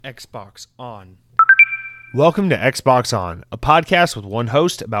Xbox On. Welcome to Xbox On, a podcast with one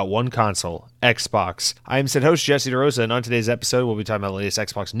host about one console, Xbox. I am said host Jesse DeRosa, and on today's episode, we'll be talking about the latest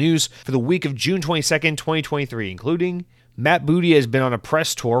Xbox news for the week of June 22nd, 2023, including Matt Booty has been on a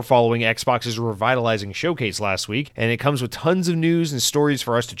press tour following Xbox's revitalizing showcase last week, and it comes with tons of news and stories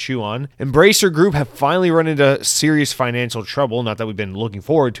for us to chew on. Embracer Group have finally run into serious financial trouble, not that we've been looking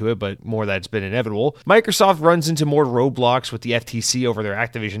forward to it, but more that it's been inevitable. Microsoft runs into more roadblocks with the FTC over their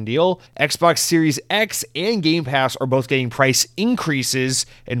Activision deal. Xbox Series X and Game Pass are both getting price increases,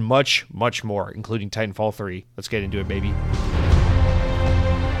 and much, much more, including Titanfall 3. Let's get into it, baby.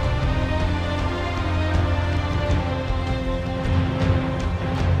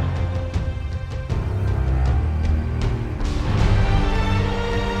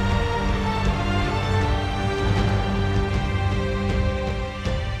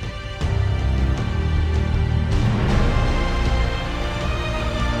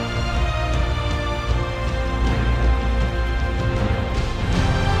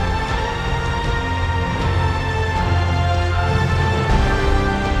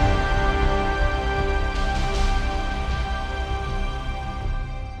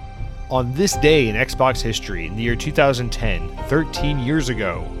 On this day in Xbox history, in the year 2010, 13 years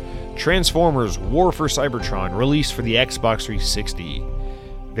ago, Transformers War for Cybertron released for the Xbox 360.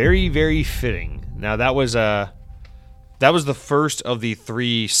 Very, very fitting. Now that was the first of the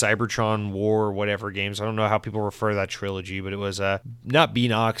three Cybertron War whatever games. I don't know how people refer to that trilogy, but it was not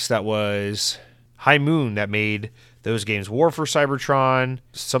Beanox, that was High Moon that made those games. War for Cybertron,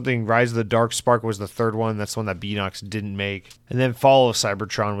 something Rise of the Dark Spark was the third one. That's the one that Beanox didn't make. And then Fall of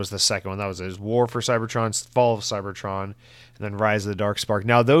Cybertron was the second one. That was it. War for Cybertron, Fall of Cybertron, and then Rise of the Dark Spark.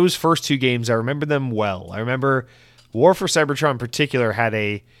 Now, those first two games, I remember them well. I remember War for Cybertron in particular had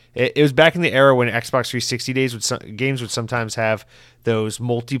it was back in the era when Xbox 360 games would sometimes have those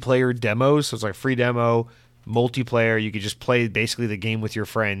multiplayer demos. So it's like a free demo, multiplayer. You could just play basically the game with your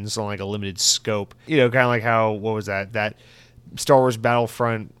friends on like a limited scope. You know, kind of like how, what was that Star Wars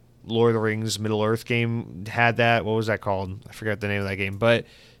Battlefront, Lord of the Rings, Middle-earth game had that. What was that called? I forgot the name of that game. But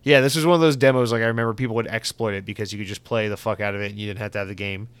yeah, this was one of those demos. Like I remember people would exploit it because you could just play the fuck out of it and you didn't have to have the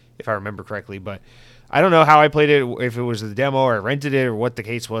game, if I remember correctly. But I don't know how I played it, if it was the demo or I rented it or what the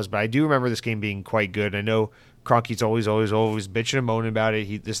case was, but I do remember this game being quite good. I know Cronky's always bitching and moaning about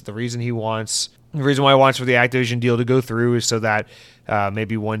it. The reason why he wants for the Activision deal to go through is so that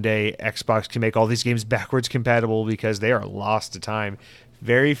maybe one day Xbox can make all these games backwards compatible, because they are lost to time.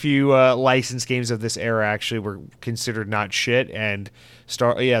 Very few licensed games of this era actually were considered not shit, and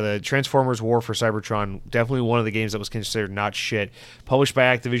the Transformers War for Cybertron, definitely one of the games that was considered not shit. Published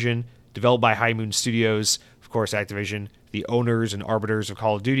by Activision, developed by High Moon Studios. Of course, Activision, the owners and arbiters of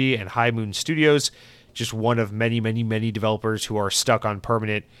Call of Duty, and High Moon Studios, just one of many, many, many developers who are stuck on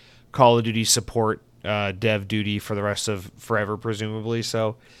permanent Call of Duty support dev duty for the rest of forever, presumably.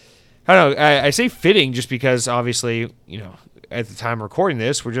 So, I don't know. I say fitting just because, obviously, you know, at the time of recording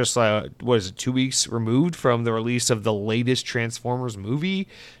this, we're just, 2 weeks removed from the release of the latest Transformers movie,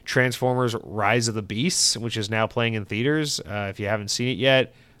 Transformers Rise of the Beasts, which is now playing in theaters. If you haven't seen it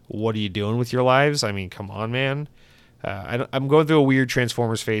yet, what are you doing with your lives? I mean, come on, man. I'm going through a weird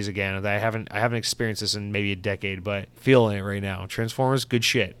Transformers phase again. I haven't experienced this in maybe a decade, but feeling it right now. Transformers, good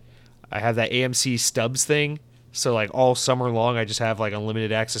shit. I have that AMC Stubs thing, so like all summer long, I just have like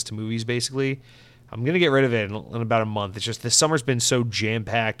unlimited access to movies, basically. I'm going to get rid of it in about a month. It's just this summer's been so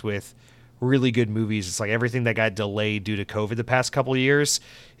jam-packed with really good movies. It's like everything that got delayed due to COVID the past couple of years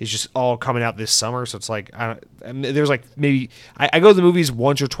is just all coming out this summer. So it's like, there's like maybe, I go to the movies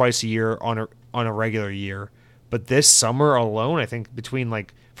once or twice a year on a regular year. But this summer alone, I think between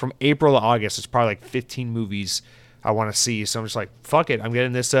like from April to August, it's probably like 15 movies I want to see. So I'm just like, fuck it. I'm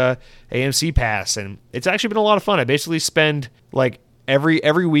getting this AMC pass. And it's actually been a lot of fun. I basically spend like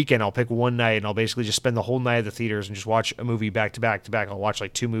every weekend, I'll pick one night and I'll basically just spend the whole night at the theaters and just watch a movie back to back to back. I'll watch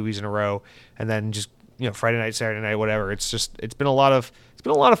like 2 movies in a row, and then just, you know, Friday night, Saturday night, whatever. It's been a lot of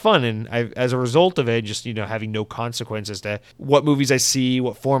fun, and as a result of it, just, you know, having no consequences to what movies I see,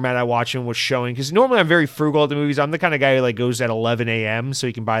 what format I watch and what's showing. Because normally I'm very frugal at the movies. I'm the kind of guy who like goes at 11 a.m. so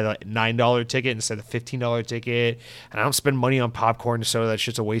you can buy the $9 ticket instead of $15 ticket, and I don't spend money on popcorn, so that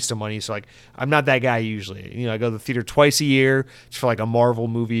shit's a waste of money. So like, I'm not that guy usually. You know, I go to the theater twice a year just for like a Marvel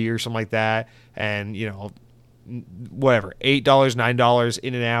movie or something like that, and, you know, whatever, $8, $9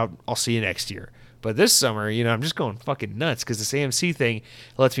 in and out. I'll see you next year. But this summer, you know, I'm just going fucking nuts because this AMC thing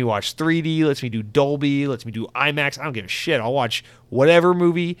lets me watch 3D, lets me do Dolby, lets me do IMAX. I don't give a shit. I'll watch whatever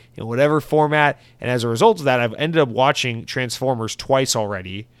movie in whatever format. And as a result of that, I've ended up watching Transformers twice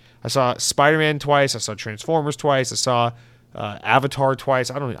already. I saw Spider-Man twice. I saw Transformers twice. I saw Avatar twice.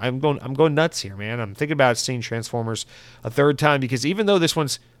 I'm going nuts here, man. I'm thinking about seeing Transformers a third time because even though this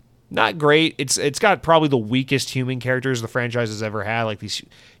one's not great, it's got probably the weakest human characters the franchise has ever had. Like, these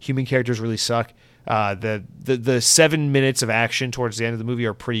human characters really suck. The 7 minutes of action towards the end of the movie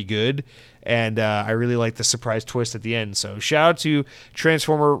are pretty good, and I really like the surprise twist at the end. So shout out to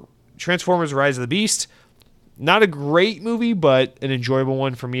Transformers: Rise of the Beast. Not a great movie, but an enjoyable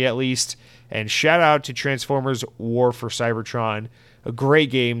one for me at least. And shout out to Transformers War for Cybertron, a great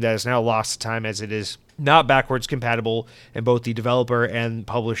game that has now lost to time as it is not backwards compatible, and both the developer and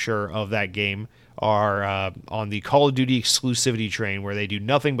publisher of that game are on the Call of Duty exclusivity train where they do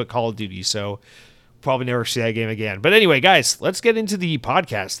nothing but Call of Duty. So probably never see that game again. But anyway, guys, let's get into the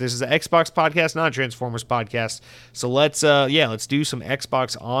podcast. This is an Xbox podcast, not a Transformers podcast. So let's do some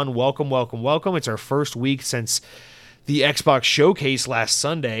Xbox on. Welcome. It's our first week since the Xbox showcase last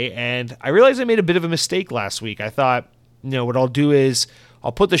Sunday, and I realized I made a bit of a mistake last week. I thought, what I'll do is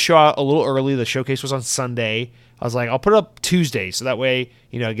I'll put the show out a little early. The showcase was on Sunday. I was like, I'll put it up Tuesday, so that way,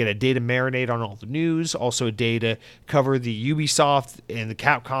 I get a day to marinate on all the news, also a day to cover the Ubisoft and the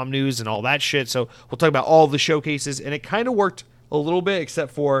Capcom news and all that shit. So we'll talk about all the showcases, and it kind of worked a little bit,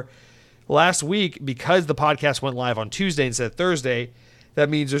 except for last week, because the podcast went live on Tuesday instead of Thursday. That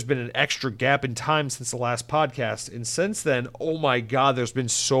means there's been an extra gap in time since the last podcast. And since then, oh my God, there's been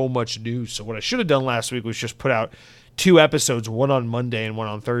so much news. So what I should have done last week was just put out 2 episodes, one on Monday and one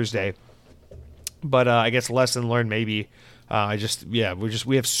on Thursday. But I guess lesson learned maybe.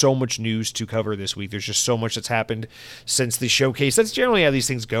 We have so much news to cover this week. There's just so much that's happened since the showcase. That's generally how these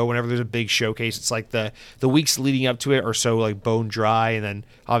things go. Whenever there's a big showcase, it's like the weeks leading up to it are so like bone dry, and then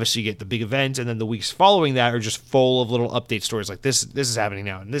obviously you get the big event, and then the weeks following that are just full of little update stories like this is happening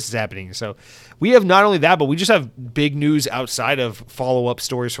now and this is happening. So we have not only that, but we just have big news outside of follow-up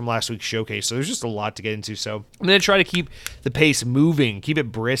stories from last week's showcase. So there's just a lot to get into. So I'm going to try to keep the pace moving, keep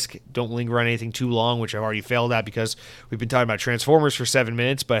it brisk, don't linger on anything too long, which I've already failed at because we've been talking about Transformers for 7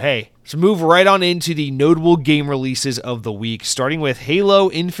 minutes. But hey, let's move right on into the notable game releases of the week, starting with Halo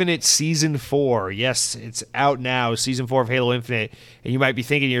Infinite Season 4. Yes, it's out now, Season 4 of Halo Infinite. And you might be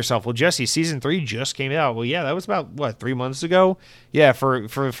thinking to yourself, well, Jesse, Season 3 just came out. Well, yeah, that was about, 3 months ago? Yeah, for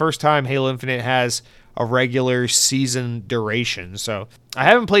the first time, Halo Infinite has a regular season duration. So I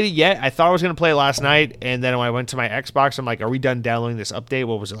haven't played it yet. I thought I was going to play it last night, and then when I went to my Xbox, I'm like, are we done downloading this update?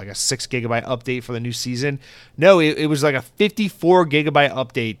 What was it, like a 6 gigabyte update for the new season? No, it was like a 54 gigabyte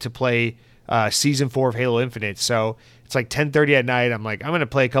update to play Season 4 of Halo Infinite. So it's like 10:30 at night. I'm like, I'm going to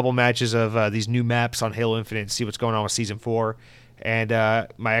play a couple matches of these new maps on Halo Infinite and see what's going on with Season 4. And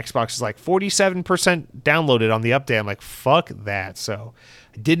my Xbox is like 47% downloaded on the update. I'm like, fuck that. So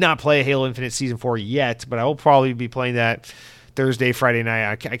I did not play Halo Infinite Season 4 yet, but I will probably be playing that Thursday, Friday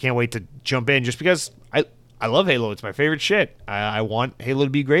night. I can't wait to jump in just because I love Halo. It's my favorite shit. I want Halo to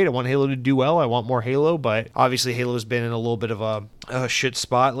be great. I want Halo to do well. I want more Halo, but obviously Halo has been in a little bit of a shit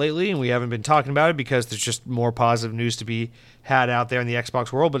spot lately, and we haven't been talking about it because there's just more positive news to be had out there in the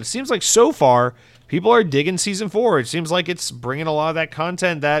Xbox world. But it seems like so far people are digging Season 4. It seems like it's bringing a lot of that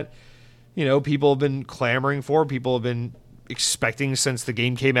content that, people have been clamoring for. People have been expecting since the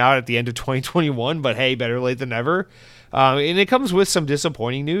game came out at the end of 2021, but hey, better late than never. And it comes with some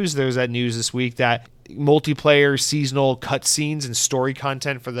disappointing news. There's that news this week that multiplayer seasonal cutscenes and story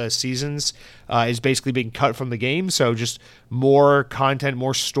content for the seasons is basically being cut from the game. So just more content,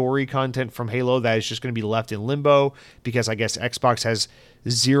 more story content from Halo that is just going to be left in limbo because I guess Xbox has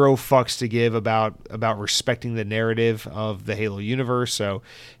zero fucks to give about respecting the narrative of the Halo universe. So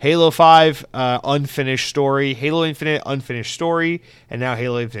Halo 5, unfinished story. Halo Infinite, unfinished story. And now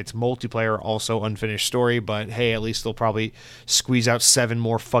Halo Infinite's multiplayer, also unfinished story. But hey, at least they'll probably squeeze out 7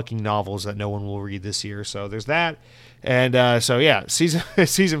 more fucking novels that no one will read this year. So there's that. And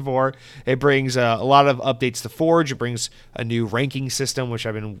season 4, it brings a lot of updates to Forge. It brings a new ranking system, which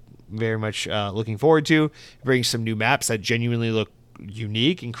I've been very much looking forward to. It brings some new maps that genuinely look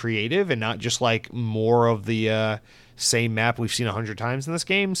unique and creative and not just like more of the same map we've seen 100 times in this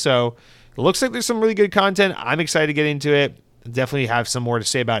game. So it looks like there's some really good content. I'm excited to get into it. Definitely have some more to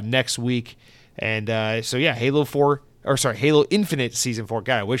say about next week. And Halo Infinite Season 4.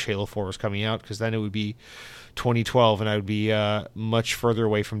 God, I wish Halo 4 was coming out because then it would be 2012 and I would be much further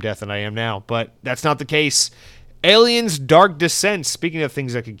away from death than I am now. But that's not the case. Aliens Dark Descent. Speaking of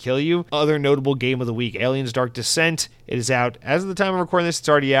things that could kill you, other notable game of the week, Aliens Dark Descent. It is out. As of the time of recording this, it's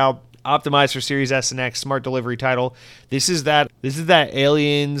already out. Optimized for Series S and X, smart delivery title. This is that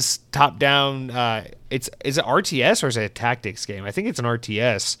Aliens top-down. Is it RTS or is it a tactics game? I think it's an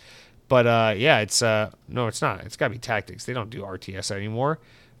RTS. But no, it's not. It's got to be tactics. They don't do RTS anymore.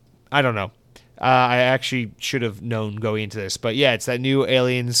 I don't know. I actually should have known going into this. But yeah, it's that new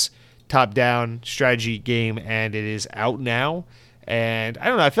Aliens top-down strategy game, and it is out now. And I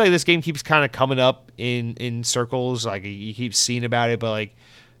don't know, I feel like this game keeps kind of coming up in circles. Like, you keep seeing about it, but like,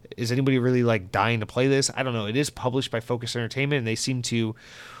 is anybody really like dying to play this? I don't know. It is published by Focus Entertainment, and they seem to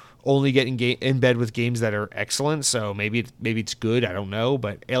only get in bed with games that are excellent. So maybe it's good. I don't know.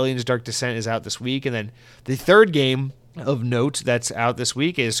 But Aliens: Dark Descent is out this week, and then the third game of note that's out this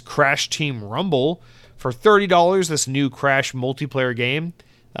week is Crash Team Rumble for $30. This new Crash multiplayer game.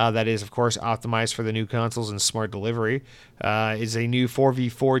 That is, of course, optimized for the new consoles and smart delivery. Is a new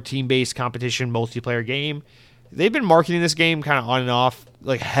 4v4 team-based competition multiplayer game. They've been marketing this game kind of on and off,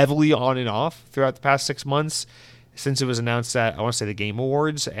 like heavily on and off throughout the past 6 months since it was announced at, I want to say, the Game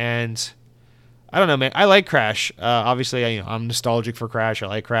Awards. And I don't know, man. I like Crash. Obviously, I'm nostalgic for Crash. I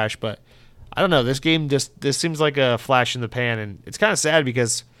like Crash, but I don't know. This game this seems like a flash in the pan, and it's kind of sad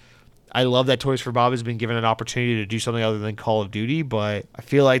because I love that Toys for Bob has been given an opportunity to do something other than Call of Duty, but I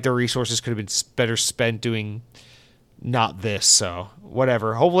feel like their resources could have been better spent doing not this. So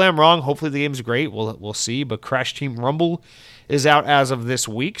whatever. Hopefully I'm wrong. Hopefully the game's great. We'll see. But Crash Team Rumble is out as of this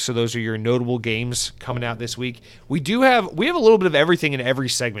week. So those are your notable games coming out this week. We have a little bit of everything in every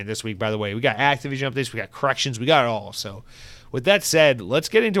segment this week, by the way. We got Activision updates, we got corrections, we got it all. So with that said, let's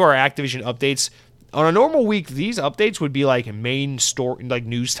get into our Activision updates. On a normal week, these updates would be like main story, like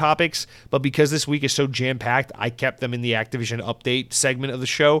news topics, but because this week is so jam-packed, I kept them in the Activision update segment of the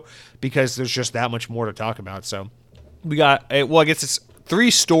show because there's just that much more to talk about. So we got, well, I guess it's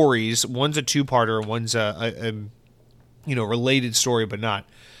 3 stories. One's a two-parter, one's a related story, but not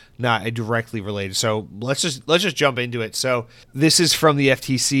directly related. So let's just jump into it. So this is from the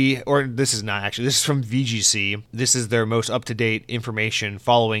FTC, or this is not actually. This is from VGC. This is their most up-to-date information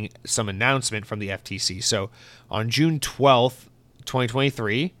following some announcement from the FTC. So on June 12th,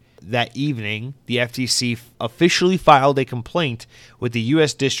 2023, that evening, the FTC officially filed a complaint with the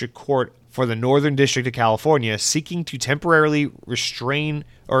U.S. District Court for the Northern District of California seeking a temporary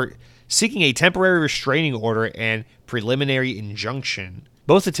restraining order and preliminary injunction.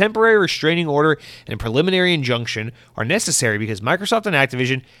 Both the temporary restraining order and preliminary injunction are necessary because Microsoft and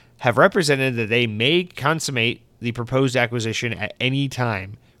Activision have represented that they may consummate the proposed acquisition at any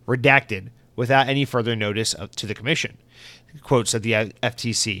time, redacted, without any further notice to the Commission. Quotes at the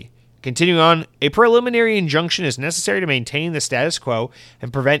FTC. Continuing on, a preliminary injunction is necessary to maintain the status quo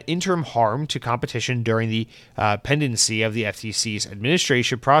and prevent interim harm to competition during the pendency of the FTC's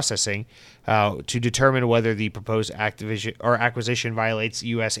administration processing to determine whether the proposed acquisition violates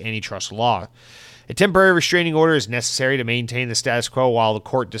U.S. antitrust law. A temporary restraining order is necessary to maintain the status quo while the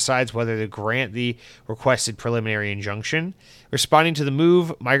court decides whether to grant the requested preliminary injunction. Responding to the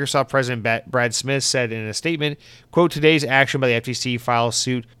move, Microsoft President Brad Smith said in a statement, quote, today's action by the FTC file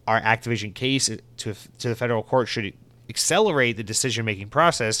suit our Activision case to the federal court should accelerate the decision-making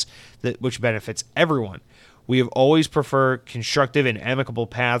process which benefits everyone. We have always preferred constructive and amicable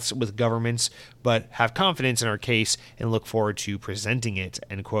paths with governments, but have confidence in our case and look forward to presenting it,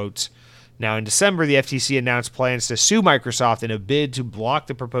 end quote. Now, in December, the FTC announced plans to sue Microsoft in a bid to block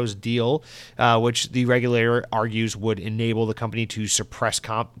the proposed deal, which the regulator argues would enable the company to suppress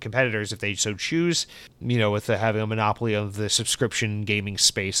competitors if they so choose, with having a monopoly of the subscription gaming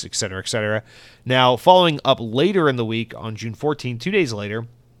space, et cetera, et cetera. Now, following up later in the week, on June 14, 2 days later,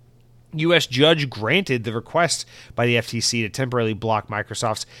 U.S. judge granted the request by the FTC to temporarily block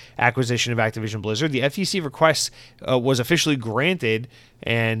Microsoft's acquisition of Activision Blizzard. The FTC request was officially granted,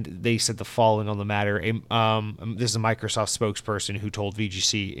 and they said the following on the matter. This is a Microsoft spokesperson who told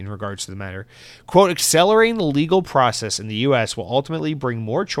VGC in regards to the matter. Quote, accelerating the legal process in the U.S. will ultimately bring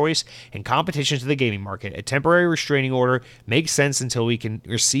more choice and competition to the gaming market. A temporary restraining order makes sense until we can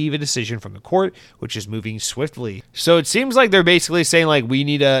receive a decision from the court, which is moving swiftly. So it seems like they're basically saying, like, we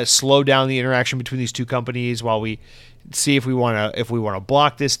need to slow down the interaction between these two companies while we see if we want to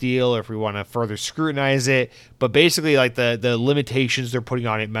block this deal or if we want to further scrutinize it. But basically, like, the limitations they're putting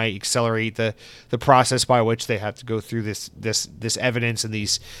on it might accelerate the process by which they have to go through this evidence and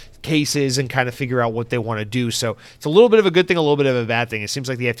these cases and kind of figure out what they want to do. So it's a little bit of a good thing, a little bit of a bad thing. It seems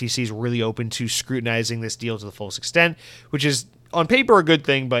like the FTC is really open to scrutinizing this deal to the fullest extent, which is on paper a good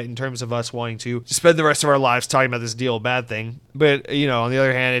thing, but in terms of us wanting to spend the rest of our lives talking about this deal, a bad thing. But on the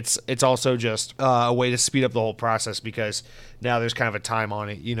other hand, it's also just a way to speed up the whole process because now there's kind of a time on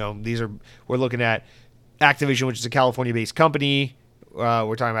it. We're looking at Activision, which is a California-based company.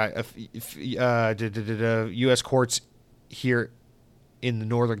 We're talking about U.S. courts here in the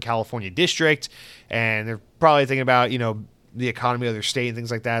Northern California district, and they're probably thinking about the economy of their state and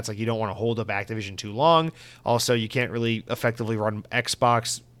things like that. It's like you don't want to hold up Activision too long. Also, you can't really effectively run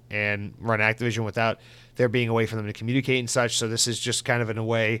Xbox and run Activision without there being a way for them to communicate and such. So this is just kind of in a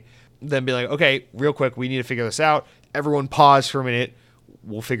way them be like, okay, real quick, we need to figure this out. Everyone pause for a minute.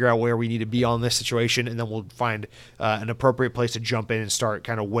 We'll figure out where we need to be on this situation, and then we'll find an appropriate place to jump in and start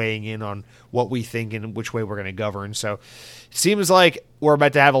kind of weighing in on what we think and which way we're going to govern. So it seems like we're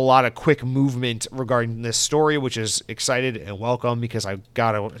about to have a lot of quick movement regarding this story, which is excited and welcome, because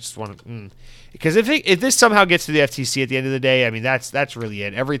because if this somehow gets to the FTC at the end of the day, I mean, that's really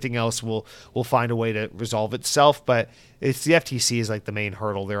it. Everything else will find a way to resolve itself, but it's the FTC is like the main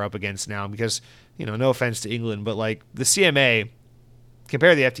hurdle they're up against now, because, no offense to England, but like the CMA,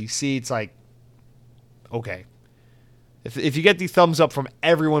 compare the FTC, it's like, okay. If you get the thumbs up from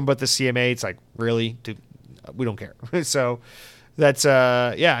everyone but the CMA, it's like, really? We don't care. So that's,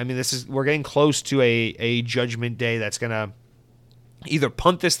 I mean, we're getting close to a judgment day that's going to either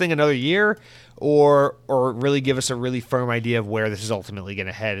punt this thing another year or really give us a really firm idea of where this is ultimately going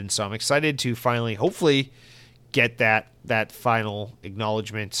to head. And so I'm excited to finally, hopefully, get that final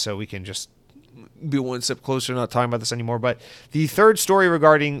acknowledgement so we can just be one step closer, not talking about this anymore. But the third story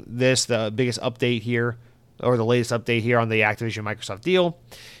regarding this, the biggest update here, or the latest update here on the Activision Microsoft deal,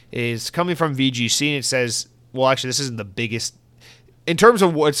 is coming from VGC, and it says, well, actually, this isn't the biggest in terms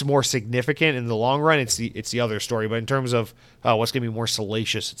of what's more significant in the long run. It's the other story, but in terms of what's going to be more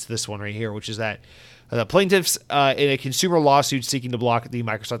salacious, it's this one right here, which is that the plaintiffs in a consumer lawsuit seeking to block the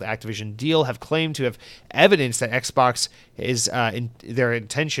Microsoft Activision deal have claimed to have evidence that Xbox their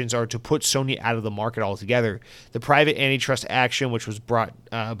intentions are to put Sony out of the market altogether. The private antitrust action, which was brought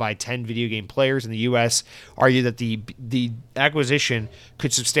by 10 video game players in the U.S., argued that the acquisition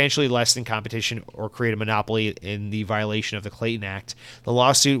could substantially lessen competition or create a monopoly in the violation of the Clayton Act. The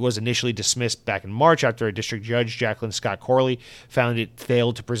lawsuit was initially dismissed back in March after a district judge, Jacqueline Scott Corley, found it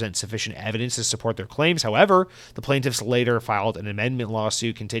failed to present sufficient evidence to support their claims. However, the plaintiffs later filed an amendment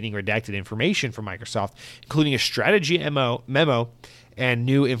lawsuit containing redacted information from Microsoft, including a strategy memo and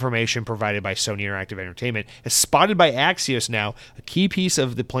new information provided by Sony Interactive Entertainment. As spotted by Axios now, a key piece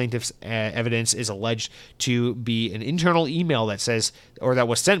of the plaintiff's evidence is alleged to be an internal email that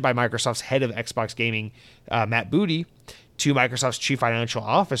was sent by Microsoft's head of Xbox Gaming, Matt Booty, to Microsoft's chief financial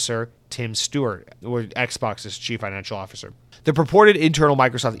officer, Tim Stewart, or Xbox's chief financial officer. The purported internal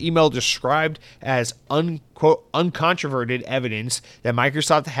Microsoft email described as uncontroverted evidence that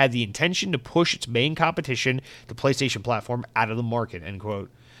Microsoft had the intention to push its main competition, the PlayStation platform, out of the market, end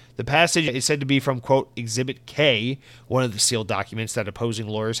quote. The passage is said to be from, quote, Exhibit K, one of the sealed documents that opposing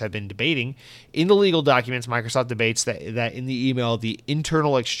lawyers have been debating. In the legal documents, Microsoft debates that in the email, the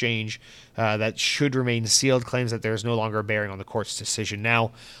internal exchange that should remain sealed claims that there is no longer a bearing on the court's decision.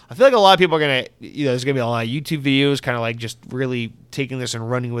 Now, I feel like a lot of people are going to, there's going to be a lot of YouTube videos kind of like just really taking this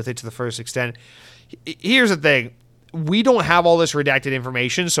and running with it to the first extent. Here's the thing. We don't have all this redacted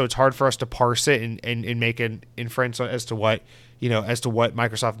information, so it's hard for us to parse it and make an inference as to what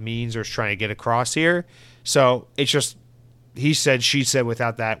Microsoft means or is trying to get across here. So it's just he said, she said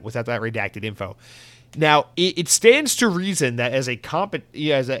without that redacted info. Now it stands to reason that as a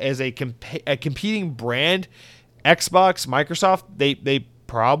competing brand, Xbox, Microsoft, they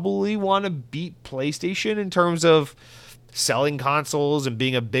probably want to beat PlayStation in terms of selling consoles and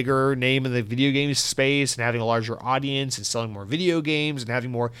being a bigger name in the video game space and having a larger audience and selling more video games and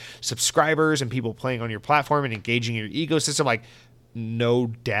having more subscribers and people playing on your platform and engaging in your ecosystem. Like, no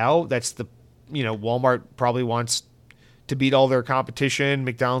doubt that's Walmart probably wants to beat all their competition.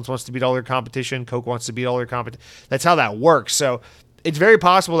 McDonald's wants to beat all their competition. Coke wants to beat all their competition. That's how that works. So it's very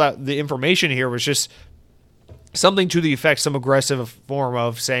possible that the information here was just something to the effect, some aggressive form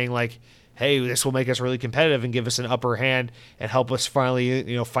of saying like, hey, this will make us really competitive and give us an upper hand and help us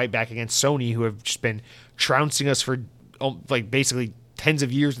finally, fight back against Sony, who have just been trouncing us for like basically tens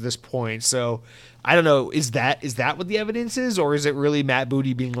of years at this point. So I don't know, is that what the evidence is, or is it really Matt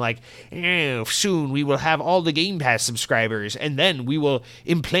Booty being like, soon we will have all the Game Pass subscribers, and then we will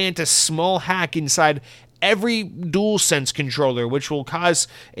implant a small hack inside every DualSense controller, which will cause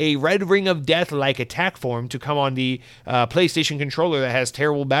a red ring of death-like attack form to come on the PlayStation controller that has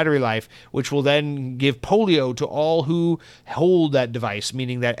terrible battery life, which will then give polio to all who hold that device,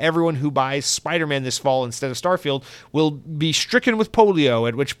 meaning that everyone who buys Spider-Man this fall instead of Starfield will be stricken with polio,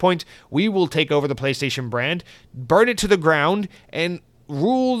 at which point we will take over the PlayStation brand, burn it to the ground, and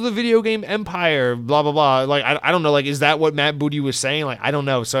rule the video game empire, blah, blah, blah. Like, I don't know, like, is that what Matt Booty was saying? Like, I don't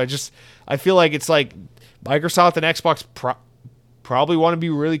know. So I feel like it's like Microsoft and Xbox probably want to be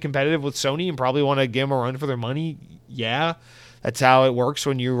really competitive with Sony and probably want to give them a run for their money. Yeah, that's how it works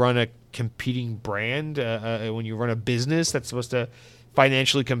when you run a competing brand, when you run a business that's supposed to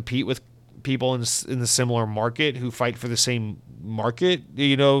financially compete with people in the similar market who fight for the same market,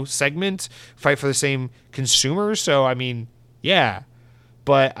 segment, fight for the same consumers. So, I mean, yeah.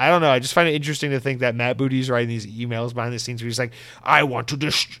 But I don't know. I just find it interesting to think that Matt Booty's writing these emails behind the scenes where he's like, I want to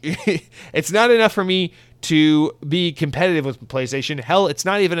It's not enough for me to be competitive with PlayStation. Hell, it's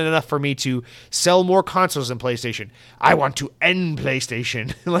not even enough for me to sell more consoles than PlayStation. I want to end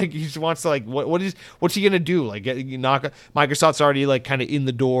PlayStation. Like, he just wants to, like, what's he gonna do? Like, knock Microsoft's already, like, kind of in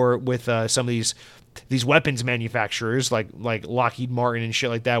the door with some of these weapons manufacturers like Lockheed Martin and shit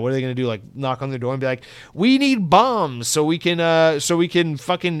like that. What are they going to do? Like, knock on their door and be like, we need bombs so we can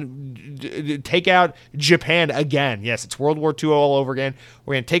fucking take out Japan again. Yes, it's World War II all over again.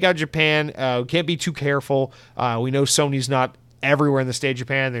 We're going to take out Japan. Can't be too careful. We know Sony's not everywhere in the state of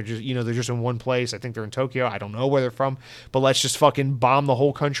Japan. They're just in one place. I think they're in Tokyo. I don't know where they're from, but let's just fucking bomb the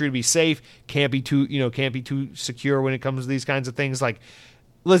whole country to be safe. Can't be too secure when it comes to these kinds of things. Like,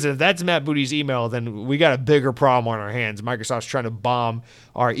 listen, if that's Matt Booty's email, then we got a bigger problem on our hands. Microsoft's trying to bomb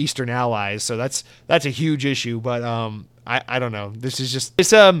our Eastern allies, so that's a huge issue. But I don't know. This is just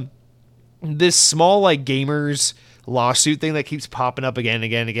this small, like, gamers lawsuit thing that keeps popping up again and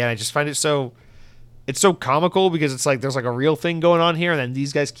again and again. I just find it's so comical because it's like there's like a real thing going on here, and then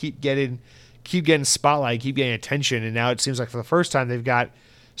these guys keep getting spotlight, keep getting attention, and now it seems like for the first time they've got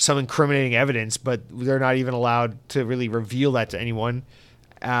some incriminating evidence, but they're not even allowed to really reveal that to anyone.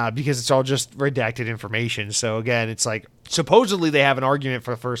 Because it's all just redacted information. So again, it's like supposedly they have an argument for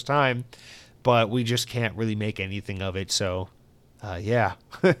the first time, but we just can't really make anything of it. So, yeah.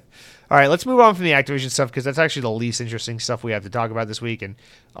 All right, let's move on from the Activision stuff because that's actually the least interesting stuff we have to talk about this week. And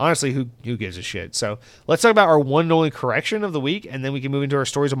honestly, who gives a shit? So let's talk about our one and only correction of the week, and then we can move into our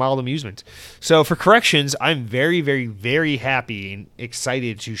stories of mild amusement. So for corrections, I'm very, very, very happy and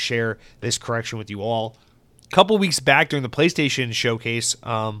excited to share this correction with you all. Couple weeks back during the PlayStation showcase,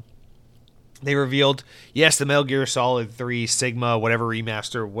 they revealed, yes, the Metal Gear Solid 3 Sigma, whatever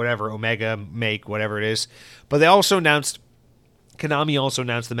remaster, whatever Omega make, whatever it is. But Konami also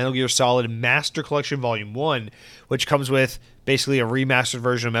announced the Metal Gear Solid Master Collection Volume 1, which comes with basically a remastered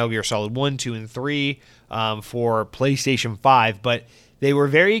version of Metal Gear Solid 1, 2, and 3 for PlayStation 5. But they were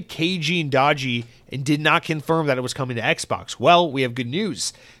very cagey and dodgy and did not confirm that it was coming to Xbox. Well, we have good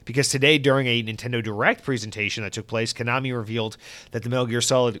news, because today during a Nintendo Direct presentation that took place, Konami revealed that the Metal Gear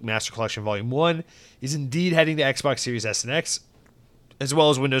Solid Master Collection Volume 1 is indeed heading to Xbox Series S and X, as well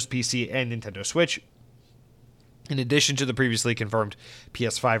as Windows PC and Nintendo Switch, in addition to the previously confirmed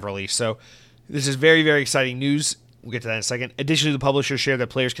PS5 release. So this is very, very exciting news. We'll get to that in a second. Additionally, the publisher shared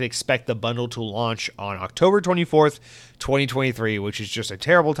that players can expect the bundle to launch on October 24th, 2023, which is just a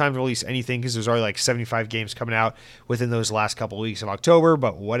terrible time to release anything because there's already like 75 games coming out within those last couple of weeks of October,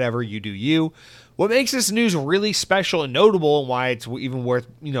 but whatever, you do you. What makes this news really special and notable, and why it's even worth,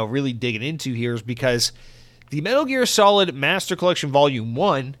 really digging into here, is because the Metal Gear Solid Master Collection Volume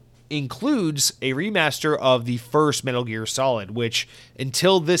 1 includes a remaster of the first Metal Gear Solid, which,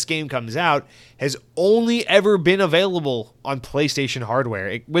 until this game comes out, has only ever been available on PlayStation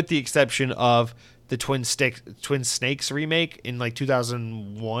hardware, with the exception of the Twin Snakes remake in like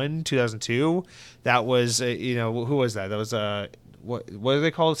 2001, 2002. That was, who was that? That was, what are they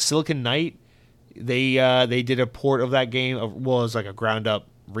called? Silicon Knight? They did a port of that game. It was like a ground up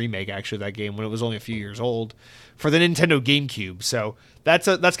remake, actually, of that game when it was only a few years old for the Nintendo GameCube. So that's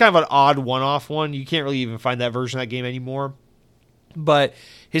kind of an odd one-off one. You can't really even find that version of that game anymore. But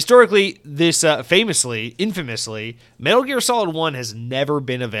historically, this infamously, Metal Gear Solid 1 has never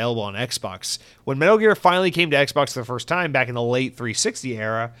been available on Xbox. When Metal Gear finally came to Xbox for the first time back in the late 360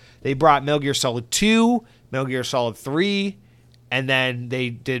 era, they brought Metal Gear Solid 2, Metal Gear Solid 3, and then they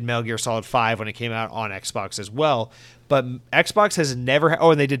did Metal Gear Solid 5 when it came out on Xbox as well. But Xbox has never...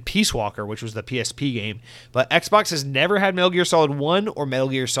 and they did Peace Walker, which was the PSP game. But Xbox has never had Metal Gear Solid 1 or Metal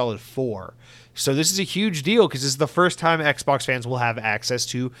Gear Solid 4. So this is a huge deal because this is the first time Xbox fans will have access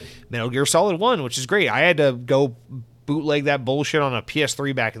to Metal Gear Solid 1, which is great. I had to go bootleg that bullshit on a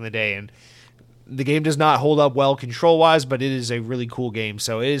PS3 back in the day, and the game does not hold up well control-wise, but it is a really cool game.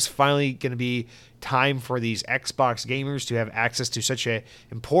 So it is finally going to be time for these Xbox gamers to have access to such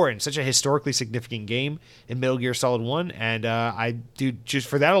a historically significant game in Metal Gear Solid 1. And just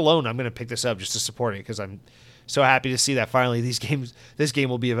for that alone, I'm going to pick this up just to support it because I'm so happy to see that finally this game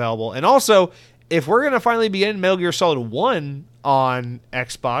will be available. And also, if we're going to finally be getting Metal Gear Solid 1 on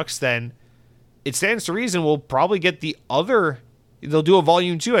Xbox, then it stands to reason we'll probably get the other... They'll do a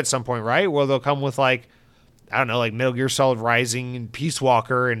Volume 2 at some point, right? Where they'll come with, like, I don't know, like Metal Gear Solid Rising and Peace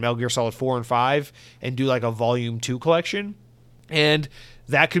Walker and Metal Gear Solid 4 and 5 and do, like, a Volume 2 collection. And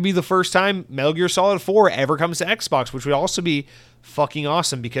that could be the first time Metal Gear Solid 4 ever comes to Xbox, which would also be fucking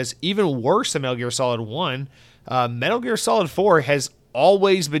awesome because even worse than Metal Gear Solid 1, Metal Gear Solid 4 has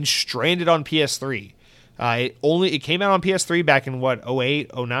always been stranded on PS3. It came out on PS3 back in what,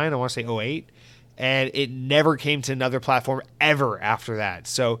 08, 09, I want to say 08, and it never came to another platform ever after that.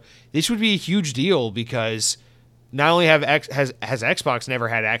 So this would be a huge deal because not only has Xbox never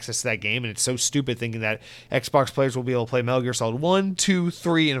had access to that game, and it's so stupid thinking that Xbox players will be able to play Metal Gear Solid 1, 2,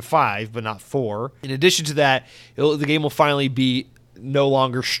 3, and 5, but not 4. In addition to that, the game will finally be no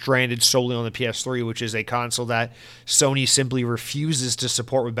longer stranded solely on the PS3, which is a console that Sony simply refuses to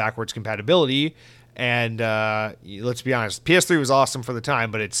support with backwards compatibility. And let's be honest, PS3 was awesome for the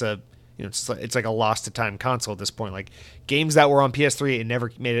time, but it's like a lost to time console at this point. Like games that were on PS3 and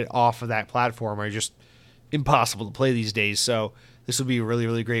never made it off of that platform are just impossible to play these days. So this will be really,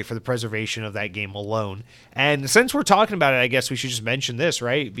 really great for the preservation of that game alone. And since we're talking about it, I guess we should just mention this,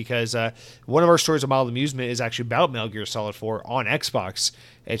 right? Because one of our stories of mild amusement is actually about Metal Gear Solid 4 on Xbox.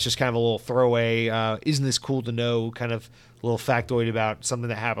 It's just kind of a little throwaway, isn't this cool to know, kind of little factoid about something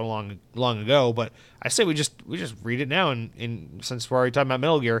that happened long ago. But I say we just read it now, and since we're already talking about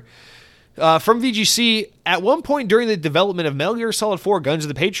Metal Gear. From VGC, at one point during the development of Metal Gear Solid 4 Guns of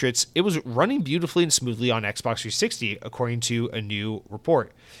the Patriots, it was running beautifully and smoothly on Xbox 360, according to a new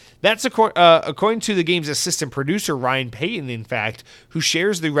report. That's according to the game's assistant producer, Ryan Payton, in fact, who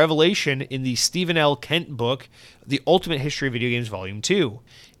shares the revelation in the Stephen L. Kent book, The Ultimate History of Video Games Volume 2.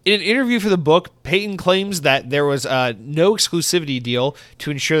 In an interview for the book, Payton claims that there was no exclusivity deal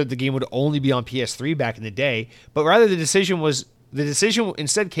to ensure that the game would only be on PS3 back in the day, but rather the decision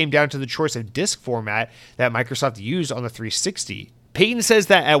instead came down to the choice of disc format that Microsoft used on the 360. Payton says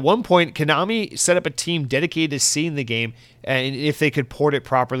that at one point, Konami set up a team dedicated to seeing the game and if they could port it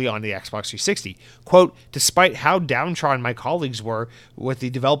properly on the Xbox 360. Quote, despite how downtrodden my colleagues were with the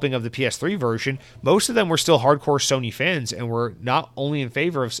developing of the PS3 version, most of them were still hardcore Sony fans and were not in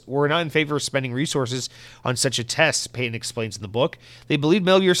favor of spending resources on such a test, Payton explains in the book. They believed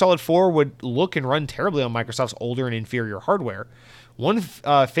Metal Gear Solid 4 would look and run terribly on Microsoft's older and inferior hardware. One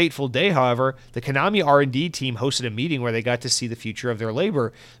fateful day, however, the Konami R&D team hosted a meeting where they got to see the future of their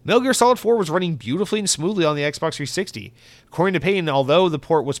labor. Metal Gear Solid 4 was running beautifully and smoothly on the Xbox 360. According to Payton, although the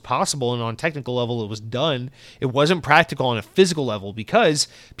port was possible and on a technical level it was done, it wasn't practical on a physical level because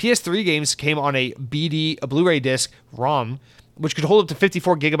PS3 games came on a Blu-ray disc ROM, which could hold up to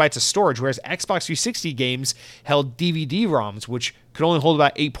 54 gigabytes of storage, whereas Xbox 360 games held DVD-ROMs, which could only hold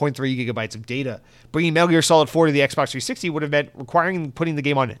about 8.3 gigabytes of data. Bringing Metal Gear Solid 4 to the Xbox 360 would have meant requiring putting the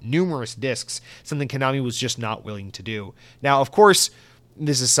game on numerous discs, something Konami was just not willing to do. Now, of course,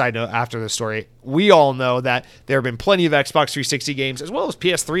 this is a side note after the story, we all know that there have been plenty of Xbox 360 games, as well as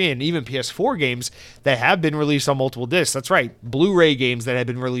PS3 and even PS4 games that have been released on multiple discs. That's right, Blu-ray games that have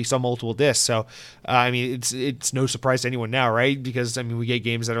been released on multiple discs. So, it's no surprise to anyone now, right? Because, we get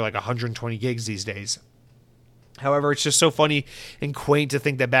games that are like 120 gigs these days. However, it's just so funny and quaint to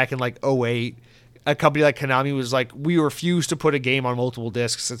think that back in like 08, a company like Konami was like, we refuse to put a game on multiple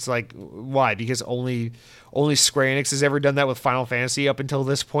discs. It's like, why? Because only Square Enix has ever done that with Final Fantasy up until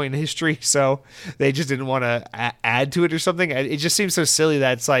this point in history. So they just didn't want to add to it or something. It just seems so silly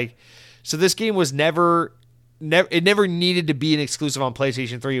that it's like, so this game was never needed to be an exclusive on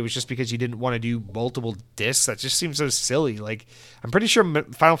PlayStation 3. It was just because you didn't want to do multiple discs. That just seems so silly. Like, I'm pretty sure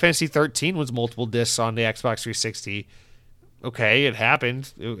Final Fantasy 13 was multiple discs on the Xbox 360. Okay, it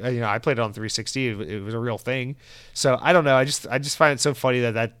happened. I played it on 360. It was a real thing. So I don't know. I just find it so funny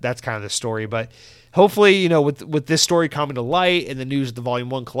that's kind of the story. But hopefully, with this story coming to light and the news of the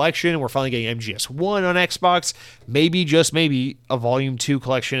Volume 1 collection, we're finally getting MGS1 on Xbox. Maybe, just maybe, a Volume 2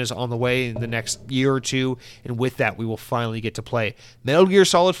 collection is on the way in the next year or two. And with that, we will finally get to play Metal Gear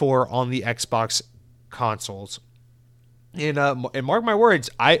Solid 4 on the Xbox consoles. And mark my words,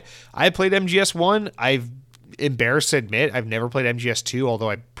 I played MGS1. I've embarrassed to admit I've never played MGS2, although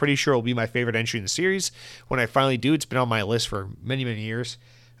I'm pretty sure it'll be my favorite entry in the series when I finally do. It's been on my list for many, many years.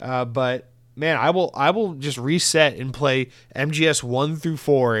 But man, I will just reset and play MGS 1 through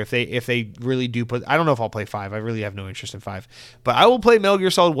 4 if they really do put. I don't know if I'll play 5. I really have no interest in 5. But I will play Metal Gear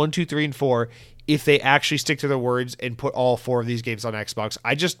Solid 1, 2, 3, and 4 if they actually stick to their words and put all 4 of these games on Xbox.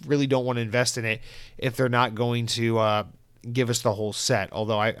 I just really don't want to invest in it if they're not going to give us the whole set,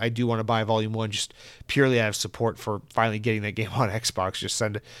 although I do want to buy Volume 1 just purely out of support for finally getting that game on Xbox. Just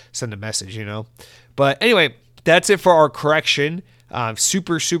send a message, But anyway, that's it for our correction.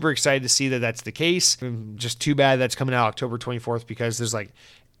 Super, super excited to see that that's the case. Just too bad that's coming out October 24th because there's like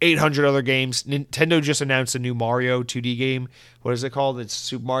 800 other games. Nintendo just announced a new Mario 2D game. What is it called? It's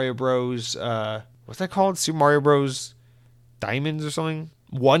Super Mario Bros. What's that called? Super Mario Bros. Diamonds or something?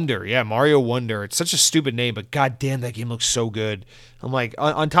 Wonder, yeah, Mario Wonder. It's such a stupid name, but goddamn, that game looks so good. I'm like,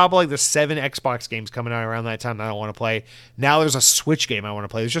 on top of like the 7 Xbox games coming out around that time that I don't want to play, now there's a Switch game I want to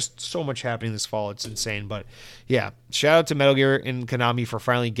play. There's just so much happening this fall. It's insane. But yeah, shout out to Metal Gear and Konami for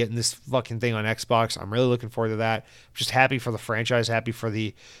finally getting this fucking thing on Xbox. I'm really looking forward to that. I'm just happy for the franchise, happy for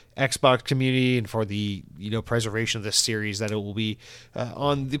the Xbox community, and for the preservation of this series, that it will be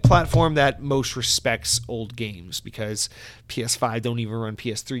on the platform that most respects old games, because PS5 don't even run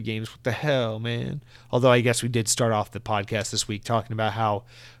PS3 games. What the hell, man? Although I guess we did start off the podcast this week talking about how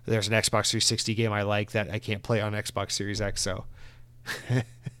there's an Xbox 360 game I like that I can't play on Xbox Series X, so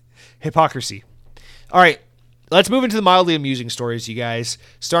hypocrisy. All right, let's move into the mildly amusing stories, you guys.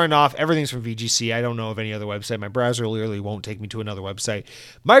 Starting off, everything's from VGC. I don't know of any other website. My browser literally won't take me to another website.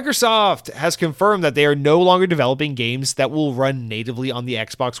 Microsoft has confirmed that they are no longer developing games that will run natively on the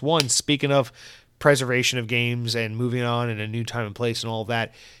Xbox One. Speaking of preservation of games and moving on in a new time and place and all of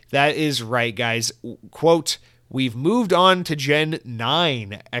that, that is right, guys. Quote, "We've moved on to Gen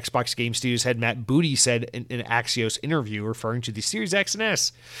 9, Xbox Game Studios head Matt Booty said in an Axios interview, referring to the Series X and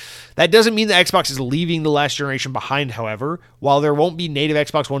S. That doesn't mean that Xbox is leaving the last generation behind, however. While there won't be native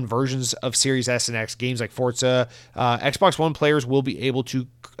Xbox One versions of Series S and X games like Forza, Xbox One players will be able to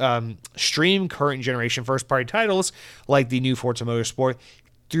stream current generation first-party titles like the new Forza Motorsport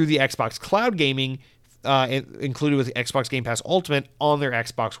through the Xbox Cloud Gaming, included with Xbox Game Pass Ultimate, on their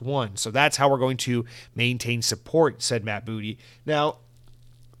Xbox One. So that's how we're going to maintain support," said Matt Booty. Now,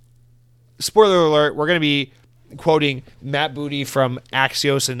 spoiler alert, we're going to be quoting Matt Booty from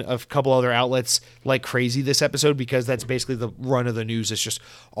Axios and a couple other outlets like crazy this episode, because that's basically the run of the news. It's just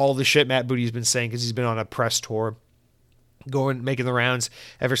all the shit Matt Booty's been saying, because he's been on a press tour making the rounds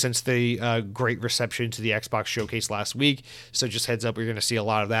ever since the great reception to the Xbox showcase last week. So just heads up, you're going to see a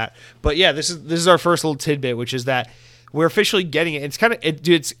lot of that. But yeah, this is our first little tidbit, which is that we're officially getting it. It's kind of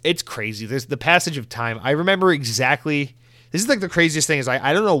it's crazy. There's the passage of time. I remember exactly. This is like the craziest thing is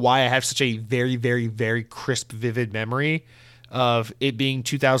I don't know why I have such a very, very, very crisp, vivid memory of it being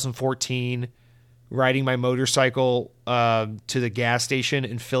 2014, riding my motorcycle to the gas station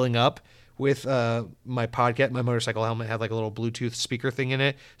and filling up with my podcast. My motorcycle helmet had like a little Bluetooth speaker thing in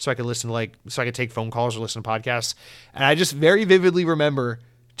it, so I could listen to so I could take phone calls or listen to podcasts. And I just very vividly remember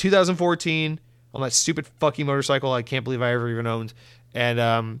 2014 on that stupid fucking motorcycle I can't believe I ever even owned,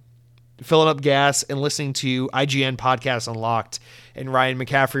 and filling up gas and listening to IGN Podcast Unlocked. And Ryan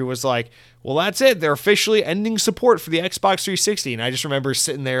McCaffrey was like, "Well, that's it. They're officially ending support for the Xbox 360." And I just remember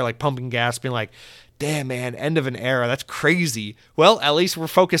sitting there like pumping gas, being like, damn, man, end of an era. That's crazy. Well, at least we're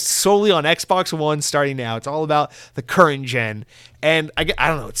focused solely on Xbox One starting now. It's all about the current gen. And I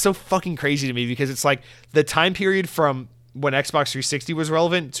don't know. It's so fucking crazy to me, because it's like the time period from when Xbox 360 was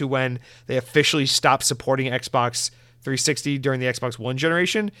relevant to when they officially stopped supporting Xbox 360 during the Xbox One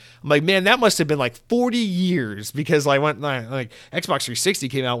generation. I'm like, man, that must have been like 40 years, because I went like Xbox 360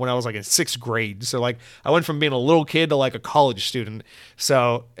 came out when I was like in 6th grade. So like I went from being a little kid to like a college student.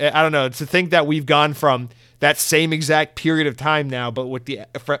 So I don't know, to think that we've gone from that same exact period of time now, but with the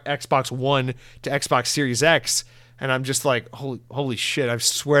Xbox One to Xbox Series X. And I'm just like, holy shit. I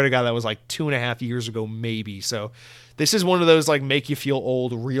swear to God, that was like 2.5 years ago, maybe. So this is one of those like make you feel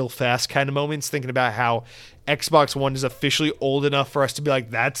old real fast kind of moments, thinking about how Xbox One is officially old enough for us to be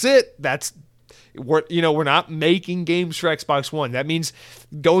like, that's it. We're not making games for Xbox One. That means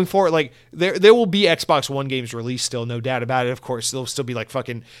going forward, like there will be Xbox One games released still, no doubt about it. Of course, there'll still be like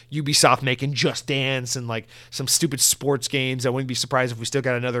fucking Ubisoft making Just Dance and like some stupid sports games. I wouldn't be surprised if we still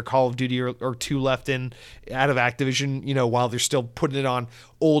got another Call of Duty or two left out of Activision, while they're still putting it on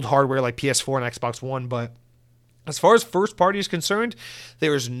old hardware like PS4 and Xbox One. But as far as first party is concerned,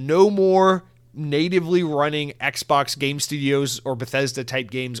 there is no more natively running Xbox Game Studios or Bethesda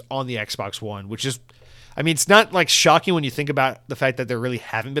type games on the Xbox One, which is, I mean, it's not like shocking when you think about the fact that there really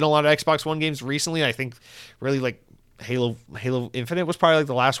haven't been a lot of Xbox One games recently. I think really like Halo Infinite was probably like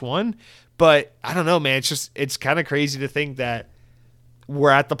the last one, but I don't know, man. It's kind of crazy to think that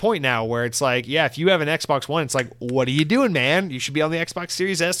we're at the point now where it's like, yeah, if you have an Xbox One, it's like, what are you doing, man? You should be on the Xbox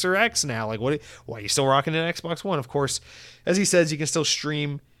Series S or X now. Like, why are you still rocking an Xbox One? Of course, as he says, you can still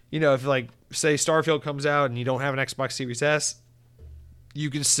stream. If like say Starfield comes out and you don't have an Xbox Series S, you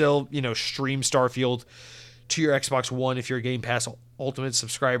can still stream Starfield to your Xbox One if you're a Game Pass Ultimate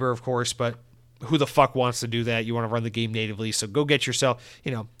subscriber, of course. But who the fuck wants to do that? You want to run the game natively, so go get yourself.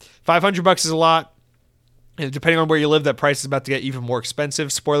 $500 is a lot. And depending on where you live, that price is about to get even more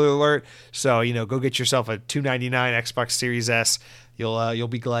expensive. Spoiler alert. So, go get yourself a $299 Xbox Series S. You'll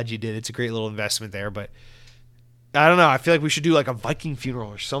be glad you did. It's a great little investment there. But I don't know. I feel like we should do like a Viking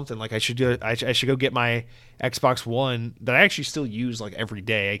funeral or something. Like I should go get my Xbox One that I actually still use like every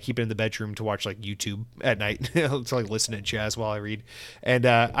day. I keep it in the bedroom to watch like YouTube at night to like listen to jazz while I read. And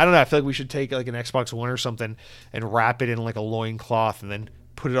I don't know. I feel like we should take like an Xbox One or something and wrap it in like a loincloth and then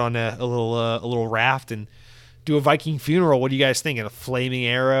put it on a little raft and do a Viking funeral. What do you guys think? And a flaming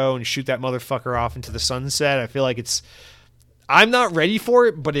arrow and shoot that motherfucker off into the sunset. I feel like I'm not ready for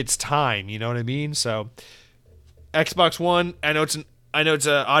it, but it's time. You know what I mean? So. Xbox One. I know it's an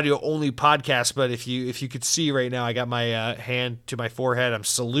audio only podcast, but if you could see right now, I got my hand to my forehead. I'm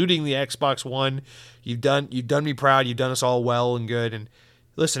saluting the Xbox One. You've done me proud. You've done us all well and good. And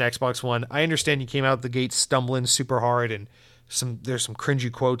listen, Xbox One, I understand you came out the gate stumbling super hard, and there's some cringy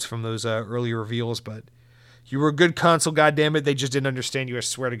quotes from those early reveals, but you were a good console. Goddammit, they just didn't understand you. I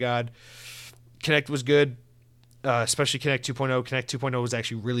swear to God. Kinect was good. Especially Kinect 2.0. Kinect 2.0 was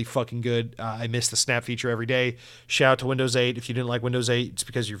actually really fucking good. I miss the snap feature every day. Shout out to Windows 8. If you didn't like Windows 8, it's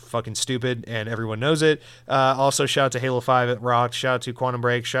because you're fucking stupid and everyone knows it. Also, shout out to Halo 5 at Rock. Shout out to Quantum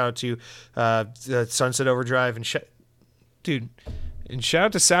Break. Shout out to Sunset Overdrive. And shout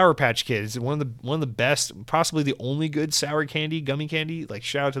out to Sour Patch Kids. One of the best, possibly the only good sour candy, gummy candy. Like,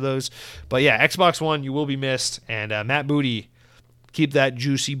 shout out to those. But yeah, Xbox One, you will be missed. And Matt Booty, keep that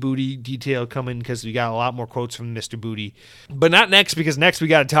juicy booty detail coming because we got a lot more quotes from Mr. Booty. But not next, because next we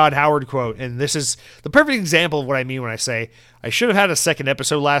got a Todd Howard quote. And this is the perfect example of what I mean when I say I should have had a second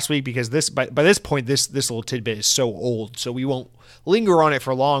episode last week, because by this point, this little tidbit is so old. So we won't linger on it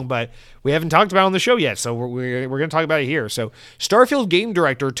for long, but we haven't talked about it on the show yet, so we're going to talk about it here. So Starfield game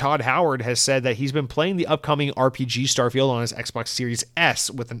director Todd Howard has said that he's been playing the upcoming RPG Starfield on his Xbox Series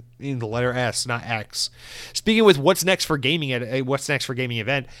S in the letter S, not X. Speaking with What's Next for Gaming at a What's Next for Gaming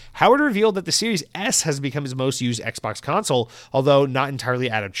event, Howard revealed that the Series S has become his most used Xbox console, although not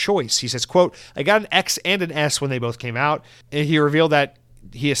entirely out of choice. He says, quote, "I got an X and an S when they both came out." And he revealed that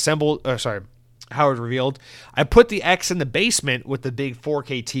Howard revealed, "I put the X in the basement with the big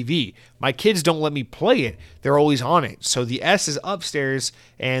 4K TV. My kids don't let me play it. They're always on it. So the S is upstairs,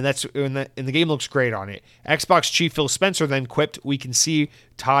 and the game looks great on it." Xbox chief Phil Spencer then quipped, "We can see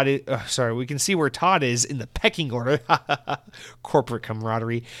where Todd is in the pecking order." Corporate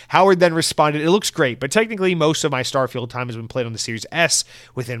camaraderie. Howard then responded, "It looks great, but technically most of my Starfield time has been played on the Series S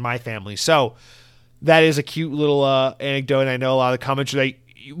within my family." So that is a cute little anecdote. And I know a lot of the comments are like,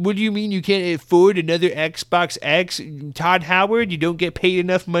 "What do you mean you can't afford another Xbox X? Todd Howard, you don't get paid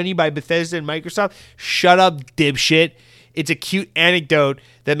enough money by Bethesda and Microsoft?" Shut up, dipshit. It's a cute anecdote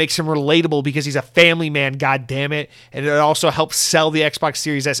that makes him relatable because he's a family man, god damn it. And it also helps sell the Xbox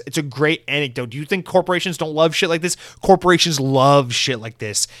Series S. It's a great anecdote. Do you think corporations don't love shit like this? Corporations love shit like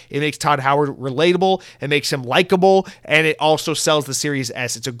this. It makes Todd Howard relatable, it makes him likable, and it also sells the Series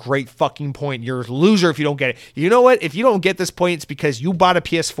S. It's a great fucking point. You're a loser if you don't get it. You know what? If you don't get this point, it's because you bought a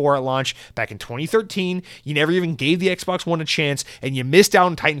PS4 at launch back in 2013. You never even gave the Xbox One a chance, and you missed out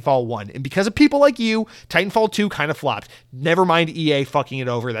on Titanfall 1. And because of people like you, Titanfall 2 kind of flopped. Never mind EA fucking it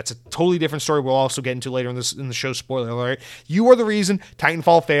over. That's a totally different story we'll also get into later in the show. Spoiler alert. You are the reason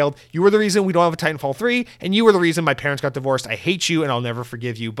Titanfall failed. You are the reason we don't have a Titanfall 3, and you are the reason my parents got divorced. I hate you, and I'll never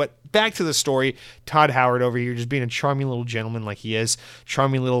forgive you. But back to the story. Todd Howard over here just being a charming little gentleman like he is.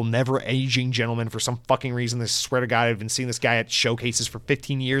 Charming little never-aging gentleman for some fucking reason. I swear to God, I've been seeing this guy at showcases for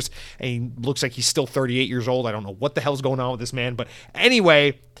 15 years, and he looks like he's still 38 years old. I don't know what the hell's going on with this man. But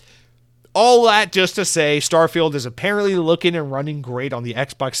anyway, all that just to say, Starfield is apparently looking and running great on the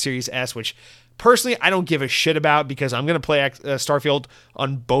Xbox Series S, which personally I don't give a shit about, because I'm going to play Starfield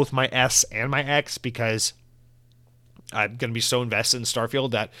on both my S and my X, because I'm going to be so invested in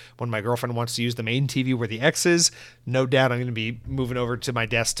Starfield that when my girlfriend wants to use the main TV where the X is, no doubt I'm going to be moving over to my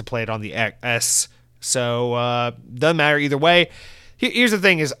desk to play it on the S. So, doesn't matter either way. Here's the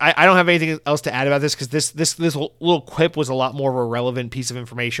thing is, I don't have anything else to add about this, because this little quip was a lot more of a relevant piece of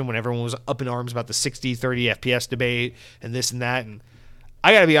information when everyone was up in arms about the 60-30 FPS debate and this and that. And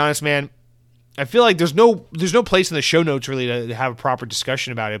I got to be honest, man, I feel like there's no place in the show notes really to have a proper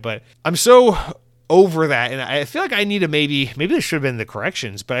discussion about it, but I'm so over that, and I feel like I need to maybe this should have been the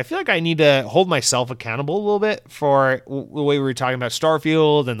corrections, but I feel like I need to hold myself accountable a little bit for the way we were talking about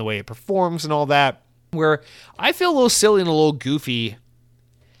Starfield and the way it performs and all that, where I feel a little silly and a little goofy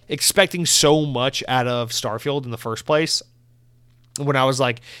expecting so much out of Starfield in the first place. When I was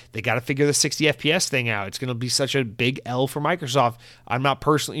like, they got to figure the 60 FPS thing out. It's going to be such a big L for Microsoft. I'm not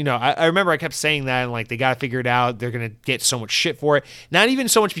personally, I remember I kept saying that, and like, they got to figure it out. They're going to get so much shit for it. Not even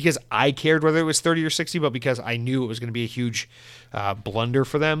so much because I cared whether it was 30 or 60, but because I knew it was going to be a huge blunder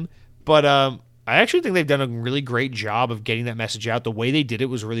for them. But I actually think they've done a really great job of getting that message out. The way they did it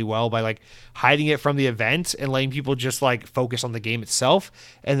was really well by like hiding it from the event and letting people just like focus on the game itself,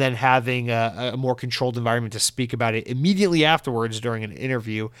 and then having a more controlled environment to speak about it immediately afterwards during an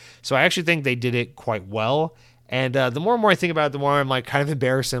interview. So I actually think they did it quite well. And the more and more I think about it, the more I'm like kind of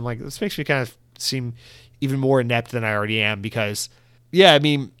embarrassed. I'm like, this makes me kind of seem even more inept than I already am, because, yeah, I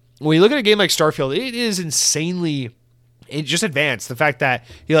mean, when you look at a game like Starfield, it is insanely just advanced. The fact that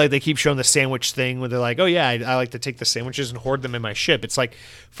they keep showing the sandwich thing where they're like, oh yeah, I like to take the sandwiches and hoard them in my ship. It's like,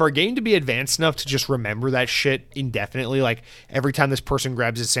 for a game to be advanced enough to just remember that shit indefinitely, like every time this person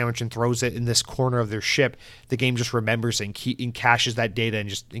grabs a sandwich and throws it in this corner of their ship, the game just remembers and caches that data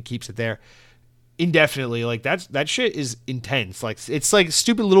and keeps it there indefinitely. Like that shit is intense. Like it's like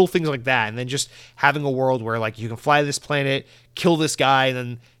stupid little things like that, and then just having a world where like you can fly to this planet, kill this guy, and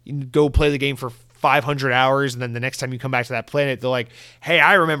then you can go play the game for 500 hours, and then the next time you come back to that planet, they're like, hey,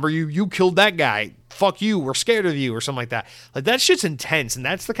 I remember you killed that guy, fuck you, we're scared of you, or something like that. Like that shit's intense, and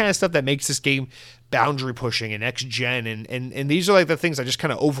that's the kind of stuff that makes this game boundary pushing and next gen, and these are like the things I just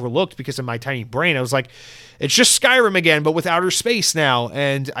kind of overlooked because of my tiny brain. I was like, it's just Skyrim again, but with outer space now.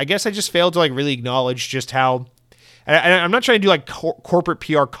 And I guess I just failed to like really acknowledge just how, and I'm not trying to do like corporate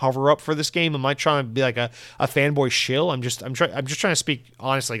PR cover up for this game. I'm not trying to be like a fanboy shill. I'm just trying to speak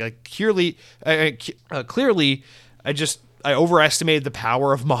honestly. Like clearly, I overestimated the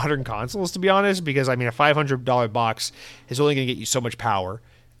power of modern consoles, to be honest, because I mean a $500 box is only going to get you so much power,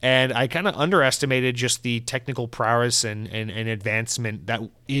 and I kind of underestimated just the technical prowess and advancement that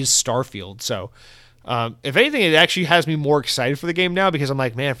is Starfield. So. If anything, it actually has me more excited for the game now, because I'm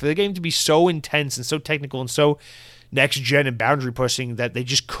like, man, for the game to be so intense and so technical and so next gen and boundary pushing that they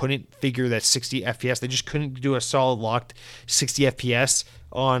just couldn't figure that 60 FPS. They just couldn't do a solid locked 60 FPS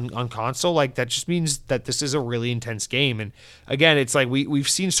on console. Like that just means that this is a really intense game. And again, it's like we've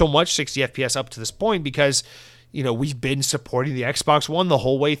seen so much 60 FPS up to this point because we've been supporting the Xbox One the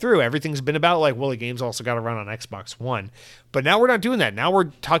whole way through. Everything's been about like, well, the game's also got to run on Xbox One. But now we're not doing that. Now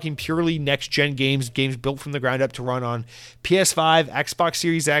we're talking purely next-gen games built from the ground up to run on PS5, Xbox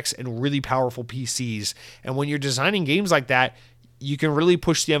Series X, and really powerful PCs. And when you're designing games like that, you can really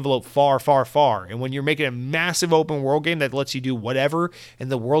push the envelope far, far, far. And when you're making a massive open world game that lets you do whatever, and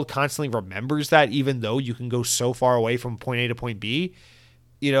the world constantly remembers that, even though you can go so far away from point A to point B,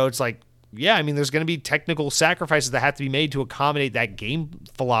 it's like, yeah, I mean, there's going to be technical sacrifices that have to be made to accommodate that game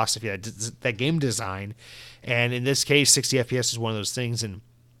philosophy, that game design. And in this case, 60 FPS is one of those things. And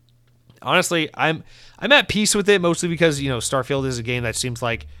honestly, I'm at peace with it, mostly because, Starfield is a game that seems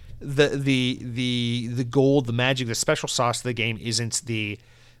like the gold, the magic, the special sauce of the game isn't the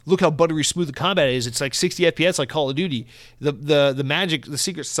look how buttery smooth the combat is. It's like 60 FPS like Call of Duty. The magic, the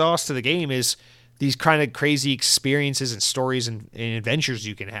secret sauce to the game is these kind of crazy experiences and stories and adventures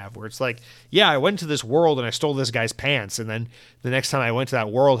you can have, where it's like, yeah, I went to this world and I stole this guy's pants, and then the next time I went to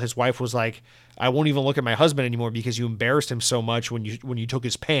that world, his wife was like, I won't even look at my husband anymore because you embarrassed him so much when you took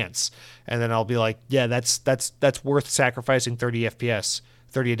his pants. And then I'll be like, yeah, that's worth sacrificing 30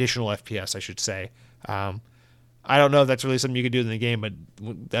 additional FPS, I should say. I don't know if that's really something you could do in the game, but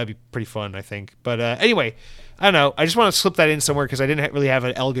that'd be pretty fun, I think. But anyway, I don't know. I just want to slip that in somewhere because I didn't really have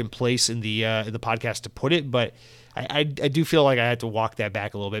an elegant place in the podcast to put it. But I do feel like I had to walk that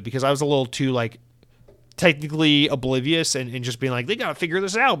back a little bit because I was a little too like technically oblivious and just being like, they got to figure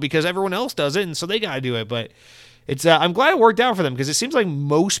this out because everyone else does it, and so they got to do it. But it's I'm glad it worked out for them because it seems like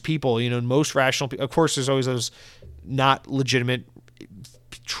most people, most rational people, of course, there's always those not legitimate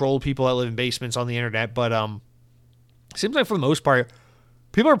troll people that live in basements on the internet, but it seems like for the most part,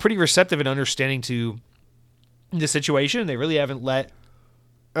 people are pretty receptive and understanding to the situation. They really haven't let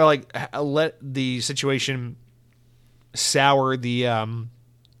the situation sour the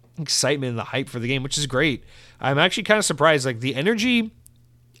excitement and the hype for the game, which is great. I'm actually kind of surprised. Like the energy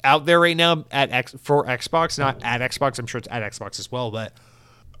out there right now for Xbox, not at Xbox. I'm sure it's at Xbox as well, but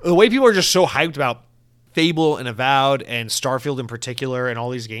the way people are just so hyped about Fable and Avowed and Starfield in particular and all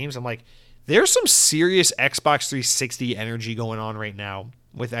these games, I'm like, there's some serious Xbox 360 energy going on right now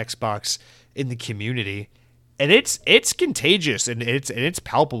with Xbox in the community, and it's contagious and it's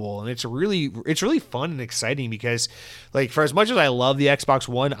palpable, and it's really fun and exciting because, like, for as much as I love the Xbox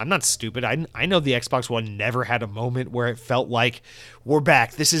One, I'm not stupid. I know the Xbox One never had a moment where it felt like we're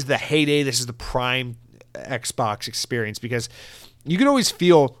back. This is the heyday. This is the prime Xbox experience, because you can always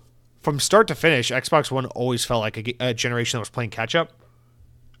feel from start to finish, Xbox One always felt like a generation that was playing catch up.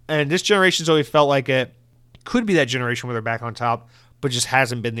 And this generation's always felt like it could be that generation where they're back on top, but just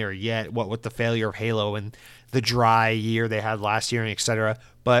hasn't been there yet. What with the failure of Halo and the dry year they had last year and etc.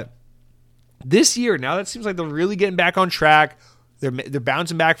 But this year, now that seems like they're really getting back on track. They're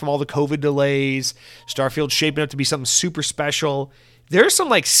bouncing back from all the COVID delays. Starfield's shaping up to be something super special. There's some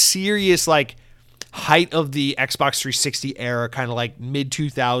like serious like height of the Xbox 360 era, kind of like mid to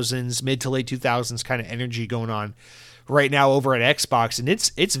late 2000s kind of energy going on right now over at Xbox, and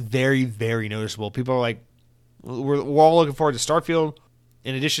it's very, very noticeable. People are like, we're all looking forward to Starfield.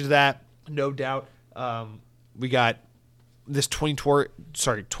 In addition to that, no doubt, we got this 2024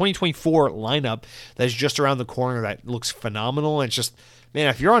 lineup that's just around the corner that looks phenomenal. And it's just, man,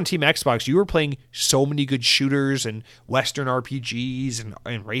 if you're on Team Xbox, you were playing so many good shooters and Western RPGs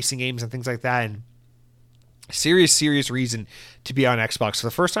and racing games and things like that, and serious reason to be on Xbox for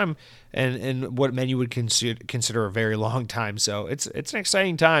the first time and what many would consider a very long time. So it's an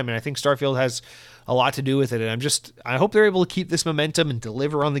exciting time, and I think Starfield has a lot to do with it. And I hope they're able to keep this momentum and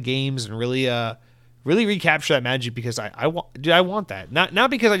deliver on the games and really recapture that magic, because I want that. Not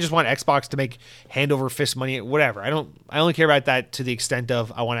because I just want Xbox to make hand over fist money, whatever. I only care about that to the extent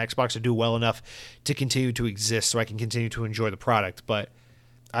of I want Xbox to do well enough to continue to exist so I can continue to enjoy the product. But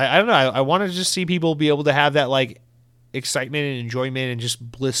I don't know. I want to just see people be able to have that like excitement and enjoyment and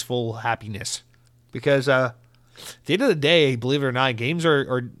just blissful happiness, because at the end of the day, believe it or not, games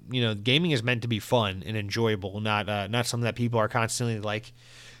are gaming is meant to be fun and enjoyable, not something that people are constantly like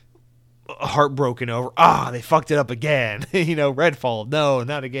heartbroken over. They fucked it up again. Redfall, no,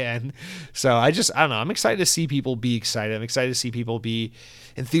 not again. So I don't know. I'm excited to see people be excited. I'm excited to see people be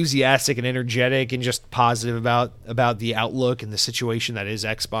enthusiastic and energetic and just positive about the outlook and the situation that is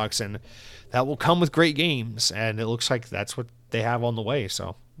Xbox, and that will come with great games, and it looks like that's what they have on the way,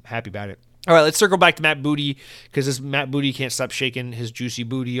 so I'm happy about it. All right, let's circle back to Matt Booty, because this Matt Booty can't stop shaking his juicy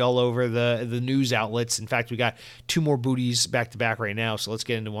booty all over the news outlets. In fact, we got two more booties back to back right now, so let's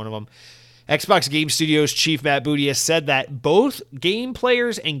get into one of them. Xbox Game Studios chief Matt Booty has said that both game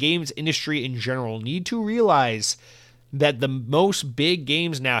players and games industry in general need to realize that the most big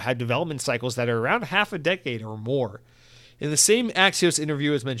games now have development cycles that are around half a decade or more. In the same Axios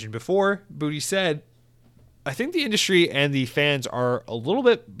interview as mentioned before, Booty said, I think the industry and the fans are a little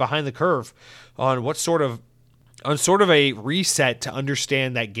bit behind the curve on sort of a reset to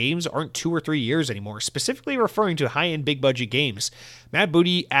understand that games aren't 2 or 3 years anymore, specifically referring to high-end big budget games. Matt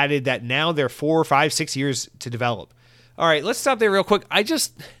Booty added that now they're 4, 5, 6 years to develop. All right, let's stop there real quick.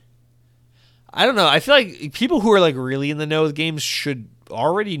 I don't know. I feel like people who are like really in the know of games should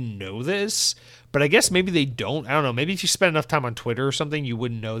already know this, but I guess maybe they don't. I don't know. Maybe if you spend enough time on Twitter or something, you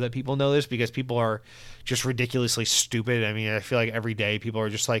wouldn't know that people know this, because people are just ridiculously stupid. I mean, I feel like every day people are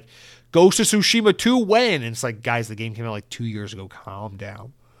just like, Ghost of Tsushima 2 when? And it's like, guys, the game came out like 2 years ago. Calm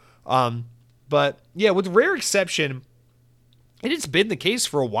down. But yeah, with rare exception, and it's been the case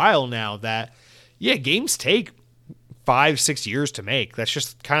for a while now that, yeah, games take 5-6 years to make. That's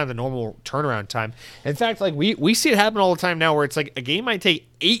just kind of the normal turnaround time. In fact, like we see it happen all the time now, where it's like a game might take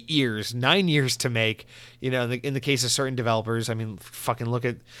 8 years, 9 years to make. In the case of certain developers. I mean, fucking look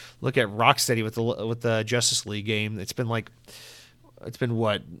at Rocksteady with the Justice League game. It's been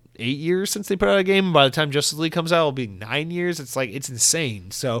what, 8 years since they put out a game. By the time Justice League comes out, it'll be 9 years. It's insane.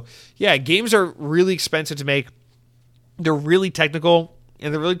 So yeah, games are really expensive to make. They're really technical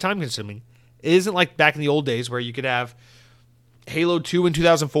and they're really time consuming. It isn't like back in the old days where you could have Halo 2 in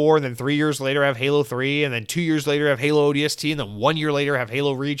 2004, and then 3 years later have Halo 3, and then 2 years later have Halo ODST, and then 1 year later have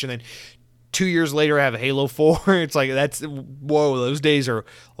Halo Reach, and then 2 years later have Halo 4. It's like, whoa, those days are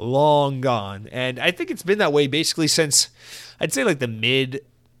long gone. And I think it's been that way basically since, I'd say, like the mid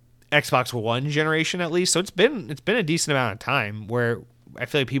Xbox One generation at least. So it's been a decent amount of time where I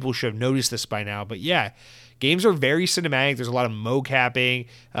feel like people should have noticed this by now. But yeah, games are very cinematic. There's a lot of mocapping.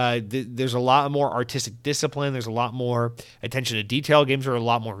 There's a lot more artistic discipline. There's a lot more attention to detail. Games are a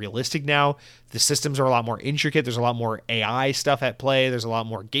lot more realistic now. The systems are a lot more intricate. There's a lot more AI stuff at play. There's a lot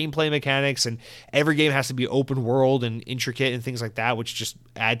more gameplay mechanics, and every game has to be open world and intricate and things like that, which just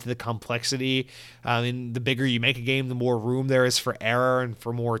add to the complexity. And the bigger you make a game, the more room there is for error and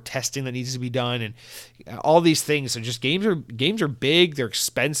for more testing that needs to be done, and all these things. So just games are big. They're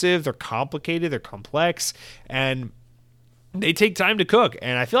expensive. They're complicated. They're complex, and they take time to cook,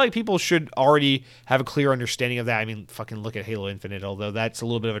 and I feel like people should already have a clear understanding of that. I mean, fucking look at Halo Infinite, although that's a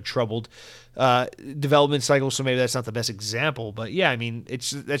little bit of a troubled development cycle, so maybe that's not the best example. But yeah, I mean,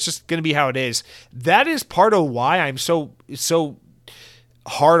 that's just going to be how it is. That is part of why I'm so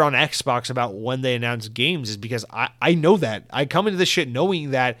hard on Xbox about when they announce games, is because I know that. I come into this shit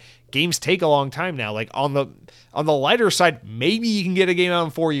knowing that games take a long time now. Like on the lighter side, maybe you can get a game out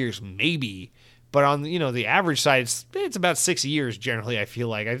in 4 years, maybe. But on the average side, it's about 6 years generally. I feel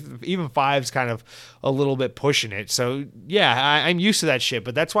like even 5's kind of a little bit pushing it. So yeah, I'm used to that shit.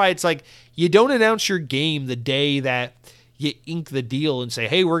 But that's why it's like, you don't announce your game the day that you ink the deal and say,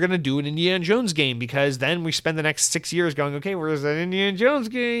 hey, we're going to do an Indiana Jones game, because then we spend the next 6 years going, okay, where's that Indiana Jones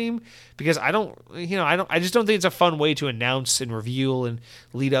game? Because I just don't think it's a fun way to announce and reveal and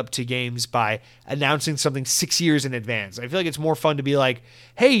lead up to games by announcing something 6 years in advance. I feel like it's more fun to be like,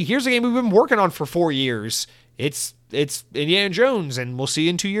 hey, here's a game we've been working on for 4 years. It's Indiana Jones, and we'll see you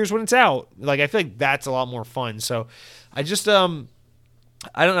in 2 years when it's out. Like, I feel like that's a lot more fun. So I just, I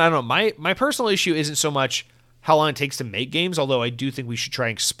don't know. My personal issue isn't so much how long it takes to make games, although I do think we should try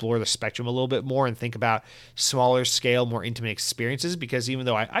and explore the spectrum a little bit more and think about smaller scale, more intimate experiences, because even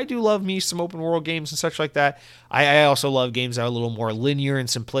though I do love me some open world games and such like that, I also love games that are a little more linear and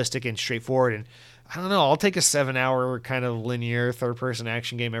simplistic and straightforward. And I don't know, I'll take a 7-hour kind of linear third-person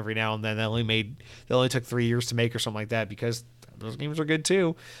action game every now and then that only took 3 years to make or something like that, because those games are good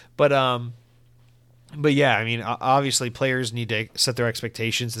too. But yeah, I mean, obviously players need to set their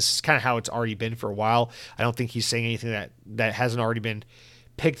expectations. This is kind of how it's already been for a while. I don't think he's saying anything that hasn't already been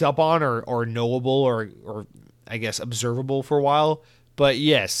picked up on or knowable or I guess observable for a while. But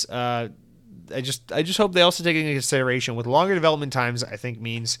yes, I just hope they also take into consideration with longer development times. I think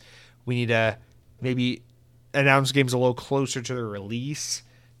means we need to maybe announce games a little closer to the release,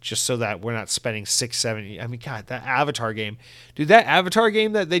 just so that we're not spending 6, 7. I mean, God, that Avatar game, dude, that Avatar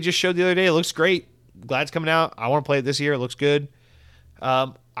game that they just showed the other day, it looks great. Glad it's coming out. I want to play it this year. It looks good.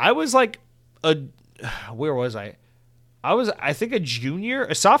 I was like where was I? I was, I think,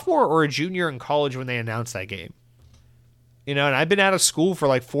 a sophomore or a junior in college when they announced that game. And I've been out of school for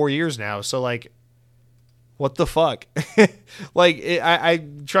like 4 years now. So like, what the fuck? Like, I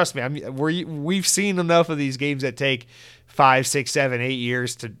trust me. We've seen enough of these games that take 5, 6, 7, 8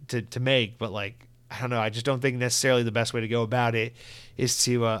 years to make. But like, I don't know. I just don't think necessarily the best way to go about it is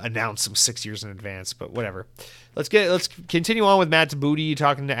to announce them 6 years in advance. But whatever. Let's continue on with Matt Tabuti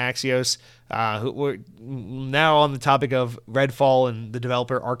talking to Axios. We're now on the topic of Redfall and the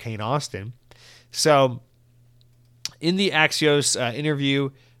developer Arcane Austin. So in the Axios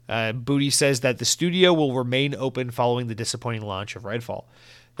interview, Booty says that the studio will remain open following the disappointing launch of Redfall.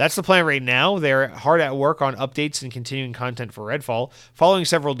 That's the plan right now. They're hard at work on updates and continuing content for Redfall. Following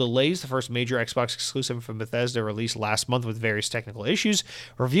several delays, the first major Xbox exclusive from Bethesda released last month with various technical issues,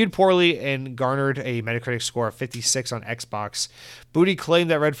 reviewed poorly and garnered a Metacritic score of 56 on Xbox. Booty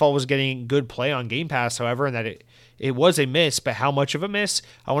claimed that Redfall was getting good play on Game Pass, however, and that it was a miss, but how much of a miss?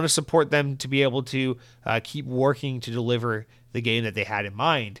 I want to support them to be able to keep working to deliver the game that they had in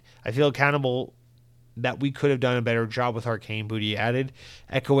mind. I feel accountable that we could have done a better job with Arcane, Booty added,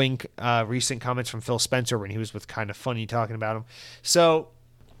 echoing recent comments from Phil Spencer when he was with Kind of Funny talking about him. So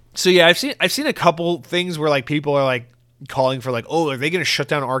yeah, I've seen a couple things where like people are like calling for like, oh, are they going to shut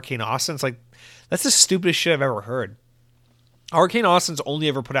down Arcane Austin? It's like, that's the stupidest shit I've ever heard. Arcane Austin's only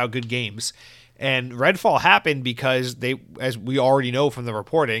ever put out good games, and Redfall happened because they, as we already know from the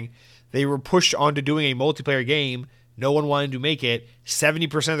reporting, they were pushed onto doing a multiplayer game. No one wanted to make it.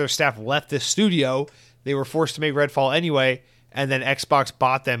 70% of their staff left the studio. They were forced to make Redfall anyway, and then Xbox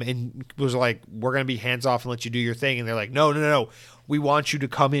bought them and was like, we're going to be hands off and let you do your thing. And they're like, no. We want you to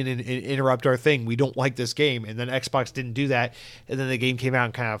come in and interrupt our thing. We don't like this game. And then Xbox didn't do that, and then the game came out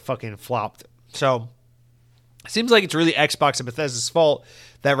and kind of fucking flopped. So it seems like it's really Xbox and Bethesda's fault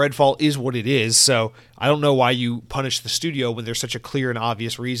that Redfall is what it is. So I don't know why you punish the studio when there's such a clear and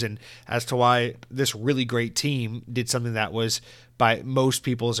obvious reason as to why this really great team did something that was, by most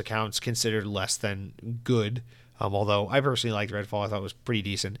people's accounts, considered less than good. Although I personally liked Redfall. I thought it was pretty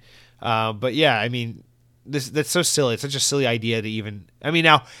decent. But yeah, I mean, that's so silly. It's such a silly idea to even... I mean,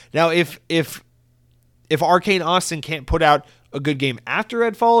 now if Arcane Austin can't put out a good game after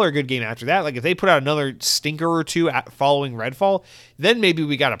Redfall or a good game after that, like if they put out another stinker or two following Redfall, then maybe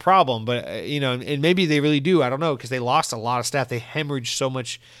we got a problem. But and maybe they really do. I don't know, because they lost a lot of staff. They hemorrhaged so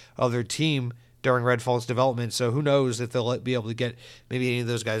much of their team during Redfall's development. So who knows if they'll be able to get maybe any of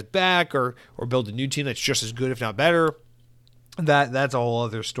those guys back or build a new team that's just as good, if not better. That's a whole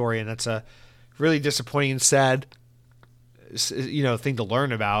other story, and that's a really disappointing and sad thing to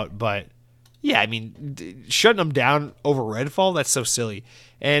learn about. But yeah, I mean, shutting them down over Redfall, that's so silly.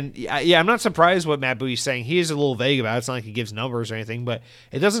 And yeah, I'm not surprised what Matt Booty's saying. He is a little vague about it. It's not like he gives numbers or anything, but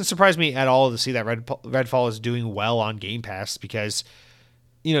it doesn't surprise me at all to see that Redfall is doing well on Game Pass, because,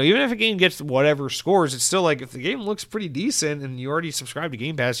 even if a game gets whatever scores, it's still like, if the game looks pretty decent and you already subscribe to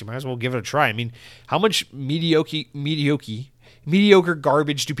Game Pass, you might as well give it a try. I mean, how much mediocre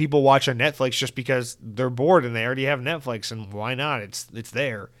garbage do people watch on Netflix just because they're bored and they already have Netflix, and why not? It's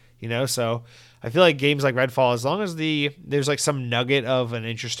there. So I feel like games like Redfall, as long as there's like some nugget of an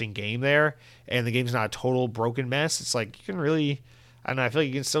interesting game there and the game's not a total broken mess, it's like you can really, I don't know. I feel like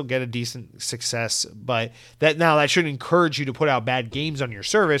you can still get a decent success, but that shouldn't encourage you to put out bad games on your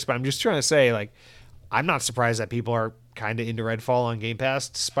service. But I'm just trying to say, like, I'm not surprised that people are kind of into Redfall on Game Pass,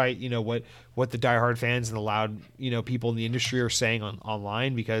 despite what the diehard fans and the loud people in the industry are saying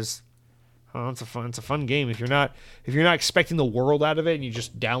online, because it's a fun game. If you're not expecting the world out of it and you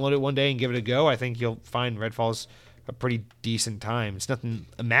just download it one day and give it a go, I think you'll find Redfall's a pretty decent time. It's nothing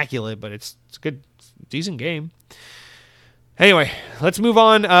immaculate, but it's a good, decent game. Anyway, let's move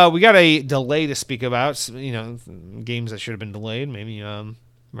on. We got a delay to speak about. Games that should have been delayed, maybe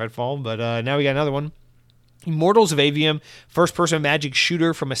Redfall, but now we got another one. Immortals of Aveum, first-person magic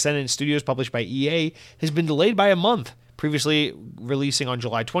shooter from Ascendant Studios, published by EA, has been delayed by a month. Previously releasing on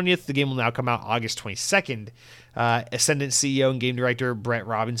July 20th, the game will now come out August 22nd. Ascendant CEO and game director Brett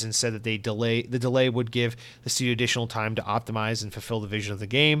Robinson said that the delay would give the studio additional time to optimize and fulfill the vision of the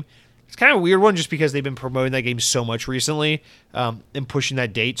game. It's kind of a weird one just because they've been promoting that game so much recently, and pushing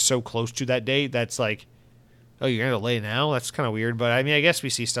that date so close to that date. That's like, oh, you're going to delay now? That's kind of weird. But I mean, I guess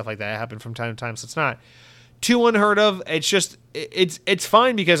we see stuff like that happen from time to time, so it's not too unheard of. It's just, it's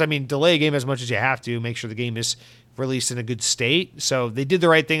fine because, I mean, delay a game as much as you have to, make sure the game is released in a good state. So they did the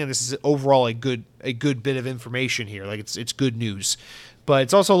right thing, and this is overall a good bit of information here. Like, it's good news. But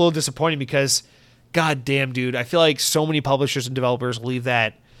it's also a little disappointing because, god damn, dude, I feel like so many publishers and developers leave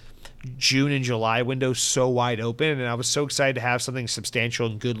that June and July window so wide open, and I was so excited to have something substantial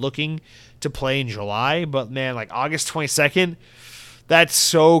and good looking to play in July. But man, like August 22nd, that's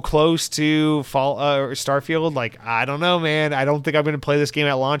so close to fall Starfield. Like, I don't know, man. I don't think I'm going to play this game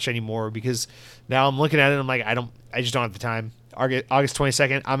at launch anymore, because now I'm looking at it and I'm like, I just don't have the time. August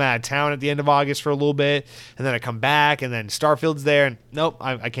 22nd, I'm out of town at the end of August for a little bit, and then I come back, and then Starfield's there, and nope,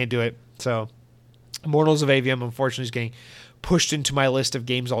 I can't do it. So Immortals of Aveum, unfortunately, is getting pushed into my list of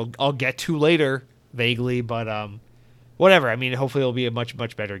games I'll get to later, vaguely, but whatever. I mean, hopefully it'll be a much,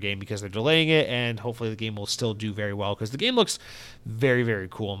 much better game because they're delaying it, and hopefully the game will still do very well, because the game looks very, very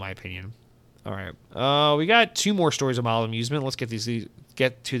cool in my opinion. All right, we got two more stories of Mild Amusement. Let's get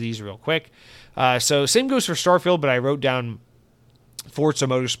to these real quick. So same goes for Starfield, but I wrote down Forza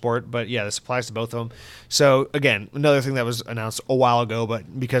Motorsport, but yeah, this applies to both of them. So again, another thing that was announced a while ago,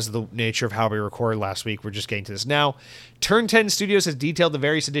 but because of the nature of how we recorded last week, we're just getting to this now. Turn 10 Studios has detailed the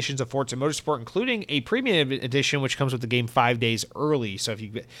various editions of Forza Motorsport, including a premium edition, which comes with the game 5 days early. So if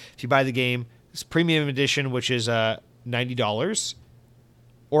you buy the game, this premium edition, which is $90,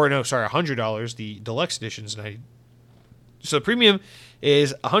 or no, sorry, $100. The deluxe edition is $90. So the premium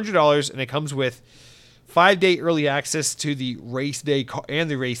is $100, and it comes with 5-day early access to the race day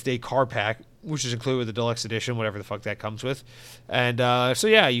and the race day car pack, which is included with the deluxe edition, whatever the fuck that comes with. And so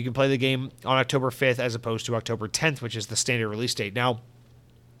yeah, you can play the game on October 5th as opposed to October 10th, which is the standard release date. Now,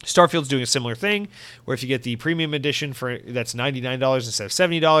 Starfield's doing a similar thing, where if you get the premium edition that's $99 instead of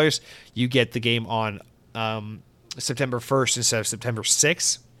 $70, you get the game on September 1st instead of September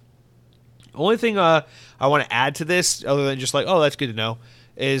 6th. Only thing I want to add to this, other than just like, oh, that's good to know,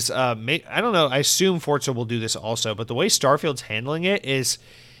 is I don't know, I assume Forza will do this also, but the way Starfield's handling it is,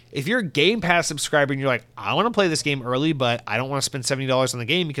 if you're a Game Pass subscriber and you're like, I want to play this game early, but I don't want to spend $70 on the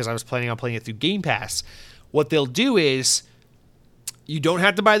game because I was planning on playing it through Game Pass, what they'll do is, you don't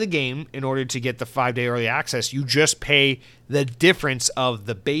have to buy the game in order to get the 5-day early access. You just pay the difference of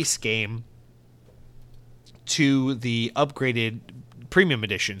the base game to the upgraded premium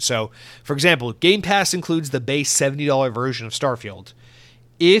edition. So, for example, Game Pass includes the base $70 version of Starfield.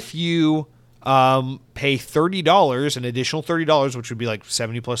 If you pay $30, an additional $30, which would be like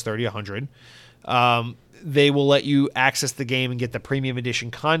 70 plus 30, 100, they will let you access the game and get the premium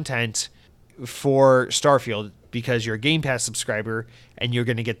edition content for Starfield, because you're a Game Pass subscriber and you're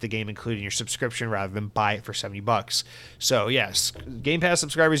going to get the game included in your subscription rather than buy it for $70. So yes, Game Pass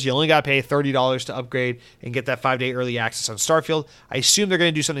subscribers, you only got to pay $30 to upgrade and get that 5-day early access on Starfield. I assume they're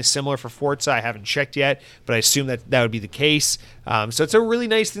going to do something similar for Forza. I haven't checked yet, but I assume that would be the case. So it's a really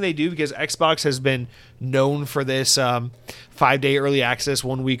nice thing they do, because Xbox has been known for this 5-day early access,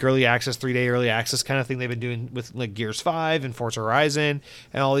 1 week early access, 3-day early access kind of thing they've been doing with like Gears 5 and Forza Horizon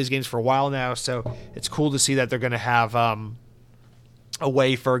and all these games for a while now. So it's cool to see that they're going to have a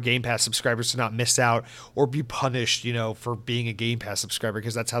way for Game Pass subscribers to not miss out or be punished, for being a Game Pass subscriber,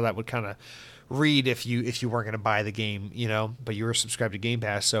 because that's how that would kind of read if you weren't going to buy the game, but you were subscribed to Game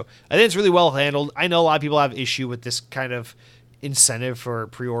Pass. So I think it's really well handled. I know a lot of people have issue with this kind of incentive for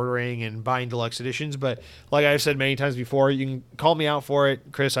pre-ordering and buying deluxe editions. But like I've said many times before, you can call me out for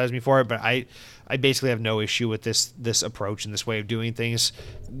it, criticize me for it, but I basically have no issue with this approach and this way of doing things.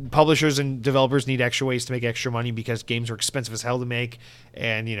 Publishers and developers need extra ways to make extra money because games are expensive as hell to make.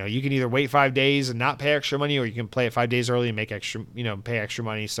 And, you can either wait 5 days and not pay extra money, or you can play it 5 days early and make extra, pay extra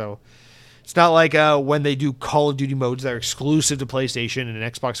money. So it's not like when they do Call of Duty modes that are exclusive to PlayStation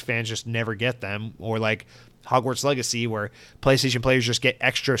and Xbox fans just never get them, or like Hogwarts Legacy where PlayStation players just get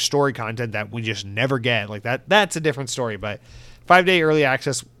extra story content that we just never get. Like that's a different story. But 5-day early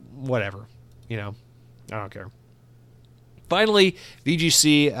access, whatever. I don't care. Finally,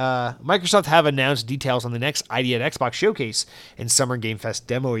 VGC, Microsoft have announced details on the next ID at Xbox Showcase and Summer Game Fest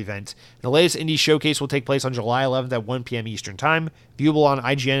demo event. The latest indie showcase will take place on July 11th at 1 p.m. Eastern Time. Viewable on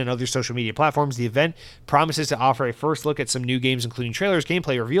IGN and other social media platforms, the event promises to offer a first look at some new games, including trailers,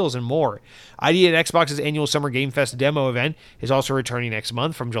 gameplay reveals, and more. ID at Xbox's annual Summer Game Fest demo event is also returning next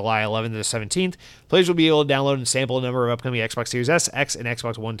month from July 11th to the 17th. Players will be able to download and sample a number of upcoming Xbox Series S, X, and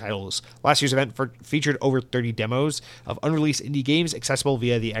Xbox One titles. Last year's event featured over 30 demos of unreleased indie games accessible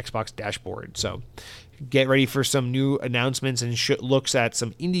via the Xbox dashboard. So get ready for some new announcements and looks at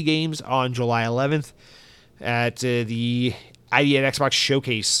some indie games on July 11th at the ID at Xbox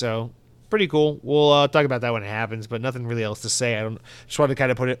Showcase. So pretty cool. We'll talk about that when it happens, but nothing really else to say. Just wanted to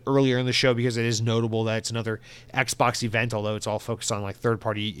kind of put it earlier in the show because it is notable that it's another Xbox event, although it's all focused on like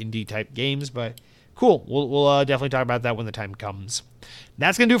third-party indie type games. But cool. We'll definitely talk about that when the time comes.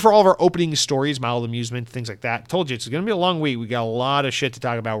 That's going to do it for all of our opening stories, mild amusement, things like that. Told you, it's going to be a long week. We got a lot of shit to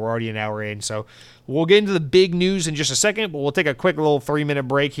talk about. We're already an hour in, so we'll get into the big news in just a second, but we'll take a quick little 3-minute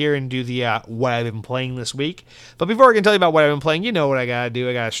break here and do the what I've been playing this week. But before I can tell you about what I've been playing, you know what I got to do.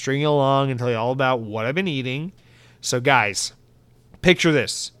 I got to string you along and tell you all about what I've been eating. So, guys, picture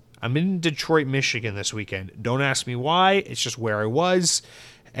this. I'm in Detroit, Michigan this weekend. Don't ask me why. It's just where I was.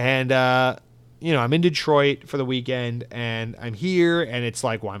 And, I'm in Detroit for the weekend, and I'm here, and it's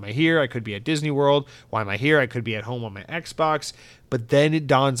like, why am I here? I could be at Disney World. Why am I here? I could be at home on my Xbox. But then it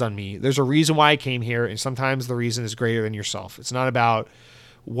dawns on me, there's a reason why I came here, and sometimes the reason is greater than yourself. It's not about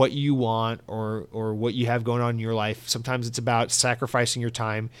what you want or what you have going on in your life. Sometimes it's about sacrificing your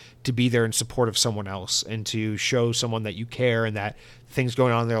time to be there in support of someone else and to show someone that you care and that things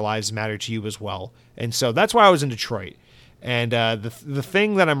going on in their lives matter to you as well. And so that's why I was in Detroit. And the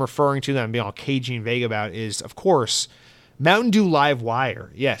thing that I'm referring to that I'm being all cagey and vague about is, of course, Mountain Dew Live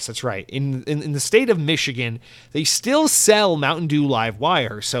Wire. Yes, that's right. In the state of Michigan, they still sell Mountain Dew Live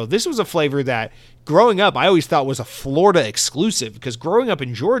Wire. So this was a flavor that growing up I always thought was a Florida exclusive, because growing up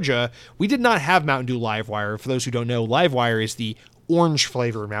in Georgia, we did not have Mountain Dew Live Wire. For those who don't know, Live Wire is the orange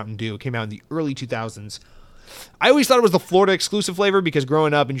flavor Mountain Dew. It came out in the early 2000s. I always thought it was the Florida exclusive flavor because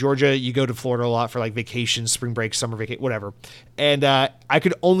growing up in Georgia, you go to Florida a lot for like vacations, spring break, summer vacation, whatever. And I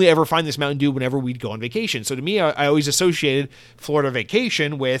could only ever find this Mountain Dew whenever we'd go on vacation. So to me, I always associated Florida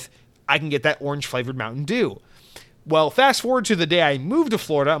vacation with I can get that orange flavored Mountain Dew. Well, fast forward to the day I moved to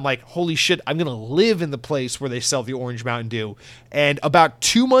Florida, I'm like, holy shit, I'm going to live in the place where they sell the orange Mountain Dew. And about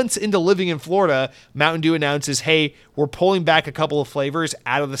 2 months into living in Florida, Mountain Dew announces, hey, we're pulling back a couple of flavors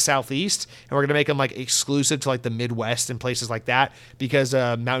out of the Southeast, and we're going to make them like exclusive to like the Midwest and places like that, because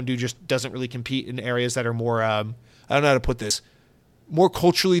Mountain Dew just doesn't really compete in areas that are more, I don't know how to put this, more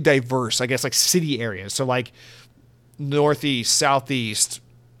culturally diverse, I guess, like city areas. So like Northeast, Southeast,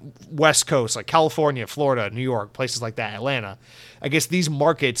 West Coast, like California, Florida, New York, places like that, Atlanta. I guess these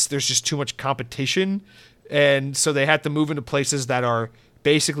markets, there's just too much competition, and so they have to move into places that are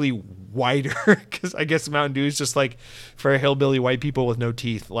basically whiter, because I guess Mountain Dew is just like for hillbilly white people with no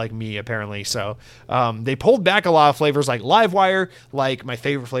teeth like me, apparently. So they pulled back a lot of flavors like Live Wire, like my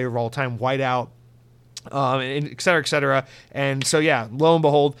favorite flavor of all time, Whiteout, and et cetera, et cetera. And so, yeah, lo and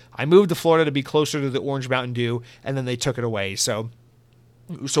behold, I moved to Florida to be closer to the orange Mountain Dew, and then they took it away. So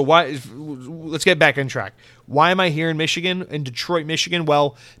why? Let's get back on track. Why am I here in Michigan, in Detroit, Michigan?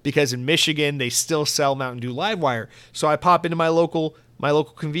 Well, because in Michigan they still sell Mountain Dew Live Wire. So I pop into my local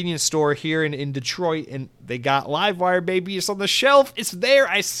convenience store here in Detroit, and they got Live Wire, baby. It's on the shelf. It's there.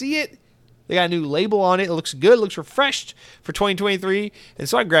 I see it. They got a new label on it. It looks good. It looks refreshed for 2023. And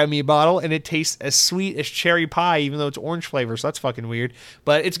so I grabbed me a bottle, and it tastes as sweet as cherry pie, even though it's orange flavor. So that's fucking weird.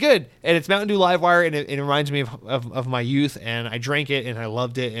 But it's good. And it's Mountain Dew Live Wire, and it reminds me of my youth. And I drank it, and I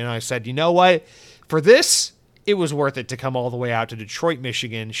loved it. And I said, you know what? For this, it was worth it to come all the way out to Detroit,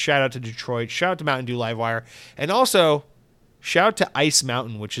 Michigan. Shout out to Detroit. Shout out to Mountain Dew Live Wire. And also, shout out to Ice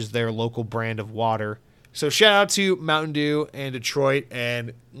Mountain, which is their local brand of water. So shout out to Mountain Dew and Detroit.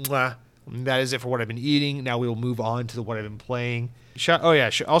 And that is it for what I've been eating. Now we will move on to what I've been playing.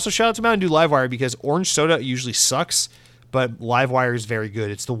 Also, shout out to Mountain Dew Live Wire, because orange soda usually sucks, but Livewire is very good.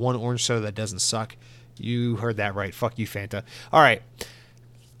 It's the one orange soda that doesn't suck. You heard that right. Fuck you, Fanta. All right.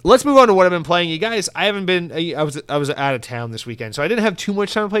 Let's move on to what I've been playing. You guys, I was out of town this weekend, so I didn't have too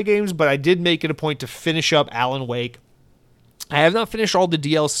much time to play games, but I did make it a point to finish up Alan Wake. I have not finished all the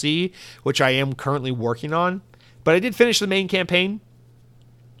DLC, which I am currently working on, but I did finish the main campaign.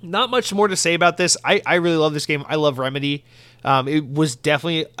 Not much more to say about this. I really love this game. I love Remedy. It was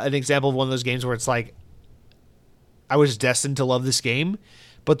definitely an example of one of those games where it's like, I was destined to love this game,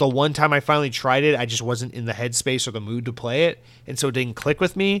 but the one time I finally tried it, I just wasn't in the headspace or the mood to play it, and so it didn't click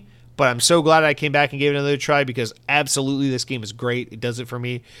with me. But I'm so glad I came back and gave it another try, because absolutely this game is great. It does it for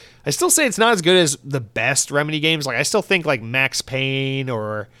me. I still say it's not as good as the best Remedy games. Like, I still think like Max Payne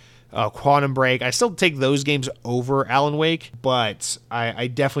or Quantum Break, I still take those games over Alan Wake, but I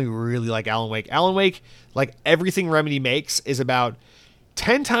definitely really like Alan Wake. Alan Wake, like everything Remedy makes, is about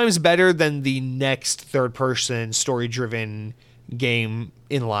 10 times better than the next third-person story-driven game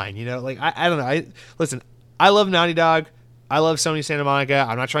in line. You know, like I don't know. Listen, I love Naughty Dog. I love Sony Santa Monica.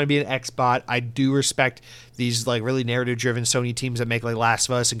 I'm not trying to be an Xbot. I do respect these like really narrative-driven Sony teams that make like Last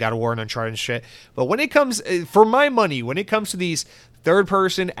of Us and God of War and Uncharted and shit. But when it comes, for my money, when it comes to these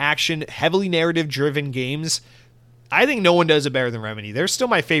third-person action, heavily narrative-driven games, I think no one does it better than Remedy. They're still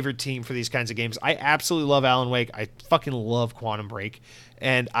my favorite team for these kinds of games. I absolutely love Alan Wake. I fucking love Quantum Break.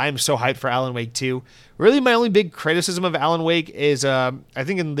 And I'm so hyped for Alan Wake 2. Really, my only big criticism of Alan Wake is, I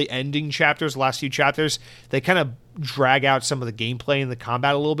think in the ending chapters, the last few chapters, they kind of drag out some of the gameplay and the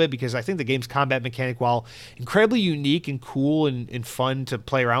combat a little bit, because I think the game's combat mechanic, while incredibly unique and cool and fun to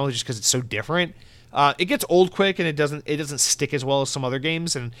play around with just because it's so different, it gets old quick, and it doesn't stick as well as some other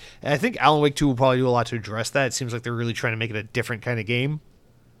games. And I think Alan Wake 2 will probably do a lot to address that. It seems like they're really trying to make it a different kind of game.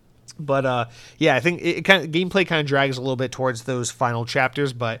 But yeah, I think gameplay kind of drags a little bit towards those final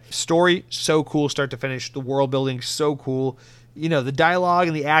chapters, but story, so cool start to finish. The world building, so cool. You know, the dialogue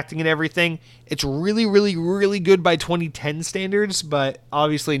and the acting and everything, it's really, really, really good by 2010 standards, but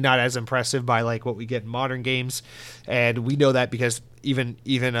obviously not as impressive by like what we get in modern games. And we know that because even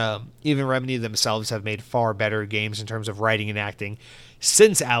Remedy themselves have made far better games in terms of writing and acting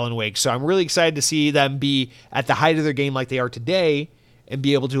since Alan Wake. So I'm really excited to see them be at the height of their game like they are today, and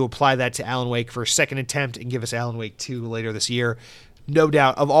be able to apply that to Alan Wake for a second attempt and give us Alan Wake 2 later this year. No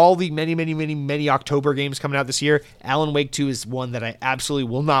doubt, of all the many, many, many, many October games coming out this year, Alan Wake 2 is one that I absolutely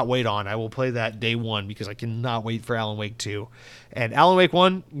will not wait on. I will play that day one, because I cannot wait for Alan Wake 2. And Alan Wake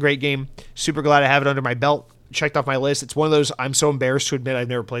 1, great game. Super glad I have it under my belt. Checked off my list. It's one of those I'm so embarrassed to admit I've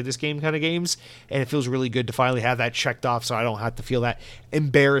never played this game kind of games, and it feels really good to finally have that checked off, so I don't have to feel that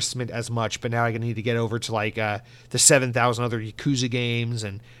embarrassment as much. But now I need to get over to like the 7,000 other Yakuza games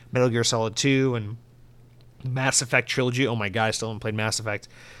and Metal Gear Solid 2 and Mass Effect trilogy. Oh my god, I still haven't played Mass Effect.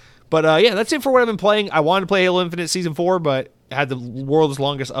 But yeah, that's it for what I've been playing. I wanted to play Halo Infinite Season 4, but I had the world's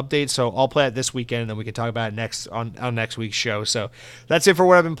longest update, so I'll play it this weekend, and then we can talk about it next on next week's show. So that's it for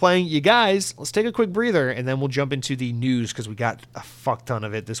what I've been playing. You guys, let's take a quick breather, and then we'll jump into the news, because we got a fuck ton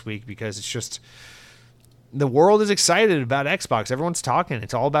of it this week, because it's just, the world is excited about Xbox. Everyone's talking.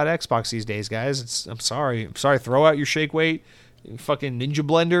 It's all about Xbox these days, guys. I'm sorry. Throw out your shake weight, fucking Ninja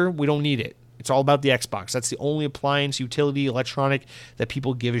Blender. We don't need it. It's all about the Xbox. That's the only appliance, utility, electronic that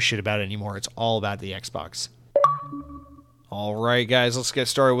people give a shit about anymore. It's all about the Xbox. All right, guys, let's get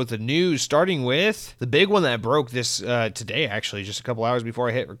started with the news, starting with the big one that broke this today, actually, just a couple hours before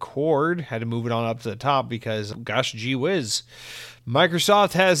I hit record. Had to move it on up to the top because, gosh, gee whiz.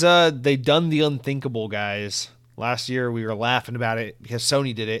 Microsoft has they done the unthinkable, guys. Last year, we were laughing about it because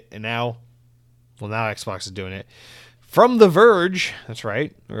Sony did it, and now Xbox is doing it. From The Verge, that's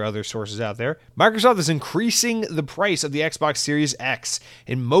right, there are other sources out there, Microsoft is increasing the price of the Xbox Series X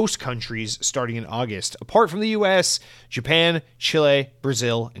in most countries starting in August, apart from the US, Japan, Chile,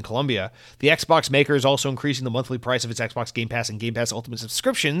 Brazil, and Colombia. The Xbox maker is also increasing the monthly price of its Xbox Game Pass and Game Pass Ultimate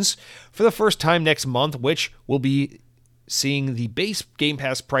subscriptions for the first time next month, which will be seeing the base Game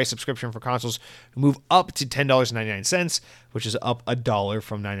Pass price subscription for consoles move up to $10.99, which is up $1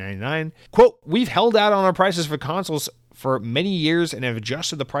 from $9.99. Quote, "We've held out on our prices for consoles for many years and have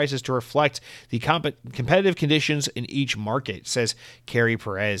adjusted the prices to reflect the competitive conditions in each market," says Carrie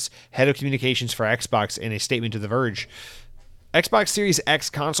Perez, head of communications for Xbox, in a statement to The Verge. Xbox Series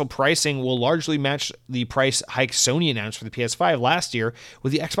X console pricing will largely match the price hike Sony announced for the PS5 last year,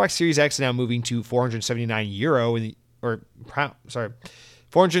 with the Xbox Series X now moving to €479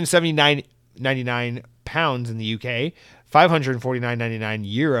 £479.99 in the UK,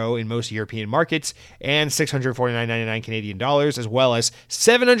 €549.99 in most European markets, and $649.99 Canadian dollars, as well as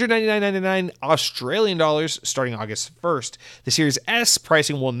 $799.99 Australian dollars starting August 1st. The Series S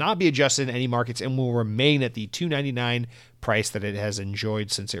pricing will not be adjusted in any markets and will remain at the $299 price that it has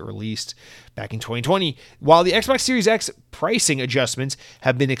enjoyed since it released back in 2020. While the Xbox Series X pricing adjustments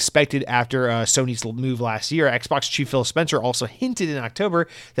have been expected after Sony's move last year, Xbox chief Phil Spencer also hinted in October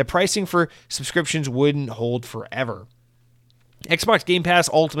that pricing for subscriptions wouldn't hold forever. Xbox Game Pass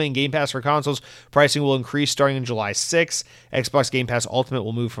Ultimate and Game Pass for consoles pricing will increase starting on July 6th. Xbox Game Pass Ultimate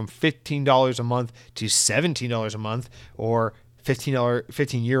will move from $15 a month to $17 a month, or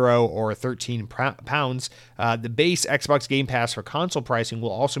 €15 or 13 pounds. The base Xbox Game Pass for console pricing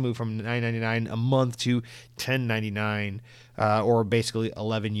will also move from $9.99 a month to $10.99. Or basically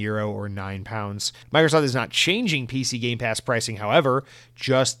 €11 or 9 pounds. Microsoft is not changing PC Game Pass pricing, however,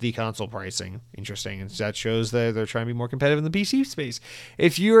 just the console pricing. Interesting. And that shows that they're trying to be more competitive in the PC space.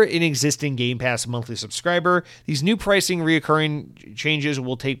 If you're an existing Game Pass monthly subscriber, these new pricing reoccurring changes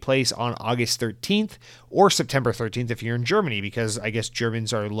will take place on August 13th or September 13th if you're in Germany, because I guess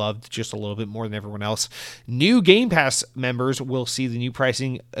Germans are loved just a little bit more than everyone else. New Game Pass members will see the new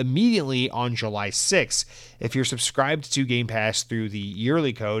pricing immediately on July 6th. If you're subscribed to Game Pass through the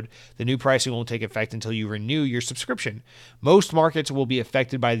yearly code, the new pricing won't take effect until you renew your subscription. Most markets will be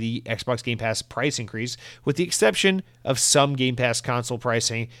affected by the Xbox Game Pass price increase, with the exception of some Game Pass console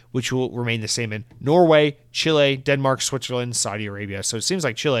pricing, which will remain the same in Norway, Chile, Denmark, Switzerland, Saudi Arabia. So it seems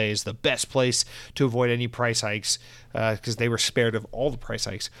like Chile is the best place to avoid any price hikes because they were spared of all the price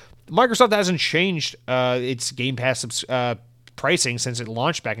hikes. Microsoft hasn't changed its Game Pass pricing since it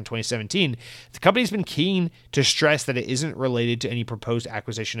launched back in 2017. The company's been keen to stress that it isn't related to any proposed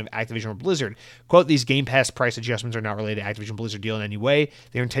acquisition of Activision or Blizzard. Quote, "These Game Pass price adjustments are not related to Activision Blizzard deal in any way.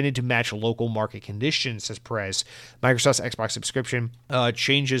 They're intended to match local market conditions," says Perez. Microsoft's Xbox subscription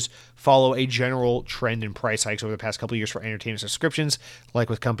changes follow a general trend in price hikes over the past couple of years for entertainment subscriptions, like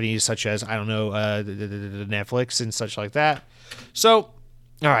with companies such as, Netflix and such like that. So,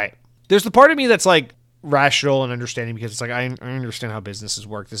 all right. There's the part of me that's like, rational and understanding, because it's like I understand how businesses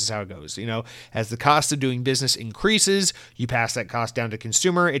work. This is how it goes. As the cost of doing business increases, you pass that cost down to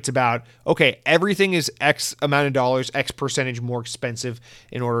consumer. It's about, okay, everything is X amount of dollars, X percentage more expensive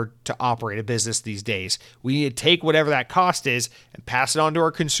in order to operate a business these days. We need to take whatever that cost is and pass it on to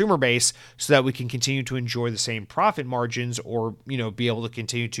our consumer base so that we can continue to enjoy the same profit margins, or, be able to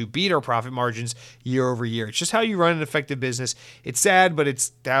continue to beat our profit margins year over year. It's just how you run an effective business. It's sad, but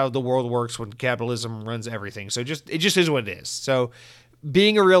it's how the world works when capitalism runs everything. So it just is what it is. So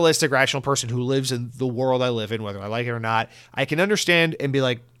being a realistic, rational person who lives in the world I live in, whether I like it or not, I can understand and be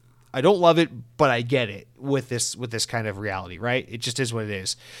like, I don't love it, but I get it with this kind of reality, right? It just is what it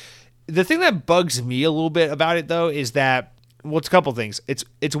is. The thing that bugs me a little bit about it, though, is that, well, it's a couple things.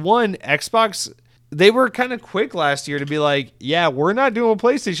 It's one, Xbox, they were kind of quick last year to be like, yeah, we're not doing what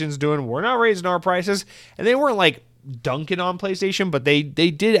PlayStation's doing. We're not raising our prices. And they weren't like dunking on PlayStation, but they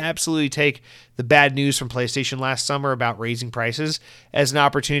did absolutely take the bad news from PlayStation last summer about raising prices as an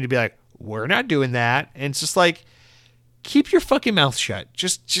opportunity to be like, we're not doing that. And it's just like, keep your fucking mouth shut.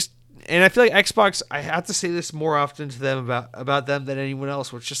 Just and I feel like Xbox, I have to say this more often to them about them than anyone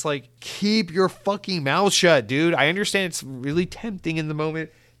else, where it's just like, keep your fucking mouth shut, dude. I understand it's really tempting in the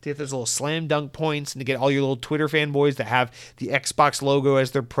moment to get those little slam dunk points and to get all your little Twitter fanboys that have the Xbox logo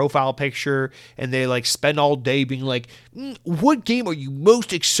as their profile picture, and they like spend all day being like, what game are you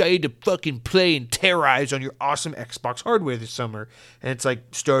most excited to fucking play and terrorize on your awesome Xbox hardware this summer? And it's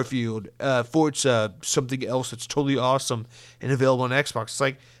like Starfield, Forza, something else that's totally awesome and available on Xbox. It's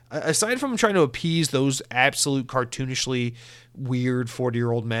like, aside from trying to appease those absolute cartoonishly weird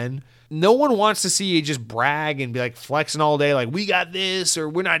 40-year-old men, no one wants to see you just brag and be like flexing all day, like, we got this, or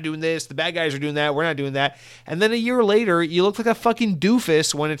we're not doing this, the bad guys are doing that, we're not doing that. And then a year later, you look like a fucking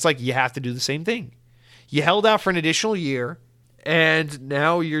doofus when it's like you have to do the same thing. You held out for an additional year, and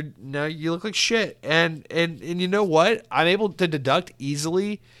now you look like shit. And you know what? I'm able to deduct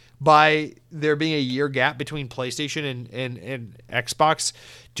easily by there being a year gap between PlayStation and Xbox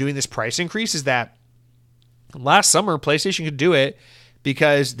doing this price increase is that last summer PlayStation could do it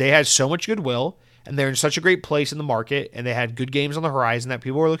because they had so much goodwill and they're in such a great place in the market, and they had good games on the horizon that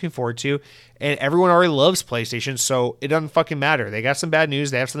people were looking forward to, and everyone already loves PlayStation, so it doesn't fucking matter. They got some bad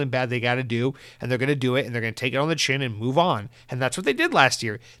news, they have something bad they got to do, and they're going to do it, and they're going to take it on the chin and move on. And that's what they did last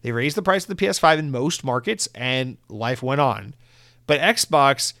year. They raised the price of the PS5 in most markets, and life went on. But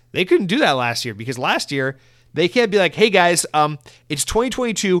Xbox, they couldn't do that last year, because last year they can't be like, hey guys, it's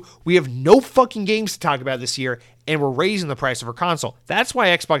 2022, we have no fucking games to talk about this year, and we're raising the price of our console. That's why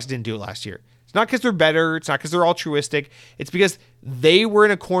Xbox didn't do it last year. It's not because they're better. It's not because they're altruistic. It's because they were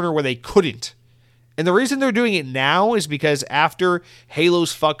in a corner where they couldn't. And the reason they're doing it now is because after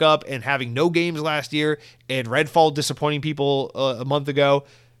Halo's fuck up and having no games last year and Redfall disappointing people a month ago,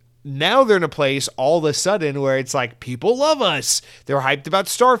 now they're in a place all of a sudden where it's like, people love us. They're hyped about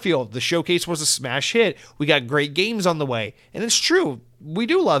Starfield. The showcase was a smash hit. We got great games on the way. And it's true. We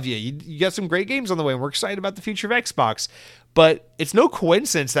do love you. You got some great games on the way, and we're excited about the future of Xbox. But it's no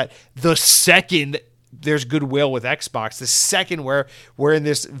coincidence that the second there's goodwill with Xbox, the second where we're in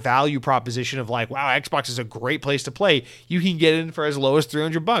this value proposition of like, wow, Xbox is a great place to play. You can get in for as low as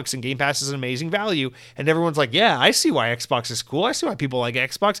 $300, and Game Pass is an amazing value. And everyone's like, yeah, I see why Xbox is cool. I see why people like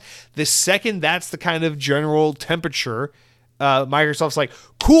Xbox. The second that's the kind of general temperature, Microsoft's like,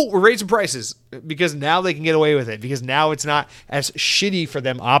 cool, we're raising prices, because now they can get away with it, because now it's not as shitty for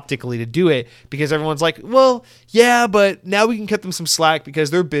them optically to do it, because everyone's like, well, yeah, but now we can cut them some slack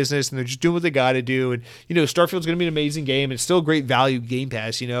because they're business and they're just doing what they got to do. And, Starfield's going to be an amazing game. It's still a great value Game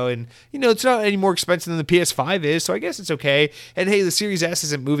Pass, and, it's not any more expensive than the PS5 is, so I guess it's okay. And hey, the Series S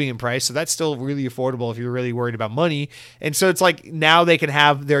isn't moving in price, so that's still really affordable if you're really worried about money. And so it's like, now they can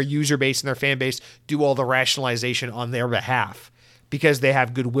have their user base and their fan base do all the rationalization on their behalf, because they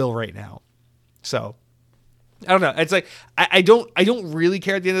have goodwill right now. So I don't know. It's like, I don't really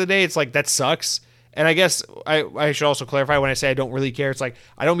care at the end of the day. It's like, that sucks. And I guess I should also clarify, when I say I don't really care, it's like,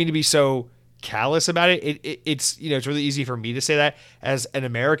 I don't mean to be so callous about it. It's it's really easy for me to say that as an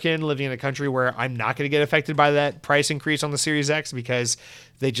American living in a country where I'm not going to get affected by that price increase on the Series X, because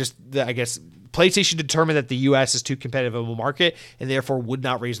I guess PlayStation determined that the US is too competitive of a market and therefore would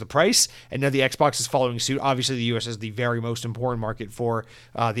not raise the price. And now the Xbox is following suit. Obviously, the US is the very most important market for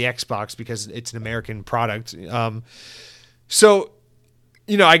the Xbox because it's an American product. So,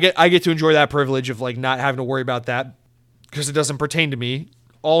 I get to enjoy that privilege of like not having to worry about that because it doesn't pertain to me.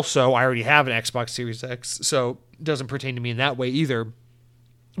 Also, I already have an Xbox Series X, so it doesn't pertain to me in that way either.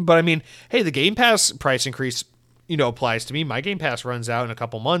 But I mean, hey, the Game Pass price increase, applies to me. My Game Pass runs out in a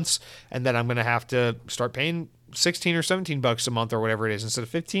couple months, and then I'm going to have to start paying $16 or $17 a month or whatever it is instead of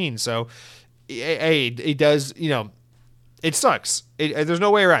 15. So, hey, it does, it sucks. There's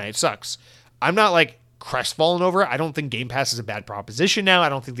no way around it. It sucks. I'm not like crestfallen over it. I don't think Game Pass is a bad proposition now. I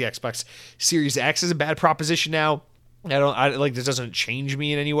don't think the Xbox Series X is a bad proposition now. This doesn't change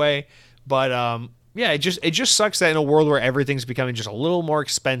me in any way, but yeah, it just sucks that in a world where everything's becoming just a little more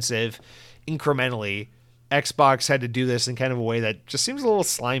expensive incrementally, Xbox had to do this in kind of a way that just seems a little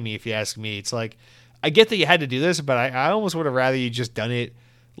slimy, if you ask me. It's like, I get that you had to do this, but I almost would have rather you just done it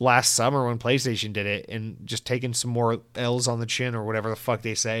last summer when PlayStation did it and just taken some more L's on the chin or whatever the fuck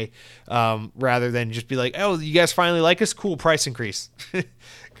they say, rather than just be like, oh, you guys finally like us? Cool, price increase.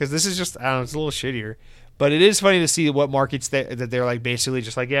 Because this is just, I don't know, it's a little shittier. But it is funny to see what markets that they're like basically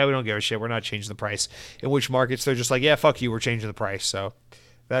just like, yeah, we don't give a shit, we're not changing the price. In which markets they're just like, yeah, fuck you, we're changing the price. So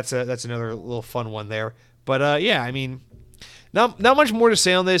that's another little fun one there. But yeah, I mean, not much more to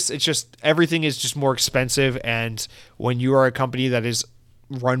say on this. It's just everything is just more expensive, and when you are a company that is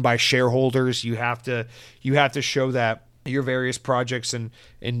run by shareholders, you have to show that your various projects and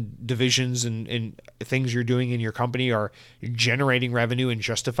divisions and things you're doing in your company are generating revenue and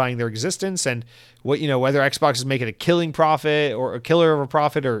justifying their existence. And whether Xbox is making a killing profit or a killer of a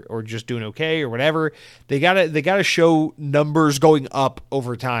profit or just doing okay or whatever, they gotta show numbers going up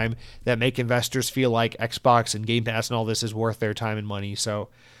over time that make investors feel like Xbox and Game Pass and all this is worth their time and money. So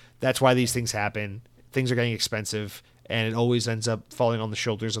that's why these things happen. Things are getting expensive, and it always ends up falling on the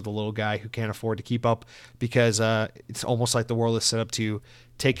shoulders of the little guy who can't afford to keep up, because it's almost like the world is set up to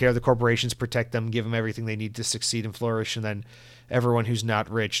take care of the corporations, protect them, give them everything they need to succeed and flourish, and then everyone who's not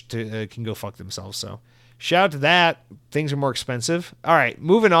rich can go fuck themselves. So shout out to that. Things are more expensive. All right,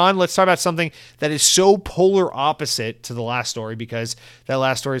 moving on. Let's talk about something that is so polar opposite to the last story, because that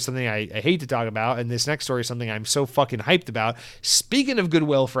last story is something I hate to talk about, and this next story is something I'm so fucking hyped about. Speaking of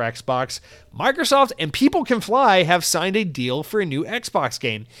goodwill for Xbox, Microsoft and People Can Fly have signed a deal for a new Xbox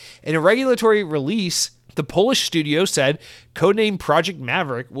game. In a regulatory release, the Polish studio said codename Project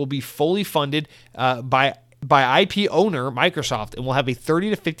Maverick will be fully funded by IP owner Microsoft and will have a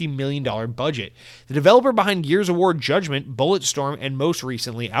 $30 to $50 million budget. The developer behind Gears of War Judgment, Bulletstorm, and most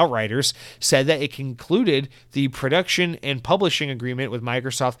recently Outriders said that it concluded the production and publishing agreement with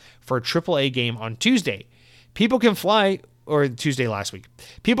Microsoft for a AAA game on Tuesday. People Can Fly, or Tuesday last week.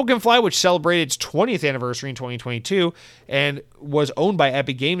 People Can Fly, which celebrated its 20th anniversary in 2022 and was owned by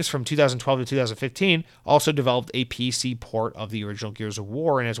Epic Games from 2012 to 2015, also developed a PC port of the original Gears of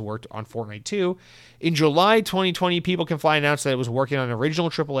War and has worked on Fortnite 2. In July 2020, People Can Fly announced that it was working on an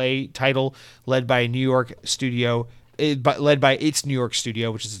original AAA title led by a New York studio led by its New York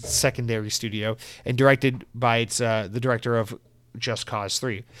studio, which is its secondary studio, and directed by its the director of Just Cause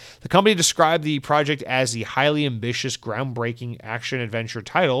 3. The company described the project as the highly ambitious, groundbreaking action-adventure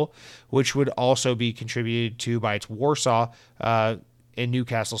title, which would also be contributed to by its Warsaw and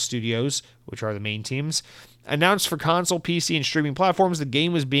Newcastle studios, which are the main teams. Announced for console, PC, and streaming platforms, the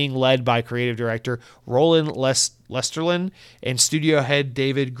game was being led by creative director Roland Lesterlin and studio head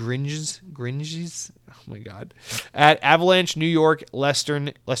David Gringes. Oh my God. At Avalanche, New York,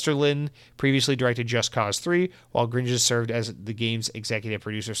 Lesterlin previously directed Just Cause 3, while Gringes served as the game's executive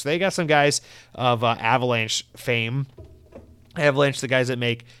producer. So they got some guys of Avalanche fame. Avalanche, the guys that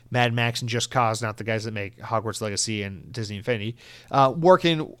make Mad Max and Just Cause, not the guys that make Hogwarts Legacy and Disney Infinity,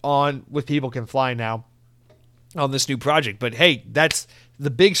 working on with People Can Fly now on this new project. But hey, that's the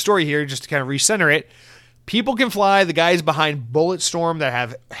big story here, just to kind of recenter it. People Can Fly, the guys behind Bulletstorm that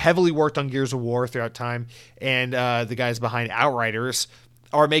have heavily worked on Gears of War throughout time, and the guys behind Outriders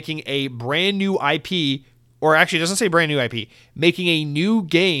are making a brand new IP, or actually it doesn't say brand new IP, making a new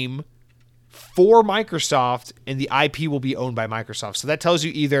game for Microsoft, and the IP will be owned by Microsoft. So that tells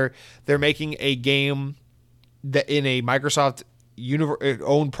you either they're making a game that in a Microsoft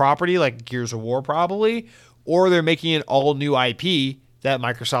owned property like Gears of War probably, or they're making an all new IP that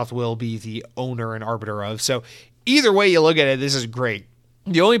Microsoft will be the owner and arbiter of. So either way you look at it, this is great.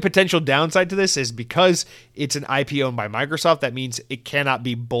 The only potential downside to this is because it's an IP owned by Microsoft, that means it cannot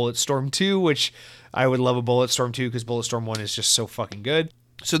be Bulletstorm 2, which I would love a Bulletstorm 2 because Bulletstorm 1 is just so fucking good.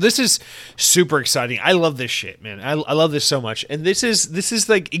 So this is super exciting. I love this shit, man. I love this so much. And this is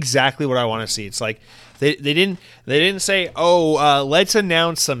like exactly what I want to see. It's like they didn't say, let's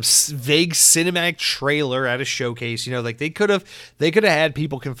announce some vague cinematic trailer at a showcase. You know, like they could have had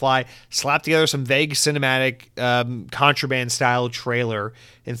People Can Fly slap together some vague cinematic Contraband style trailer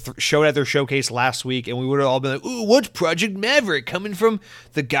and showed at their showcase last week, and we would have all been like, ooh, what's Project Maverick coming from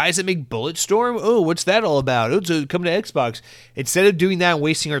the guys that make Bulletstorm? Oh, what's that all about? Oh, it's coming to Xbox. Instead of doing that and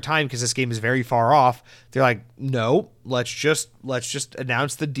wasting our time because this game is very far off, they're like, no, let's just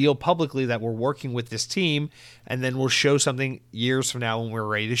announce the deal publicly that we're working with this team, and then we'll show something years from now when we're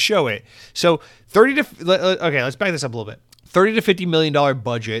ready to show it. So let's back this up a little bit. $30 to $50 million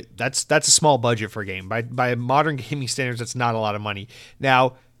budget. That's a small budget for a game. By modern gaming standards, that's not a lot of money.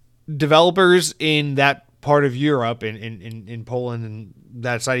 Now, developers in that part of Europe, in Poland and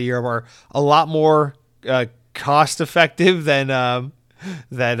that side of Europe, are a lot more cost effective than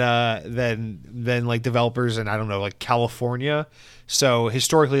like developers in, I don't know, like California. So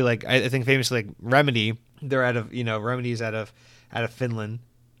historically, like I think famously, like Remedy, they're Remedy's out of Finland.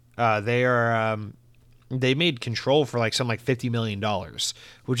 They made Control for like something like $50 million,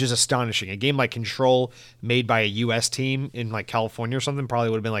 which is astonishing. A game like Control made by a U.S. team in like California or something probably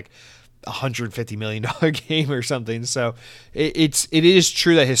would have been like $150 million game or something. So it is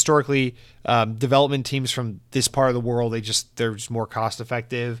true that historically development teams from this part of the world, they're just more cost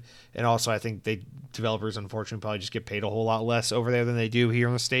effective. And also I think developers unfortunately probably just get paid a whole lot less over there than they do here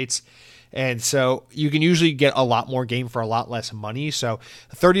in the States. And so you can usually get a lot more game for a lot less money. So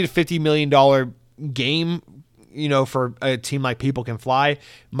a $30 to $50 million game, you know, for a team like People Can Fly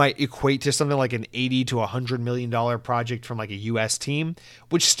might equate to something like an $80 to $100 million project from like a US team,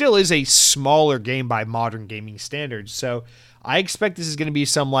 which still is a smaller game by modern gaming standards. So I expect this is going to be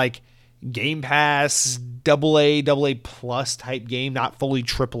some like Game Pass AA plus type game, not fully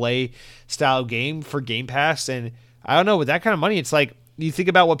AAA style game for Game Pass. And I don't know, with that kind of money, it's like, you think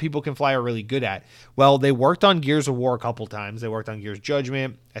about what People Can Fly are really good at. Well, they worked on Gears of War a couple times. They worked on Gears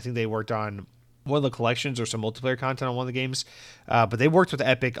Judgment. I think they worked on one of the collections or some multiplayer content on one of the games. But they worked with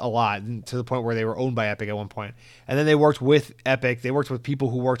Epic a lot, to the point where they were owned by Epic at one point. And then they worked with Epic. They worked with people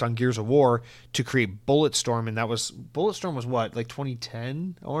who worked on Gears of War to create Bulletstorm. And Bulletstorm was what, like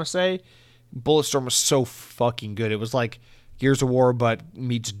 2010, I want to say? Bulletstorm was so fucking good. It was like Gears of War, but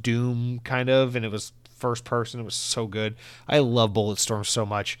meets Doom, kind of. And it was first person. It was so good. I love Bulletstorm so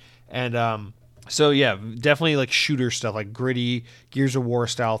much. And so yeah, definitely like shooter stuff, like gritty Gears of War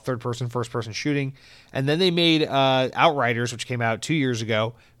style, third person, first person shooting. And then they made Outriders, which came out 2 years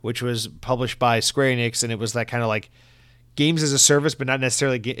ago, which was published by Square Enix, and it was that kind of like games as a service, but not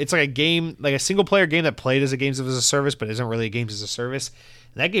necessarily. It's like a game, like a single player game that played as a games as a service, but isn't really a games as a service.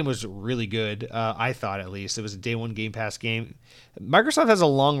 And that game was really good. I thought, at least it was a day one Game Pass game. Microsoft has a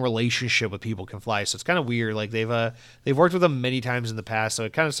long relationship with People Can Fly, so it's kind of weird. Like they've worked with them many times in the past, so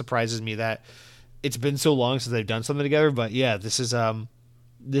it kind of surprises me that it's been so long since they've done something together. But yeah, this is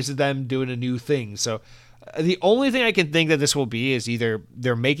them doing a new thing. So the only thing I can think that this will be is either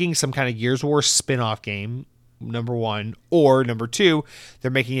they're making some kind of Gears of War spin-off game, number one, or number two,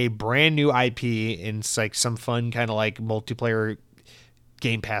 they're making a brand new IP in like some fun kind of like multiplayer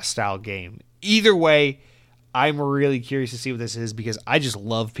Game Pass style game. Either way, I'm really curious to see what this is because I just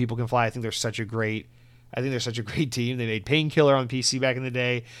love People Can Fly. I think they're such a great team. They made Painkiller on PC back in the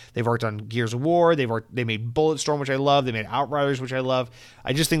day. They've worked on Gears of War. They made Bulletstorm, which I love. They made Outriders, which I love.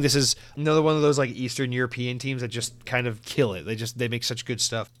 I just think this is another one of those like Eastern European teams that just kind of kill it. They make such good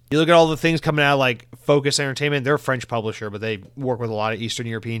stuff. You look at all the things coming out like Focus Entertainment. They're a French publisher, but they work with a lot of Eastern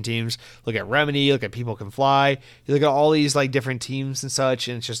European teams. Look at Remedy. Look at People Can Fly. You look at all these like different teams and such,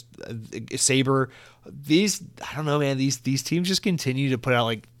 and it's just Saber. I don't know, man. These teams just continue to put out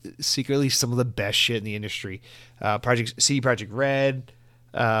like secretly some of the best shit in the industry. Project Red,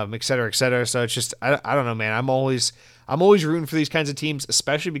 et cetera, et cetera. So it's just I don't know, man. I'm always rooting for these kinds of teams,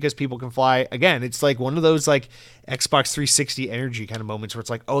 especially because People Can Fly. Again, it's like one of those like Xbox 360 energy kind of moments where it's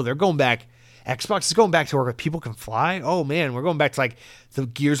like, oh, they're going back. Xbox is going back to work with People Can Fly. Oh man, we're going back to like the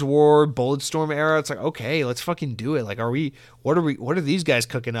Gears of War, Bulletstorm era. It's like, okay, let's fucking do it. Like, what are these guys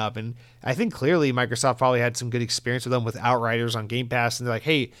cooking up? And I think clearly Microsoft probably had some good experience with them with Outriders on Game Pass. And they're like,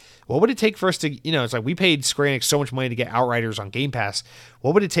 hey, what would it take for us to, it's like we paid Square Enix so much money to get Outriders on Game Pass.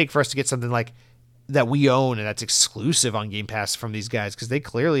 What would it take for us to get something like that we own and that's exclusive on Game Pass from these guys? Because they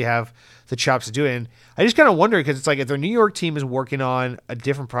clearly have the chops to do it. And I just kind of wonder, because it's like if their New York team is working on a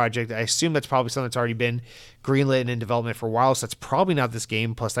different project, I assume that's probably something that's already been greenlit and in development for a while. So that's probably not this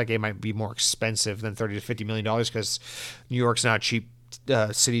game. Plus, that game might be more expensive than $30 to $50 million because New York's not a cheap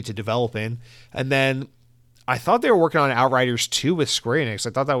city to develop in. And then I thought they were working on Outriders 2 with Square Enix.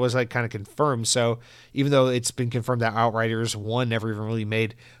 I thought that was like kind of confirmed. So even though it's been confirmed that Outriders 1 never even really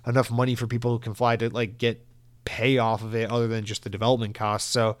made enough money for People Who Can Fly to like get pay off of it other than just the development costs.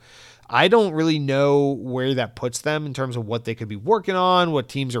 So I don't really know where that puts them in terms of what they could be working on, what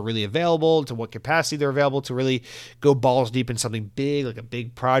teams are really available, to what capacity they're available to really go balls deep in something big, like a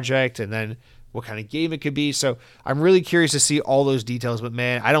big project, and then what kind of game it could be. So I'm really curious to see all those details. But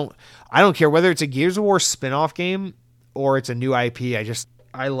man, I don't care whether it's a Gears of War spinoff game or it's a new IP.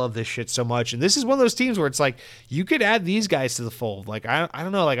 I love this shit so much. And this is one of those teams where it's like, you could add these guys to the fold. Like, I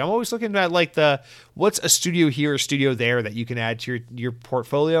don't know. Like, I'm always looking at like what's a studio here, a studio there that you can add to your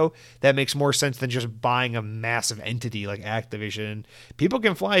portfolio that makes more sense than just buying a massive entity like Activision. People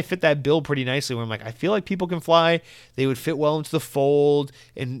Can Fly fit that bill pretty nicely where I'm like, I feel like People Can Fly, they would fit well into the fold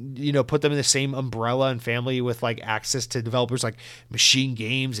and, put them in the same umbrella and family with like access to developers like Machine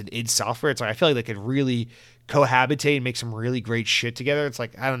Games and id Software. It's like, I feel like they could really cohabitate and make some really great shit together. It's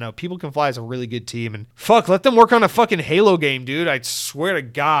like, I don't know, People Can Fly is a really good team, and fuck, let them work on a fucking Halo game, dude. I swear to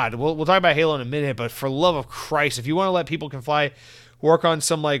God. We'll talk about Halo in a minute, but for love of Christ, if you want to let People Can Fly work on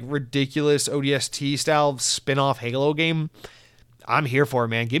some like ridiculous ODST style spin-off Halo game, I'm here for it,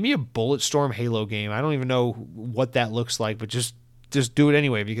 man. Give me a Bulletstorm Halo game. I don't even know what that looks like, but just do it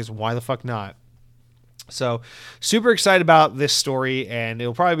anyway, because why the fuck not? So super excited about this story, and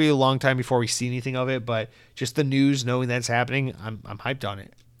it'll probably be a long time before we see anything of it, but just the news, knowing that's happening, I'm hyped on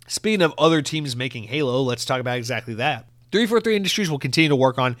it. Speaking of other teams making Halo, let's talk about exactly that. 343 Industries will continue to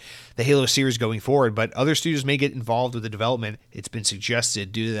work on the Halo series going forward, but other studios may get involved with the development. It's been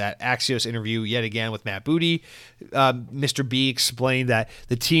suggested due to that Axios interview yet again with Matt Booty. Mr. B explained that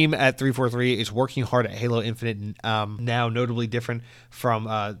the team at 343 is working hard at Halo Infinite, now notably different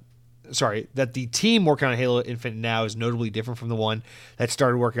from that the team working on Halo Infinite now is notably different from the one that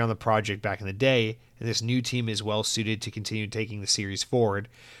started working on the project back in the day, and this new team is well suited to continue taking the series forward.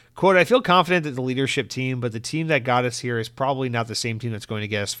 Quote, I feel confident that the leadership team, but the team that got us here is probably not the same team that's going to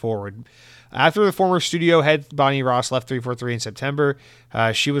get us forward. After the former studio head, Bonnie Ross, left 343 in September,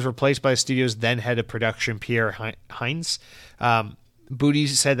 she was replaced by the studio's then head of production, Pierre Heinz. Booty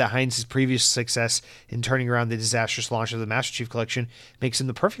said that Heinz's previous success in turning around the disastrous launch of the Master Chief Collection makes him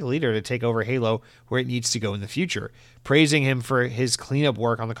the perfect leader to take over Halo where it needs to go in the future. Praising him for his cleanup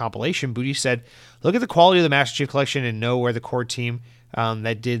work on the compilation, Booty said, look at the quality of the Master Chief Collection and know where the core team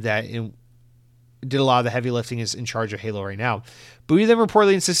that did a lot of the heavy lifting is in charge of Halo right now. Booty then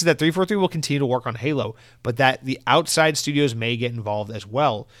reportedly insisted that 343 will continue to work on Halo, but that the outside studios may get involved as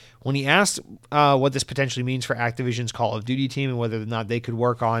well. When he asked what this potentially means for Activision's Call of Duty team and whether or not they could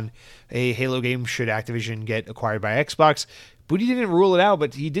work on a Halo game should Activision get acquired by Xbox, Booty didn't rule it out,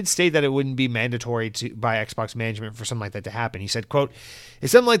 but he did state that it wouldn't be mandatory by Xbox management for something like that to happen. He said, quote, if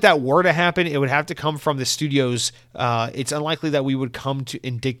something like that were to happen, it would have to come from the studios. It's unlikely that we would come to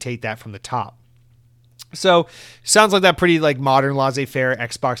and dictate that from the top. So sounds like that pretty like modern laissez-faire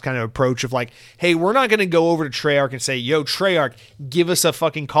Xbox kind of approach of like, hey, we're not going to go over to Treyarch and say, yo, Treyarch, give us a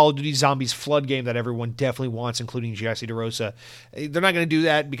fucking Call of Duty Zombies flood game that everyone definitely wants, including GIC DeRosa. They're not going to do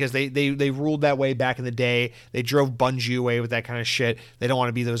that because they ruled that way back in the day. They drove Bungie away with that kind of shit. They don't want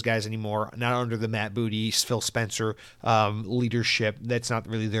to be those guys anymore. Not under the Matt Booty, Phil Spencer leadership. That's not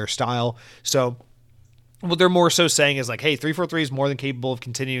really their style. So what they're more so saying is like, hey, 343 is more than capable of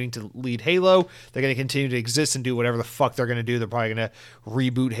continuing to lead Halo. They're going to continue to exist and do whatever the fuck they're going to do. They're probably going to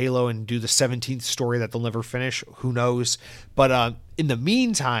reboot Halo and do the 17th story that they'll never finish. Who knows? But in the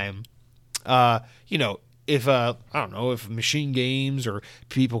meantime, if I don't know, if Machine Games or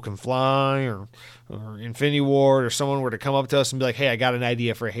People Can Fly or Infinity Ward or someone were to come up to us and be like, hey, I got an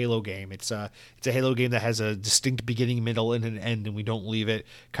idea for a Halo game. It's a Halo game that has a distinct beginning, middle, and an end, and we don't leave it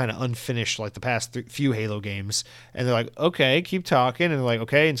kind of unfinished like the past few Halo games. And they're like, okay, keep talking. And they're like,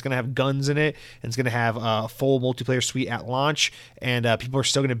 okay, and it's going to have guns in it, and it's going to have a full multiplayer suite at launch, and people are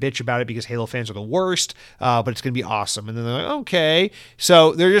still going to bitch about it because Halo fans are the worst, but it's going to be awesome. And then they're like, okay.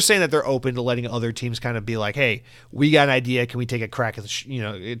 So they're just saying that they're open to letting other teams kind of be like, hey, we got an idea. Can we take a crack at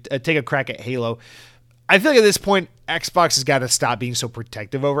take a crack at Halo? I feel like at this point, Xbox has got to stop being so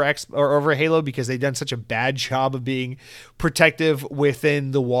protective over Halo because they've done such a bad job of being protective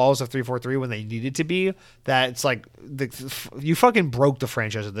within the walls of 343 when they needed to be, that it's like you fucking broke the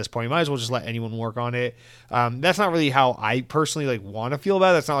franchise at this point. You might as well just let anyone work on it. That's not really how I personally like want to feel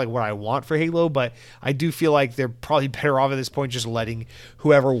about it. That's not like what I want for Halo, but I do feel like they're probably better off at this point just letting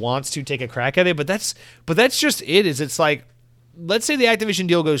whoever wants to take a crack at it. But that's just it. Is it's like, let's say the Activision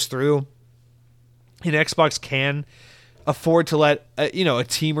deal goes through, and Xbox can afford to let a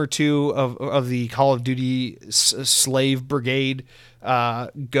team or two of the Call of Duty slave brigade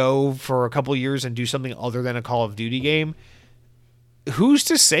go for a couple years and do something other than a Call of Duty game. Who's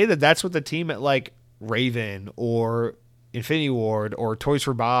to say that that's what the team at like Raven or Infinity Ward or Toys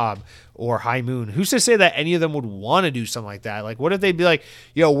for Bob or High Moon, who's to say that any of them would want to do something like that? Like, what if they'd be like,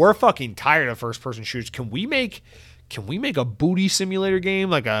 yo, we're fucking tired of first person shooters. Can we make a booty simulator game,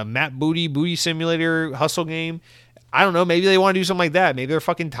 like a Matt Booty simulator hustle game? I don't know. Maybe they want to do something like that. Maybe they're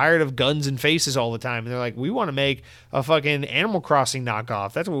fucking tired of guns and faces all the time. And they're like, we want to make a fucking Animal Crossing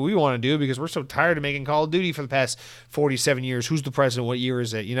knockoff. That's what we want to do because we're so tired of making Call of Duty for the past 47 years. Who's the president? What year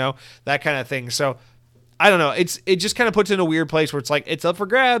is it? That kind of thing. So I don't know. It just kind of puts in a weird place where it's like, it's up for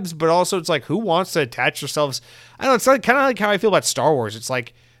grabs, but also it's like, who wants to attach themselves? I don't know. It's like kind of like how I feel about Star Wars. It's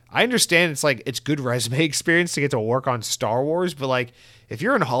like, I understand it's like, it's good resume experience to get to work on Star Wars, but like, if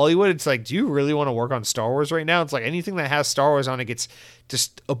you're in Hollywood, it's like, do you really want to work on Star Wars right now? It's like anything that has Star Wars on it gets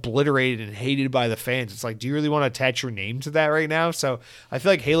just obliterated and hated by the fans. It's like, do you really want to attach your name to that right now? So I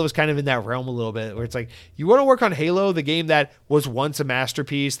feel like Halo is kind of in that realm a little bit where it's like, you want to work on Halo, the game that was once a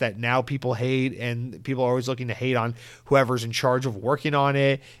masterpiece that now people hate, and people are always looking to hate on whoever's in charge of working on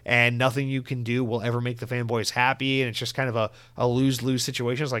it, and nothing you can do will ever make the fanboys happy. And it's just kind of a lose-lose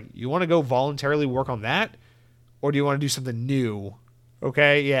situation. It's like, you want to go voluntarily work on that, or do you want to do something new?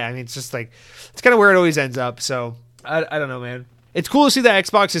 Okay, yeah, I mean, it's just like, it's kind of where it always ends up, so I don't know, man. It's cool to see that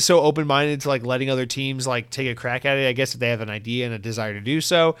Xbox is so open-minded to like letting other teams like take a crack at it, I guess, if they have an idea and a desire to do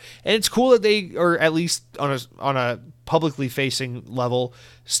so. And it's cool that they are at least on a publicly facing level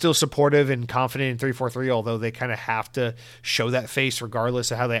still supportive and confident in 343, although they kind of have to show that face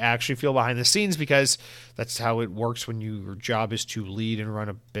regardless of how they actually feel behind the scenes, because that's how it works when your job is to lead and run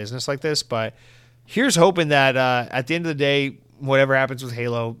a business like this. But here's hoping that at the end of the day, whatever happens with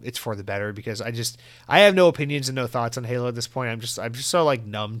Halo, it's for the better, because I have no opinions and no thoughts on Halo at this point. I'm just so like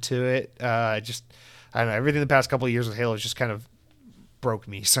numb to it. I don't know. Everything the past couple of years with Halo just kind of broke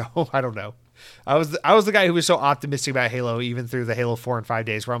me. So I don't know. I was the guy who was so optimistic about Halo even through the Halo 4 and 5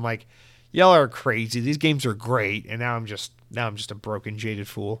 days, where I'm like, y'all are crazy. These games are great, and now I'm just a broken, jaded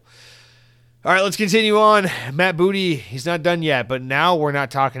fool. All right, let's continue on. Matt Booty, he's not done yet, but now we're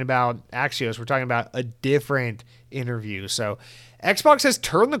not talking about Axios. We're talking about a different interview. So Xbox has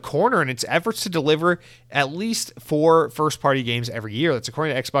turned the corner in its efforts to deliver at least 4 first-party games every year. That's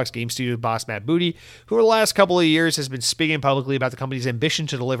according to Xbox Game Studios boss Matt Booty, who over the last couple of years has been speaking publicly about the company's ambition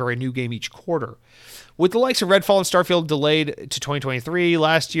to deliver a new game each quarter. With the likes of Redfall and Starfield delayed to 2023,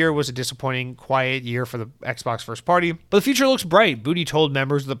 last year was a disappointing, quiet year for the Xbox first party, but the future looks bright, Booty told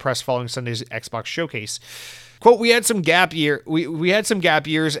members of the press following Sunday's Xbox showcase. Quote, we had some gap year. We had some gap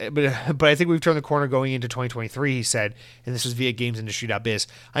years, but I think we've turned the corner going into 2023, he said, and this was via GamesIndustry.biz.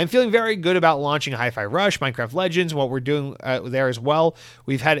 I'm feeling very good about launching Hi-Fi Rush, Minecraft Legends, what we're doing there as well.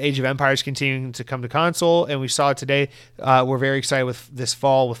 We've had Age of Empires continuing to come to console, and we saw it today. We're very excited with this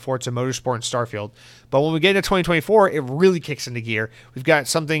fall with Forza Motorsport and Starfield. But when we get into 2024, it really kicks into gear. We've got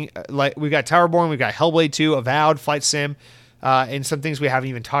something like, we've got Towerborn, we've got Hellblade 2, Avowed, Flight Sim, and some things we haven't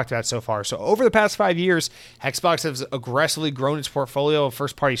even talked about so far. So over the past 5 years, Xbox has aggressively grown its portfolio of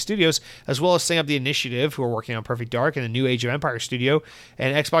first-party studios, as well as setting up the Initiative, who are working on Perfect Dark and the new Age of Empires studio.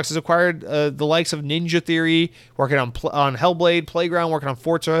 And Xbox has acquired the likes of Ninja Theory, working on Hellblade, Playground, working on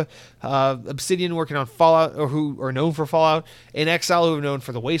Forza, Obsidian working on Fallout, or who are known for Fallout, and Exile, who are known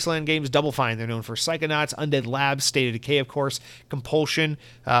for the Wasteland games, Double Fine, they're known for Psychonauts, Undead Labs, State of Decay, of course, Compulsion,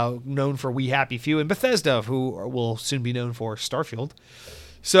 known for We Happy Few, and Bethesda, who will soon be known for Starfield.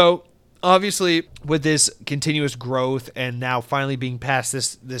 So obviously, with this continuous growth and now finally being past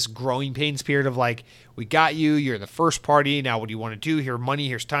this growing pains period of like, we got you, you're the first party, now what do you want to do? Here's money,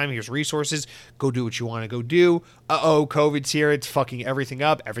 here's time, here's resources, go do what you want to go do. COVID's here, it's fucking everything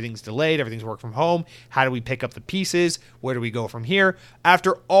up, everything's delayed, everything's work from home. How do we pick up the pieces? Where do we go from here?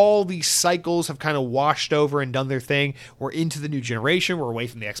 After all these cycles have kind of washed over and done their thing, we're into the new generation, we're away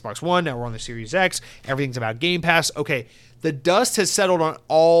from the Xbox One, now we're on the Series X, everything's about Game Pass. Okay, the dust has settled on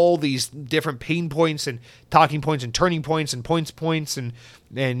all these different pain points and talking points and turning points and points and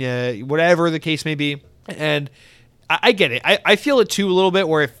whatever the case may be. And I get it. I feel it too a little bit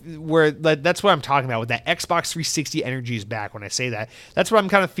where that's what I'm talking about with that Xbox 360 energy is back. When I say that, that's what I'm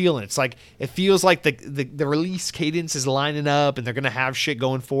kind of feeling. It's like, it feels like the release cadence is lining up and they're going to have shit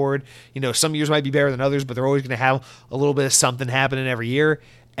going forward. You know, some years might be better than others, but they're always going to have a little bit of something happening every year.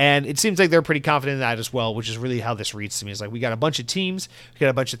 And it seems like they're pretty confident in that as well, which is really how this reads to me. It's like, we got a bunch of teams, we got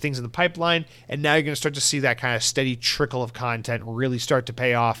a bunch of things in the pipeline, and now you're going to start to see that kind of steady trickle of content really start to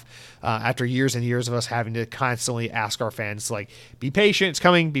pay off after years and years of us having to constantly ask our fans, like, be patient, it's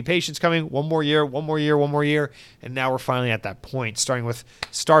coming, be patient, it's coming, one more year, and now we're finally at that point, starting with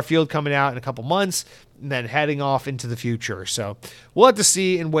Starfield coming out in a couple months, and then heading off into the future. So we'll have to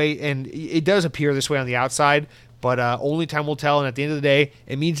see and wait, and it does appear this way on the outside, but only time will tell, and at the end of the day,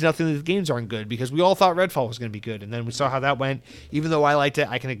 it means nothing that the games aren't good, because we all thought Redfall was going to be good, and then we saw how that went. Even though I liked it,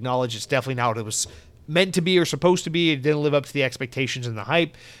 I can acknowledge it's definitely not what it was meant to be or supposed to be. It didn't live up to the expectations and the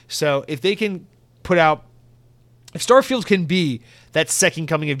hype. So if they can put out, if Starfield can be that second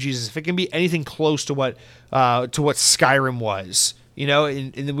coming of Jesus, if it can be anything close to what Skyrim was, you know,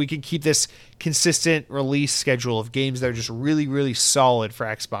 and then we can keep this consistent release schedule of games that are just really, really solid for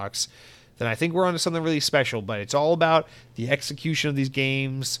Xbox, then I think we're onto something really special. But it's all about the execution of these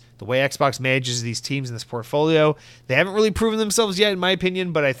games, the way Xbox manages these teams in this portfolio. They haven't really proven themselves yet, in my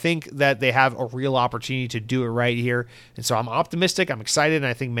opinion, but I think that they have a real opportunity to do it right here. And so I'm optimistic, I'm excited, and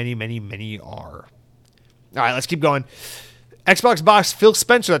I think many, many, many are. All right, let's keep going. Xbox boss Phil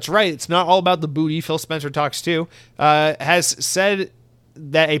Spencer, that's right, it's not all about the booty. Phil Spencer talks too, has said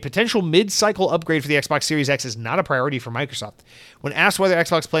that a potential mid-cycle upgrade for the Xbox Series X is not a priority for Microsoft. When asked whether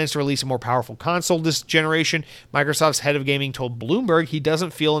Xbox plans to release a more powerful console this generation, Microsoft's head of gaming told Bloomberg he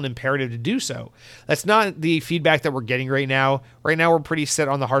doesn't feel an imperative to do so. That's not the feedback that we're getting right now. Right now, we're pretty set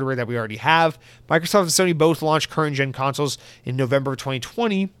on the hardware that we already have. Microsoft and Sony both launched current-gen consoles in November of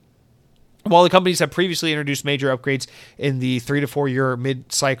 2020, while the companies have previously introduced major upgrades in the 3 to 4 year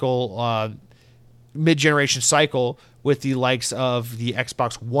mid-generation cycle with the likes of the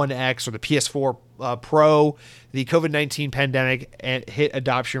Xbox One X or the PS4 Pro. The COVID-19 pandemic hit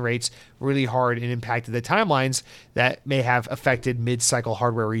adoption rates really hard and impacted the timelines that may have affected mid-cycle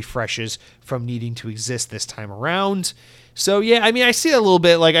hardware refreshes from needing to exist this time around. So yeah, I mean, I see that a little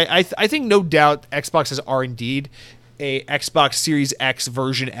bit. Like I think no doubt Xboxes are indeed a Xbox Series X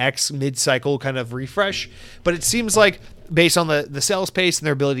version X mid-cycle kind of refresh, but it seems like based on the sales pace and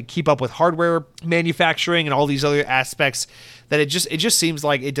their ability to keep up with hardware manufacturing and all these other aspects, that it just seems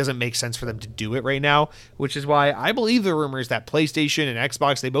like it doesn't make sense for them to do it right now, which is why I believe the rumors that PlayStation and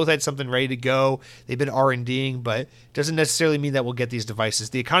Xbox, they both had something ready to go. They've been R&Ding, but it doesn't necessarily mean that we'll get these devices.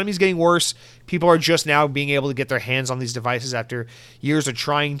 The economy's getting worse. People are just now being able to get their hands on these devices after years of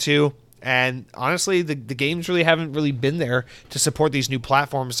trying to. And honestly, the games really haven't really been there to support these new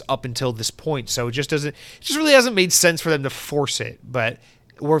platforms up until this point. So it just really hasn't made sense for them to force it. But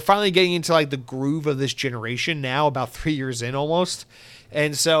we're finally getting into like the groove of this generation now, about 3 years in almost.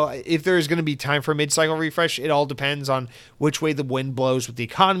 And so if there's going to be time for a mid-cycle refresh, it all depends on which way the wind blows with the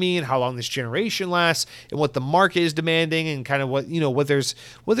economy and how long this generation lasts and what the market is demanding and kind of what there's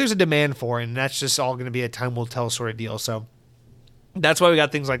a demand for. And that's just all going to be a time will tell sort of deal. So That's why we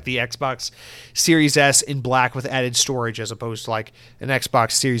got things like the Xbox Series S in black with added storage as opposed to like an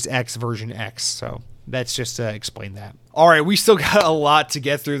Xbox Series X version X. So that's just to explain that. All right, we still got a lot to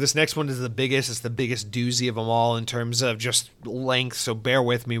get through. This next one is the biggest. It's the biggest doozy of them all in terms of just length, so bear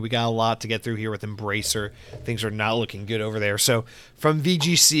with me. We got a lot to get through here with Embracer. Things are not looking good over there. So from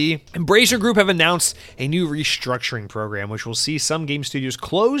VGC, Embracer Group have announced a new restructuring program, which will see some game studios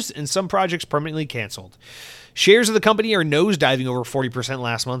closed and some projects permanently canceled. Shares of the company are nosediving over 40%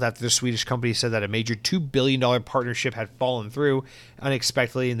 last month after the Swedish company said that a major $2 billion partnership had fallen through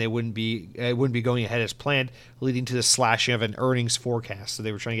unexpectedly and it wouldn't be going ahead as planned, leading to the slashing of an earnings forecast. So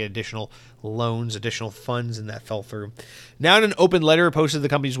they were trying to get additional loans, additional funds, and that fell through. Now, in an open letter posted to the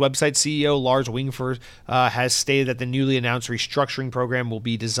company's website, CEO Lars Wingeford has stated that the newly announced restructuring program will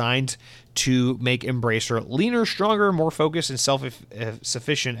be designed to make Embracer leaner, stronger, more focused, and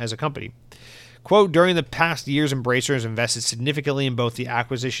self-sufficient as a company. Quote, during the past years, Embracer has invested significantly in both the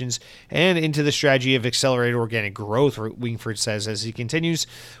acquisitions and into the strategy of accelerated organic growth, Wingeford says as he continues.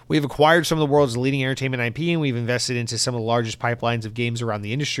 We've acquired some of the world's leading entertainment IP, and we've invested into some of the largest pipelines of games around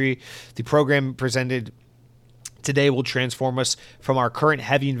the industry. The program presented today will transform us from our current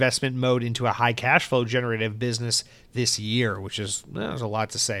heavy investment mode into a high cash flow generative business this year, which is there's a lot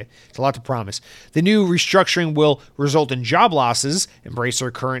to say. It's a lot to promise. The new restructuring will result in job losses.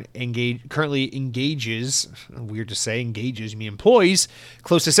 Embracer currently engages, weird to say, engages, you mean employees,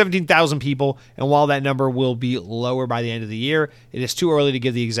 close to 17,000 people. And while that number will be lower by the end of the year, it is too early to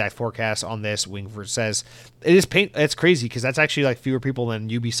give the exact forecast on this, Wingeford says. It's crazy because that's actually like fewer people than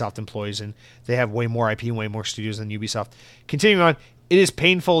Ubisoft employees, and they have way more IP and way more studios than Ubisoft. Continuing on, it is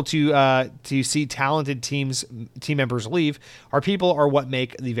painful to see talented team members leave. Our people are what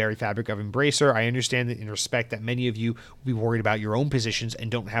make the very fabric of Embracer. I understand that and respect that many of you will be worried about your own positions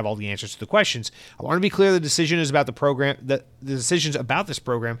and don't have all the answers to the questions. I want to be clear: the decision is about the program. The decisions about this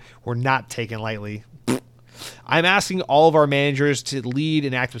program were not taken lightly. I'm asking all of our managers to lead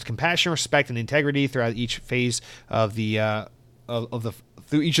and act with compassion, respect, and integrity throughout each phase of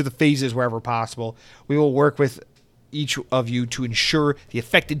through each of the phases wherever possible. We will work with each of you to ensure the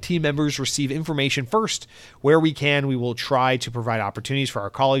affected team members receive information first. Where we can, we will try to provide opportunities for our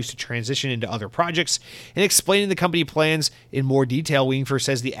colleagues to transition into other projects. In explaining the company plans in more detail, Wingeford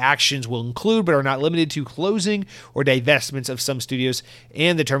says the actions will include, but are not limited to, closing or divestments of some studios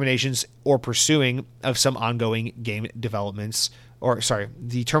and the terminations or pursuing of some ongoing game developments.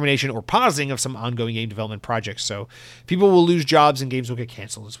 The termination or pausing of some ongoing game development projects. So people will lose jobs and games will get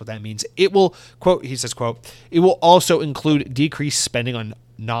canceled. That's what that means. It will, quote, he says, quote, it will also include decreased spending on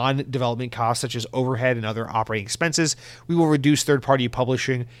non-development costs such as overhead and other operating expenses. We will reduce third-party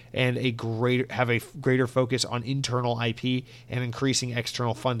publishing and have a greater focus on internal IP and increasing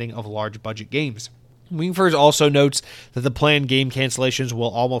external funding of large budget games. Wingeford also notes that the planned game cancellations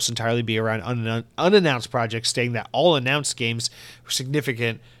will almost entirely be around unannounced projects, stating that all announced games for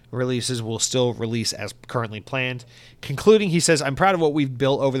significant releases will still release as currently planned. Concluding, he says, I'm proud of what we've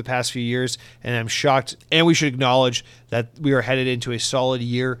built over the past few years, and I'm shocked, and we should acknowledge that we are headed into a solid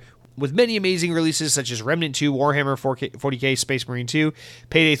year with many amazing releases such as Remnant 2, Warhammer 40K, Space Marine 2,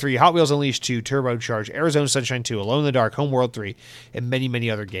 Payday 3, Hot Wheels Unleashed 2, Turbocharged, Arizona Sunshine 2, Alone in the Dark, Homeworld 3, and many,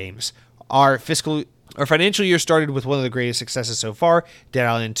 many other games. Our financial year started with one of the greatest successes so far, Dead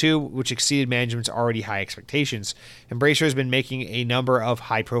Island 2, which exceeded management's already high expectations. Embracer has been making a number of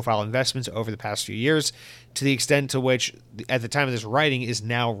high-profile investments over the past few years, to the extent to which, at the time of this writing, is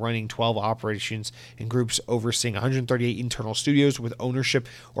now running 12 operations and groups overseeing 138 internal studios with ownership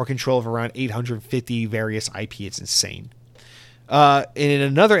or control of around 850 various IP. It's insane. In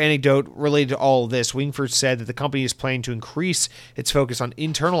another anecdote related to all of this, Wingeford said that the company is planning to increase its focus on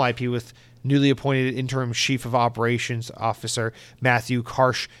internal IP with newly appointed interim chief of operations officer Matthew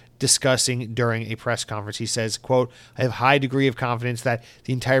Karsh discussing during a press conference. He says, quote, I have a high degree of confidence that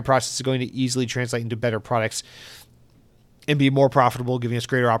the entire process is going to easily translate into better products and be more profitable, giving us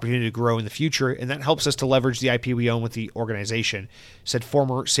greater opportunity to grow in the future, and that helps us to leverage the IP we own with the organization, said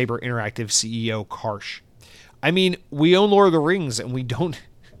former Saber Interactive CEO Karsh. I mean, we own Lord of the Rings, and we don't,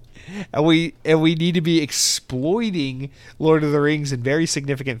 and we need to be exploiting Lord of the Rings in very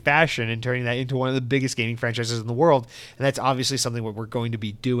significant fashion and turning that into one of the biggest gaming franchises in the world. And that's obviously something that we're going to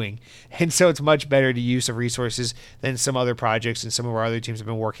be doing. And so it's much better to use of resources than some other projects and some of our other teams have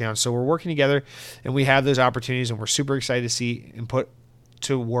been working on. So we're working together, and we have those opportunities, and we're super excited to see and put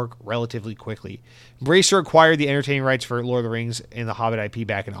to work relatively quickly. Embracer acquired the entertainment rights for Lord of the Rings and the Hobbit IP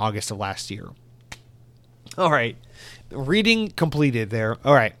back in August of last year. All right. Reading completed there.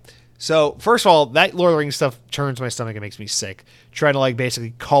 All right. So, first of all, that Lord of the Rings stuff turns my stomach and makes me sick. Trying to, like,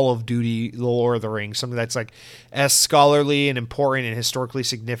 basically Call of Duty the Lord of the Rings, something that's, like, as scholarly and important and historically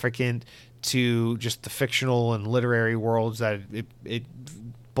significant to just the fictional and literary worlds that it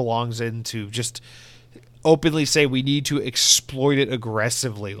belongs in, to just openly say we need to exploit it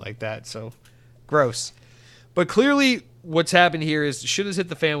aggressively like that. So, gross. But clearly, what's happened here is shit has hit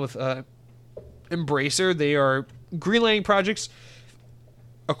the fan with Embracer. They are greenlighting projects,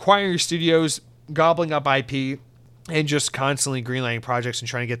 acquiring studios, gobbling up IP, and just constantly greenlighting projects and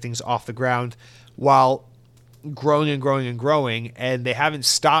trying to get things off the ground while growing and growing and growing. And they haven't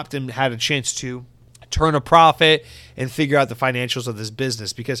stopped and had a chance to turn a profit and figure out the financials of this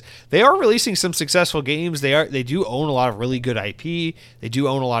business, because they are releasing some successful games. They do own a lot of really good IP. They do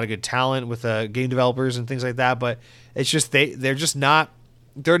own a lot of good talent with game developers and things like that. But it's just they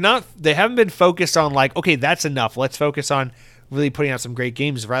haven't been focused on like, okay, that's enough. Let's focus on really putting out some great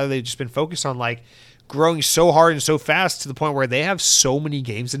games. Rather, they've just been focused on like growing so hard and so fast to the point where they have so many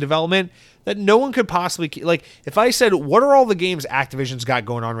games in development that no one could possibly, like, if I said, what are all the games Activision's got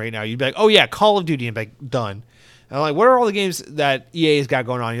going on right now? You'd be like, oh yeah, Call of Duty, and be like, done. And I'm like, what are all the games that EA's got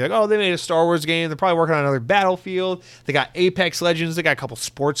going on? You're like, oh, they made a Star Wars game. They're probably working on another Battlefield. They got Apex Legends. They got a couple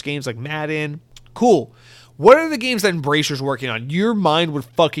sports games like Madden. Cool. What are the games that Embracer's working on? Your mind would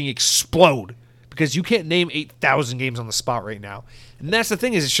fucking explode, because you can't name 8,000 games on the spot right now. And that's the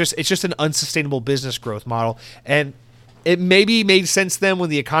thing, is it's just an unsustainable business growth model. And it maybe made sense then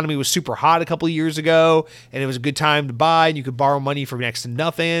when the economy was super hot a couple of years ago and it was a good time to buy and you could borrow money for next to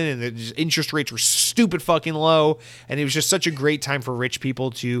nothing and the interest rates were stupid fucking low, and it was just such a great time for rich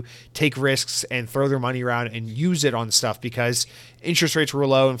people to take risks and throw their money around and use it on stuff because interest rates were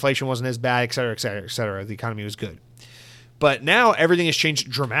low, inflation wasn't as bad, et cetera, et cetera, et cetera. The economy was good. But now everything has changed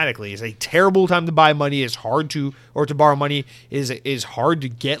dramatically. It's a terrible time to buy money. It's hard to borrow money. It is hard to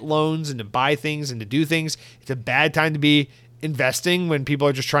get loans and to buy things and to do things. It's a bad time to be investing when people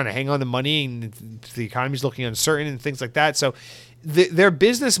are just trying to hang on to money and the economy's looking uncertain and things like that. So their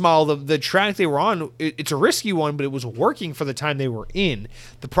business model, the track they were on, it's a risky one, but it was working for the time they were in.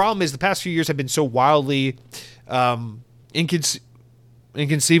 The problem is the past few years have been so wildly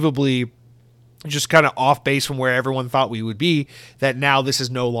inconceivably just kind of off base from where everyone thought we would be, that now this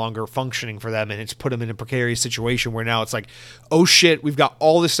is no longer functioning for them, and it's put them in a precarious situation where now it's like, oh shit, we've got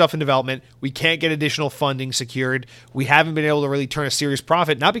all this stuff in development, we can't get additional funding secured, we haven't been able to really turn a serious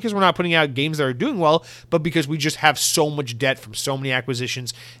profit, not because we're not putting out games that are doing well, but because we just have so much debt from so many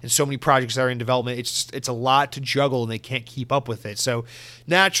acquisitions and so many projects that are in development. It's a lot to juggle, and they can't keep up with it. So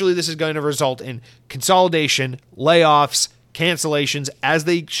naturally, this is going to result in consolidation, layoffs, cancellations, as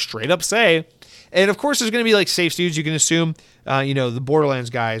they straight up say. And of course, there's going to be like safe studios. You can assume, the Borderlands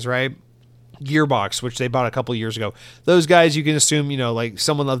guys, right? Gearbox, which they bought a couple of years ago. Those guys, you can assume, like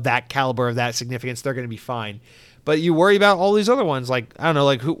someone of that caliber, of that significance, they're going to be fine. But you worry about all these other ones, like, I don't know,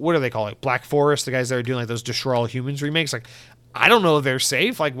 like, what do they call it? Black Forest, the guys that are doing like those Destroy All Humans remakes. Like, I don't know if they're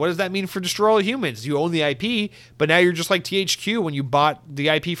safe. Like, what does that mean for Destroy All Humans? You own the IP, but now you're just like THQ when you bought the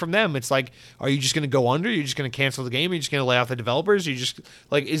IP from them. It's like, are you just going to go under? Are you just going to cancel the game? Are you just going to lay off the developers? Are you just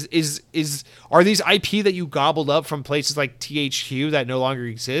like, are these IP that you gobbled up from places like THQ that no longer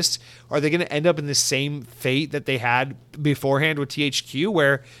exist? Are they going to end up in the same fate that they had beforehand with THQ,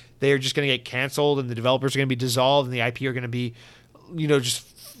 where they are just going to get canceled and the developers are going to be dissolved and the IP are going to be, just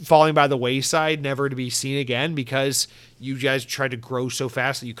falling by the wayside, never to be seen again, because you guys tried to grow so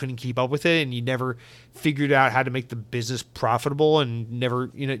fast that you couldn't keep up with it, and you never figured out how to make the business profitable, and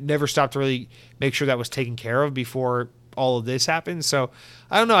never stopped to really make sure that was taken care of before all of this happened. So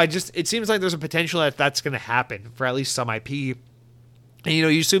I don't know. It seems like there's a potential that that's going to happen for at least some IP. And, you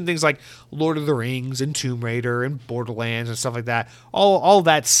assume things like Lord of the Rings and Tomb Raider and Borderlands and stuff like that, all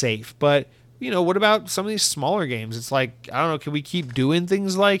that's safe. But what about some of these smaller games? It's like, I don't know, can we keep doing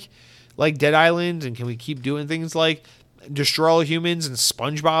things like Dead Island, and can we keep doing things like Destroy All Humans and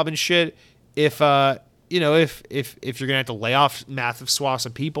SpongeBob and shit? If if you're gonna have to lay off massive swaths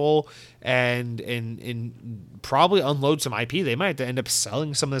of people and probably unload some IP, they might have to end up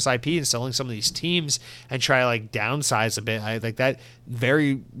selling some of this IP and selling some of these teams and try to like downsize a bit. I think that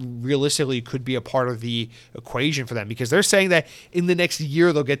very realistically could be a part of the equation for them, because they're saying that in the next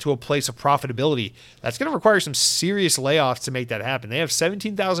year they'll get to a place of profitability. That's going to require some serious layoffs to make that happen. They have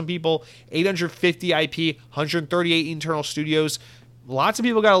 17,000 people, 850 IP, 138 internal studios. Lots of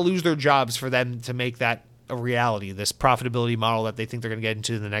people got to lose their jobs for them to make that a reality, this profitability model that they think they're going to get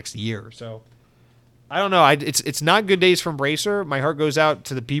into in the next year. So I don't know. It's not good days for Embracer. My heart goes out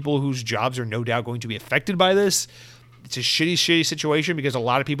to the people whose jobs are no doubt going to be affected by this. It's a shitty situation, because a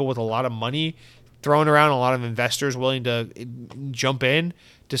lot of people with a lot of money thrown around, a lot of investors willing to jump in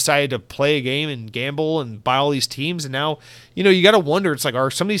decided to play a game and gamble and buy all these teams. And now, you got to wonder, it's like,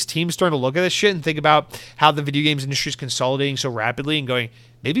 are some of these teams starting to look at this shit and think about how the video games industry is consolidating so rapidly and going,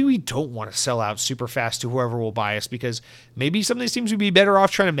 maybe we don't want to sell out super fast to whoever will buy us, because maybe some of these teams would be better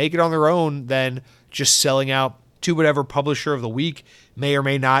off trying to make it on their own than just selling out to whatever publisher of the week may or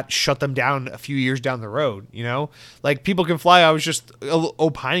may not shut them down a few years down the road. Like People Can Fly, I was just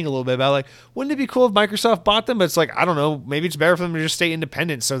opining a little bit about, like, wouldn't it be cool if Microsoft bought them? But it's like, I don't know, maybe it's better for them to just stay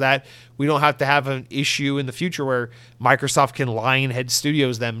independent so that we don't have to have an issue in the future where Microsoft can Lionhead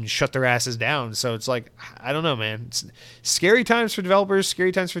Studios them and shut their asses down. So it's like, I don't know, man. It's scary times for developers,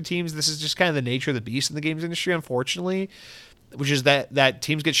 scary times for teams. This is just kind of the nature of the beast in the games industry, unfortunately, which is that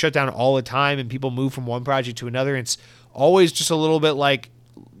teams get shut down all the time and people move from one project to another. And it's always just a little bit like,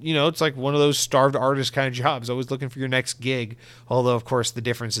 it's like one of those starved artist kind of jobs, always looking for your next gig. Although, of course, the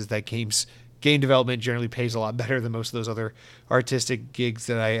difference is that game development generally pays a lot better than most of those other artistic gigs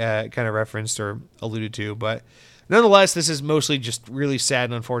that I kind of referenced or alluded to. But nonetheless, this is mostly just really sad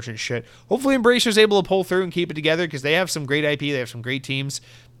and unfortunate shit. Hopefully Embracer's able to pull through and keep it together, because they have some great IP, they have some great teams.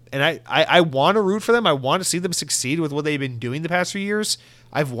 And I want to root for them. I want to see them succeed with what they've been doing the past few years.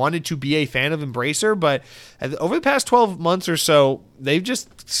 I've wanted to be a fan of Embracer, but over the past 12 months or so, they've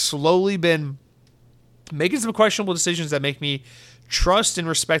just slowly been making some questionable decisions that make me trust and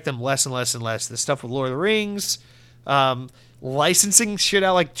respect them less and less and less. The stuff with Lord of the Rings, licensing shit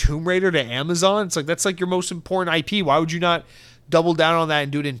out like Tomb Raider to Amazon. It's like, that's like your most important IP. Why would you not double down on that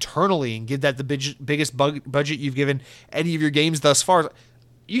and do it internally and give that the biggest budget you've given any of your games thus far?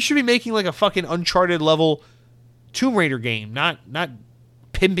 You should be making like a fucking Uncharted level Tomb Raider game, not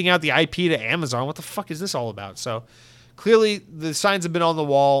pimping out the IP to Amazon. What the fuck is this all about? So clearly the signs have been on the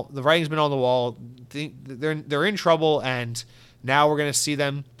wall. The writing's been on the wall. They're in trouble, and now we're going to see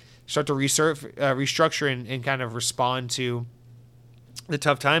them start to restructure and kind of respond to the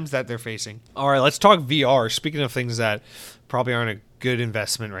tough times that they're facing. All right, let's talk VR. Speaking of things that probably aren't a good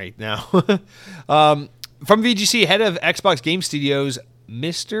investment right now. From VGC, head of Xbox Game Studios,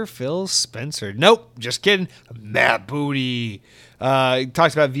 Mr. Phil Spencer. Nope, just kidding. Matt Booty. He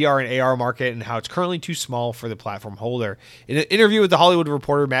talks about VR and AR market and how it's currently too small for the platform holder. In an interview with The Hollywood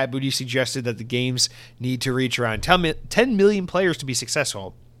Reporter, Matt Booty suggested that the games need to reach around 10 million players to be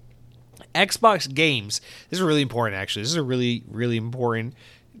successful. Xbox games, this is really important actually. This is a really, really important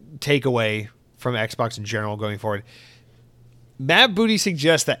takeaway from Xbox in general going forward. Matt Booty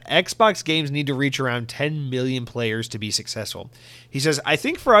suggests that Xbox games need to reach around 10 million players to be successful. He says, I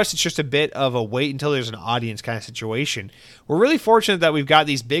think for us, it's just a bit of a wait until there's an audience kind of situation. We're really fortunate that we've got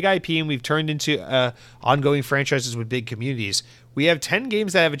these big IP and we've turned into ongoing franchises with big communities. We have 10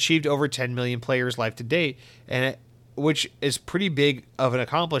 games that have achieved over 10 million players live to date, and which is pretty big of an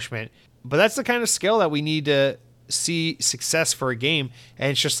accomplishment. But that's the kind of scale that we need to see success for a game.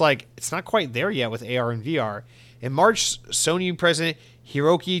 And it's just like, it's not quite there yet with AR and VR. In March, Sony president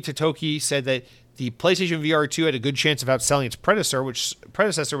Hiroki Totoki said that the PlayStation VR 2 had a good chance of outselling its predecessor,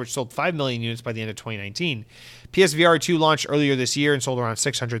 which sold 5 million units by the end of 2019. PSVR 2 launched earlier this year and sold around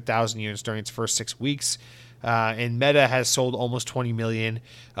 600,000 units during its first 6 weeks. And Meta has sold almost 20 million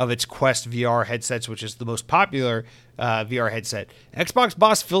of its Quest VR headsets, which is the most popular VR headset. Xbox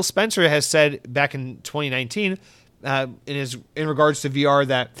boss Phil Spencer has said back in 2019 in regards to VR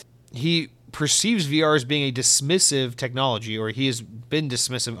that he perceives VR as being a dismissive technology, or he has been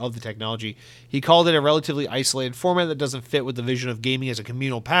dismissive of the technology. He called it a relatively isolated format that doesn't fit with the vision of gaming as a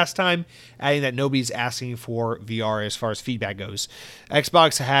communal pastime, adding that nobody's asking for VR as far as feedback goes.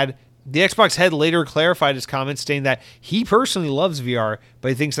 The Xbox head later clarified his comments, stating that he personally loves VR, but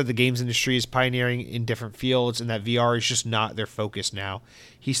he thinks that the games industry is pioneering in different fields and that VR is just not their focus now.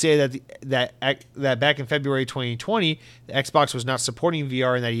 He said that back in February 2020, the Xbox was not supporting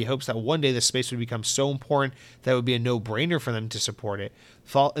VR and that he hopes that one day the space would become so important that it would be a no-brainer for them to support it.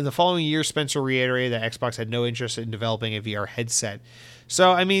 In the following year, Spencer reiterated that Xbox had no interest in developing a VR headset.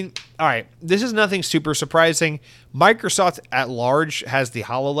 So, I mean, all right, this is nothing super surprising. Microsoft at large has the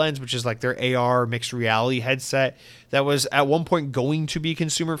HoloLens, which is like their AR mixed reality headset that was at one point going to be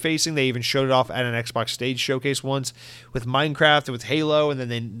consumer facing. They even showed it off at an Xbox stage showcase once with Minecraft and with Halo, and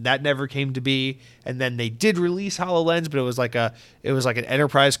then that never came to be. And then they did release HoloLens, but it was like an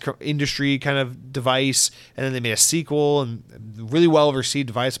enterprise industry kind of device. And then they made a sequel and really well received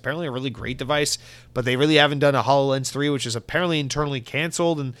device, apparently a really great device. But they really haven't done a HoloLens 3, which is apparently internally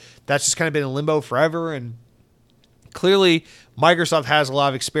canceled, and that's just kind of been in limbo forever. And clearly, Microsoft has a lot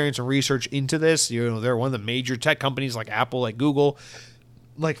of experience and research into this. They're one of the major tech companies like Apple, like Google,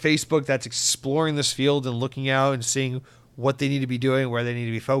 like Facebook that's exploring this field and looking out and seeing what they need to be doing, where they need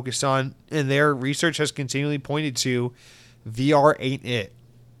to be focused on. And their research has continually pointed to VR ain't it.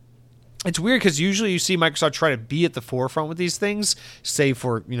 It's weird because usually you see Microsoft try to be at the forefront with these things, save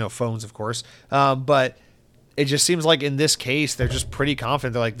for, phones, of course. But it just seems like in this case, they're just pretty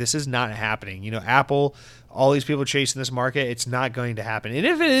confident. They're like, this is not happening. Apple, all these people chasing this market, it's not going to happen. And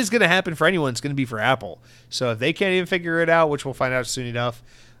if it is going to happen for anyone, it's going to be for Apple. So if they can't even figure it out, which we'll find out soon enough,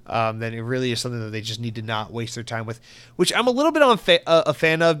 then it really is something that they just need to not waste their time with, which I'm a little bit a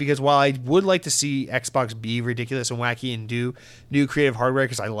fan of, because while I would like to see Xbox be ridiculous and wacky and do new creative hardware,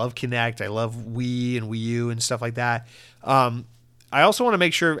 because I love Kinect, I love Wii and Wii U and stuff like that, I also want to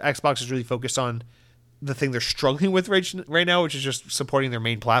make sure Xbox is really focused on the thing they're struggling with right now, which is just supporting their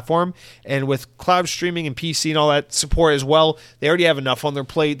main platform. And with cloud streaming and PC and all that support as well, they already have enough on their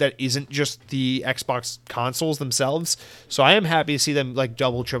plate that isn't just the Xbox consoles themselves. So I am happy to see them like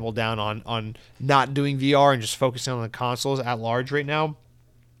double, triple down on not doing VR and just focusing on the consoles at large right now,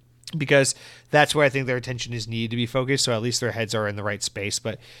 because that's where I think their attention is needed to be focused. So at least their heads are in the right space.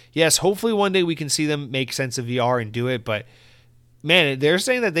 But yes, hopefully one day we can see them make sense of VR and do it. But man, they're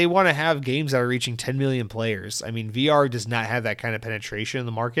saying that they want to have games that are reaching 10 million players. I mean, VR does not have that kind of penetration in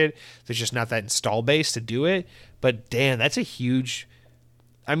the market. There's just not that install base to do it. But damn, that's a huge...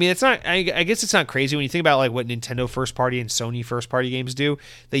 I mean, it's not... I guess it's not crazy when you think about like what Nintendo first party and Sony first party games do.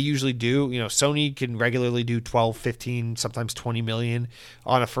 They usually do. Sony can regularly do 12, 15, sometimes 20 million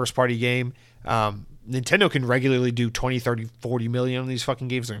on a first party game. Nintendo can regularly do 20, 30, 40 million on these fucking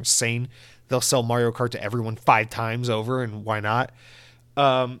games. They're insane. They'll sell Mario Kart to everyone 5 times over, and why not?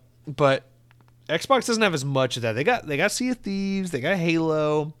 But Xbox doesn't have as much of that. They got Sea of Thieves, they got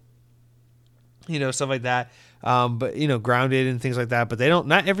Halo, stuff like that. But Grounded and things like that. But they don't.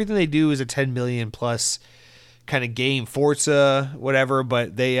 Not everything they do is a 10 million plus kind of game. Forza, whatever.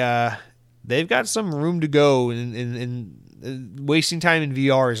 But they've got some room to go, and wasting time in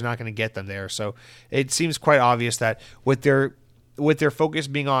VR is not going to get them there. So it seems quite obvious that with their focus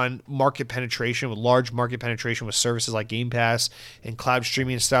being on market penetration, with large market penetration with services like Game Pass and cloud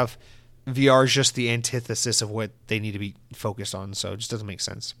streaming and stuff, VR is just the antithesis of what they need to be focused on. So it just doesn't make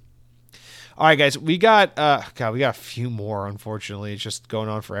sense. All right, guys, we got a few more. Unfortunately, it's just going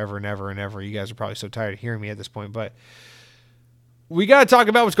on forever and ever and ever. You guys are probably so tired of hearing me at this point, but we got to talk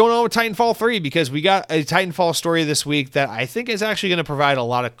about what's going on with Titanfall 3, because we got a Titanfall story this week that I think is actually going to provide a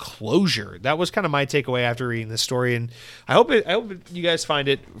lot of closure. That was kind of my takeaway after reading this story, and I hope you guys find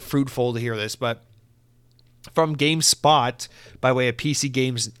it fruitful to hear this. But from GameSpot, by way of PC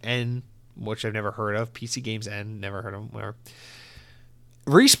Games N, which I've never heard of, PC Games N, never heard of, whatever.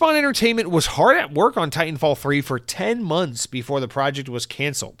 Respawn Entertainment was hard at work on Titanfall 3 for 10 months before the project was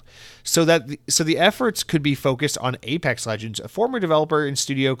canceled, so the efforts could be focused on Apex Legends, a former developer and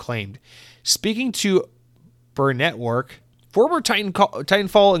studio claimed. Speaking to Burr Network, former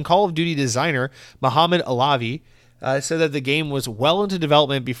Titanfall and Call of Duty designer Mohamed Alavi said that the game was well into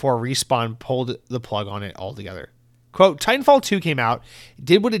development before Respawn pulled the plug on it altogether. Quote, Titanfall 2 came out,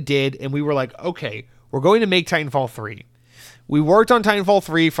 did what it did, and we were like, okay, we're going to make Titanfall 3. We worked on Titanfall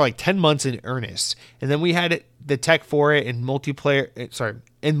 3 for like 10 months in earnest, and then we had the tech for it and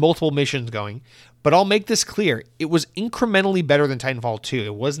multiple missions going. But I'll make this clear, it was incrementally better than Titanfall 2.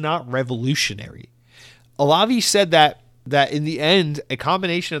 It was not revolutionary. Alavi said that in the end, a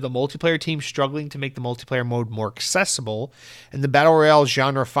combination of the multiplayer team struggling to make the multiplayer mode more accessible and the Battle Royale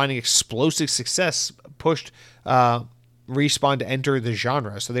genre finding explosive success pushed Respawn to enter the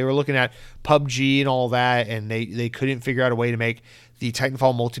genre. So they were looking at PUBG and all that, and they couldn't figure out a way to make the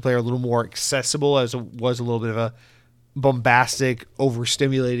Titanfall multiplayer a little more accessible, as it was a little bit of a bombastic,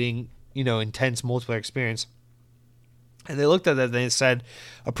 overstimulating, intense multiplayer experience. And they looked at that and they said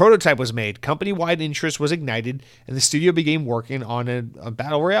a prototype was made, company-wide interest was ignited, and the studio began working on a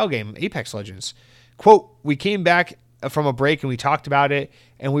Battle Royale game, Apex Legends. Quote, we came back from a break and we talked about it,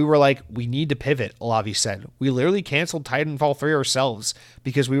 and we were like, we need to pivot, Alavi said. We literally canceled Titanfall 3 ourselves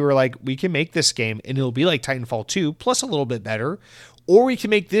because we were like, we can make this game and it'll be like Titanfall 2 plus a little bit better, or we can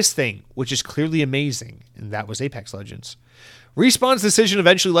make this thing, which is clearly amazing, and that was Apex Legends. Respawn's decision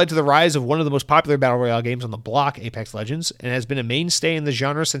eventually led to the rise of one of the most popular Battle Royale games on the block, Apex Legends, and has been a mainstay in the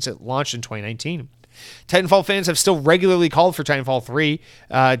genre since it launched in 2019. Titanfall fans have still regularly called for Titanfall 3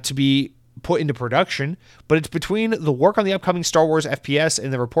 to be put into production, but it's between the work on the upcoming Star Wars FPS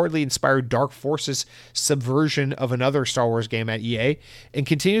and the reportedly inspired Dark Forces subversion of another Star Wars game at EA, and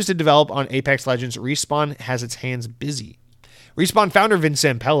continues to develop on Apex Legends. Respawn has its hands busy. Respawn founder Vince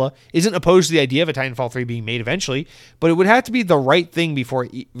Zampella isn't opposed to the idea of a Titanfall 3 being made eventually, but it would have to be the right thing before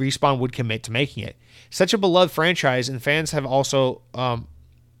Respawn would commit to making it. Such a beloved franchise, and fans have also,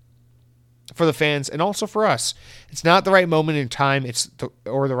 for the fans and also for us, it's not the right moment in time,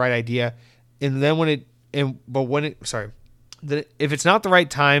 or the right idea. And then that if it's not the right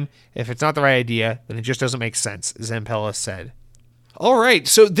time, if it's not the right idea, then it just doesn't make sense, Zampella said. All right,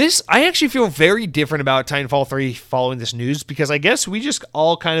 so I actually feel very different about Titanfall 3 following this news, because I guess we just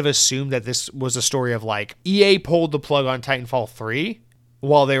all kind of assumed that this was a story of like EA pulled the plug on Titanfall 3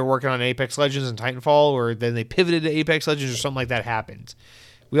 while they were working on Apex Legends and Titanfall, or then they pivoted to Apex Legends or something like that happened.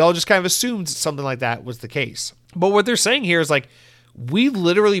 We all just kind of assumed something like that was the case. But what they're saying here is like, we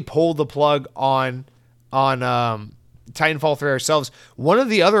literally pulled the plug on Titanfall 3 ourselves. One of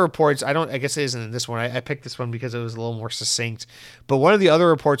the other reports, I guess it isn't in this one. I picked this one because it was a little more succinct. But one of the other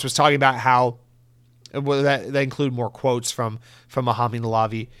reports was talking about how, well, that include more quotes from Mohamed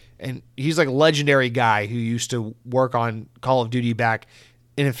Nalavi. And he's like a legendary guy who used to work on Call of Duty back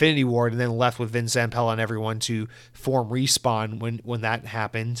in Infinity Ward and then left with Vince Zampella and everyone to form Respawn when that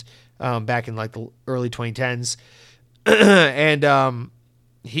happened back in like the early 2010s. And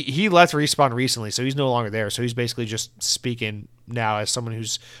he left Respawn recently, so he's no longer there. So he's basically just speaking now as someone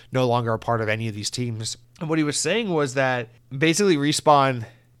who's no longer a part of any of these teams. And what he was saying was that basically Respawn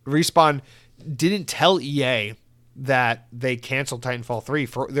didn't tell EA that they canceled Titanfall 3.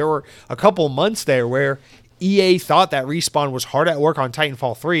 There were a couple months there where EA thought that Respawn was hard at work on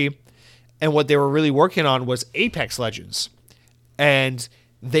Titanfall 3, and what they were really working on was Apex Legends. And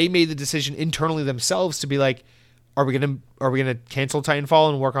they made the decision internally themselves to be like, are we gonna cancel Titanfall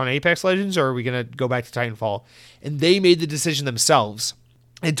and work on Apex Legends, or are we gonna go back to Titanfall? And they made the decision themselves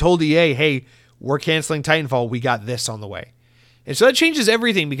and told EA, hey, we're canceling Titanfall. We got this on the way. And so that changes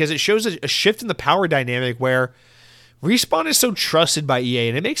everything, because it shows a shift in the power dynamic where Respawn is so trusted by EA,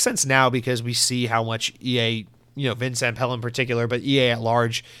 and it makes sense now because we see how much EA, Vince Zampella in particular, but EA at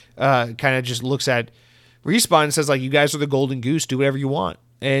large, kind of just looks at Respawn and says, like, you guys are the golden goose, do whatever you want.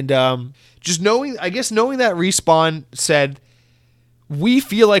 And just knowing that Respawn said, we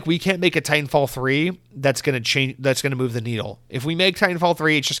feel like we can't make a Titanfall 3 that's going to move the needle. If we make Titanfall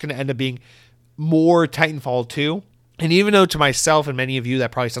 3, it's just going to end up being more Titanfall 2. And even though to myself and many of you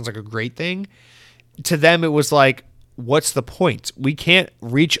that probably sounds like a great thing, to them it was like, what's the point? We can't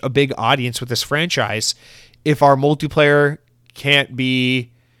reach a big audience with this franchise if our multiplayer can't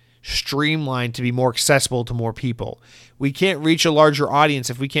be streamlined to be more accessible to more people. We can't reach a larger audience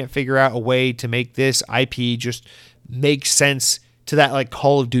if we can't figure out a way to make this IP just make sense to that like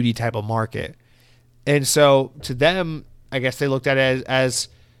Call of Duty type of market. And so to them, I guess they looked at it as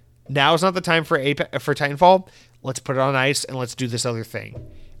now is not the time for Titanfall. Let's put it on ice and let's do this other thing.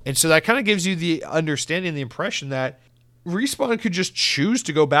 And so that kind of gives you the understanding, the impression that Respawn could just choose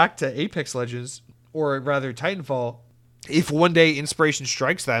to go back to Apex Legends, or rather Titanfall, if one day inspiration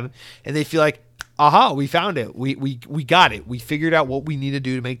strikes them and they feel like, aha, we found it. We got it. We figured out what we need to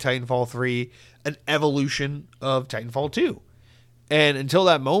do to make Titanfall 3 an evolution of Titanfall 2. And until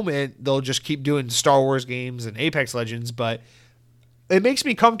that moment, they'll just keep doing Star Wars games and Apex Legends. But it makes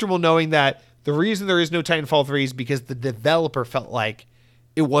me comfortable knowing that the reason there is no Titanfall 3 is because the developer felt like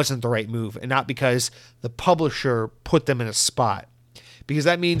it wasn't the right move, and not because the publisher put them in a spot. Because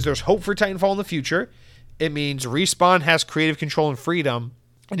that means there's hope for Titanfall in the future. It means Respawn has creative control and freedom.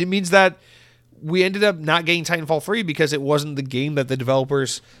 And it means that we ended up not getting Titanfall 3 because it wasn't the game that the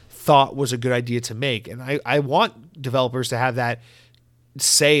developers thought was a good idea to make. And I want developers to have that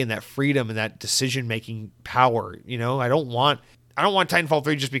say and that freedom and that decision-making power. I don't want Titanfall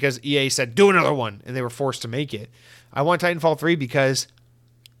 3 just because EA said, do another one, and they were forced to make it. I want Titanfall 3 because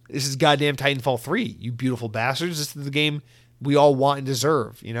this is goddamn Titanfall 3, you beautiful bastards. This is the game we all want and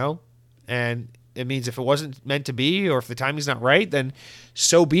deserve, And it means if it wasn't meant to be, or if the timing's not right, then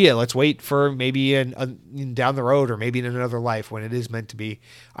so be it. Let's wait for maybe down the road, or maybe in another life when it is meant to be.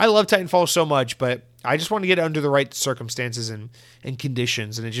 I love Titanfall so much, but I just want to get it under the right circumstances and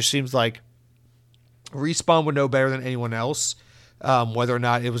conditions. And it just seems like Respawn would know better than anyone else whether or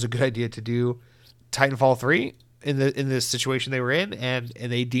not it was a good idea to do Titanfall 3 in the situation they were in, and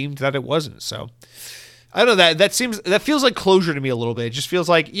they deemed that it wasn't. So I don't know, that feels like closure to me a little bit. It just feels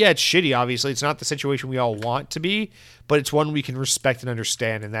like, yeah, it's shitty, obviously. It's not the situation we all want to be, but it's one we can respect and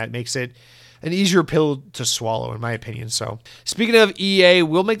understand, and that makes it an easier pill to swallow, in my opinion. So speaking of EA,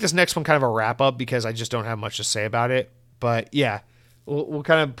 we'll make this next one kind of a wrap up because I just don't have much to say about it. But yeah, we'll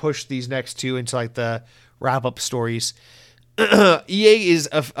kind of push these next two into like the wrap up stories. EA is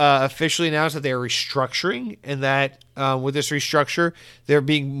officially announced that they are restructuring, and that with this restructure, they're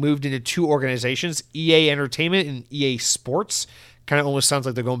being moved into two organizations, EA Entertainment and EA Sports. Kind of almost sounds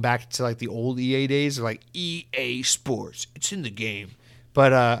like they're going back to like the old EA days. They're like, EA Sports, it's in the game.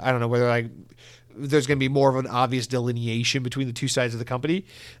 But I don't know whether like there's going to be more of an obvious delineation between the two sides of the company.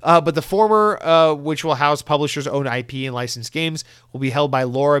 But the former, which will house publishers' own IP and licensed games, will be held by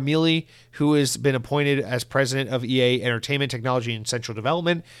Laura Mealy, who has been appointed as president of EA Entertainment Technology and Central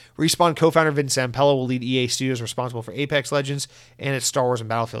Development. Respawn co-founder Vince Zampella will lead EA Studios responsible for Apex Legends and its Star Wars and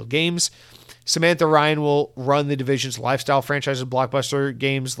Battlefield games. Samantha Ryan will run the division's lifestyle franchises, blockbuster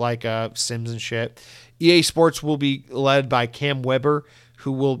games like Sims and shit. EA Sports will be led by Cam Weber,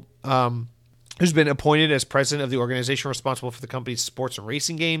 who's been appointed as president of the organization responsible for the company's sports and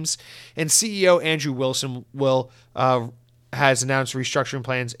racing games. And CEO Andrew Wilson has announced restructuring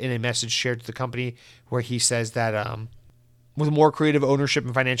plans in a message shared to the company where he says that with more creative ownership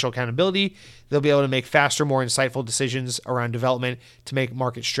and financial accountability, they'll be able to make faster, more insightful decisions around development to make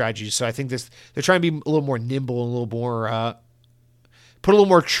market strategies. So I think they're trying to be a little more nimble and a little more put a little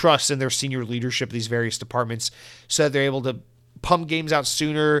more trust in their senior leadership of these various departments so that they're able to pump games out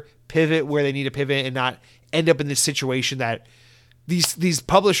sooner, pivot where they need to pivot, and not end up in this situation that these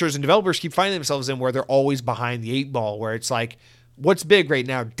publishers and developers keep finding themselves in, where they're always behind the eight ball, where it's like, what's big right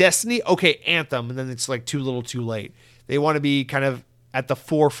now? Destiny? Okay, Anthem. And then it's like too little too late. They want to be kind of at the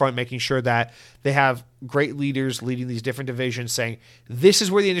forefront, making sure that they have great leaders leading these different divisions saying, this is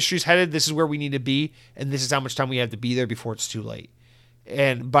where the industry's headed, this is where we need to be, and this is how much time we have to be there before it's too late.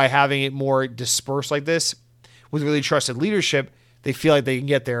 And by having it more dispersed like this, with really trusted leadership, they feel like they can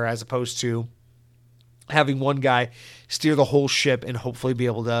get there, as opposed to having one guy steer the whole ship and hopefully be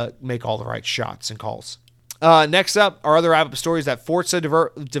able to make all the right shots and calls. Next up, our other wrap-up story is that Forza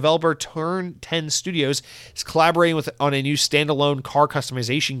developer Turn 10 Studios is collaborating on a new standalone car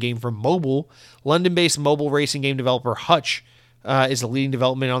customization game for mobile. London-based mobile racing game developer Hutch is the leading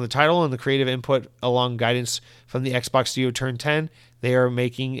development on the title, and the creative input along guidance from the Xbox studio Turn 10. They are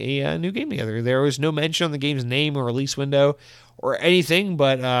making a new game together. There was no mention on the game's name or release window or anything,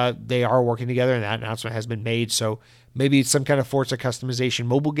 but they are working together, and that announcement has been made. So maybe it's some kind of Forza customization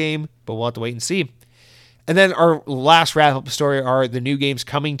mobile game, but we'll have to wait and see. And then our last wrap-up story are the new games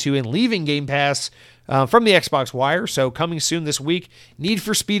coming to and leaving Game Pass from the Xbox Wire. So coming soon this week, Need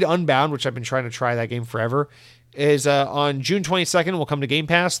for Speed Unbound, which I've been trying to try that game forever, is on June 22nd, will come to Game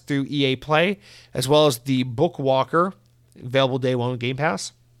Pass through EA Play, as well as the Bookwalker, available day one with Game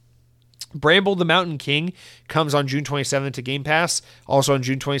Pass. Bramble the Mountain King comes on June 27th to Game Pass. Also on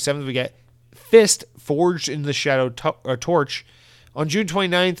June 27th, we get Fist Forged in the Shadow Torch. On June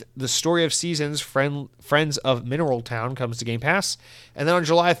 29th, The Story of Seasons, Friends of Mineral Town comes to Game Pass. And then on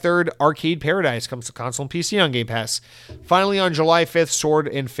July 3rd, Arcade Paradise comes to console and PC on Game Pass. Finally, on July 5th, Sword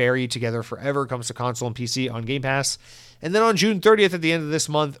and Fairy Together Forever comes to console and PC on Game Pass. And then on June 30th, at the end of this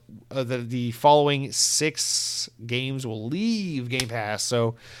month, the following 6 games will leave Game Pass.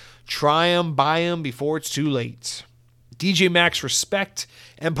 So try them, buy them before it's too late. DJ Max Respect,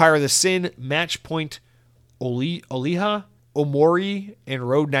 Empire of the Sin, Matchpoint, Oliha, Omori, and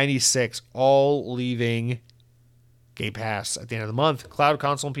Road 96, all leaving Game Pass at the end of the month. Cloud,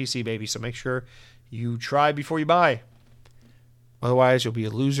 console, and PC, baby. So make sure you try before you buy. Otherwise, you'll be a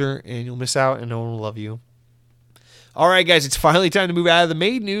loser, and you'll miss out, and no one will love you. All right, guys, it's finally time to move out of the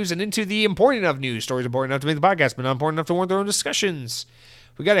made news and into the important enough news. Stories important enough to make the podcast, but not important enough to warrant their own discussions.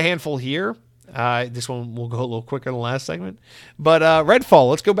 We got a handful here. This one will go a little quicker than the last segment. But Redfall,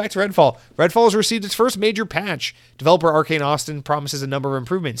 let's go back to Redfall. Redfall has received its first major patch. Developer Arcane Austin promises a number of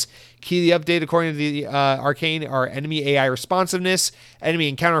improvements. Key to the update, according to the Arcane, are enemy AI responsiveness, enemy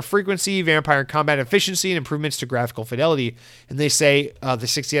encounter frequency, vampire combat efficiency, and improvements to graphical fidelity. And they say the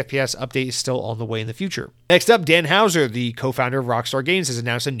 60 FPS update is still on the way in the future. Next up, Dan Houser, the co-founder of Rockstar Games, has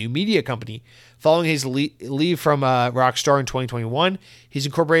announced a new media company. Following his leave from Rockstar in 2021, he's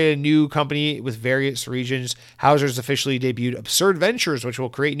incorporated a new company with various regions. Houser's officially debuted Absurd Ventures, which will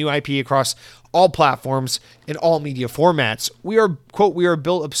create new IP across all platforms and all media formats.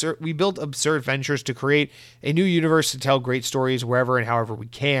 We built Absurd Ventures to create a new universe to tell great stories wherever and however we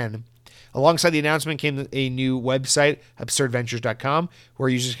can. Alongside the announcement came a new website, absurdventures.com, where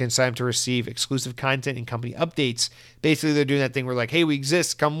users can sign up to receive exclusive content and company updates. Basically, they're doing that thing where like, hey, we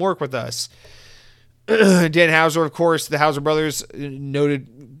exist, come work with us. Dan Houser, of course, the Houser brothers, noted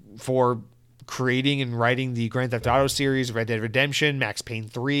for creating and writing the Grand Theft Auto series, Red Dead Redemption, Max Payne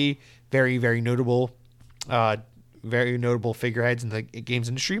 3, very, very notable figureheads in the games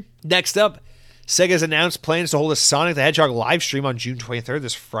industry. Next up, Sega's announced plans to hold a Sonic the Hedgehog live stream on June 23rd,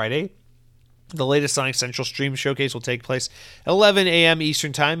 this Friday. The latest Sonic Central stream showcase will take place at 11 a.m.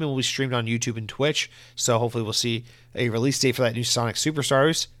 Eastern Time and will be streamed on YouTube and Twitch. So hopefully we'll see a release date for that new Sonic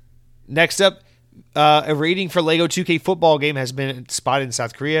Superstars. Next up, a rating for LEGO 2K football game has been spotted in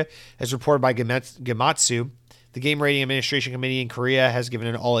South Korea, as reported by Gematsu. The Game Rating Administration Committee in Korea has given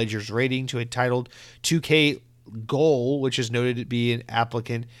an all-ages rating to a titled 2K Goal, which is noted to be an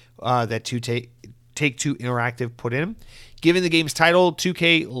applicant that Take-Two Interactive put in. Given the game's title,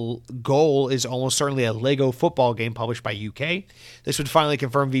 2K Goal is almost certainly a Lego football game published by UK. This would finally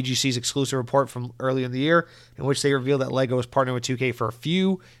confirm VGC's exclusive report from earlier in the year, in which they revealed that Lego was partnering with 2K for a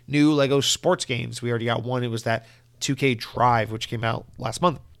few new Lego sports games. We already got one. It was that 2K Drive, which came out last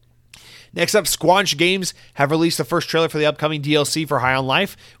month. Next up, Squanch Games have released the first trailer for the upcoming DLC for High on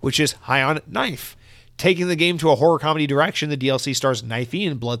Life, which is High on Knife. Taking the game to a horror comedy direction, the DLC stars Knifey,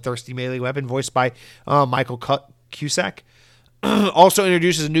 a bloodthirsty melee weapon voiced by Michael Cusack. Also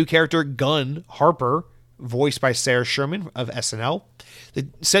introduces a new character, Gun Harper, voiced by Sarah Sherman of SNL.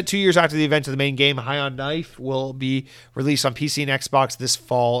 Set 2 years after the event of the main game, High on Knife will be released on PC and Xbox this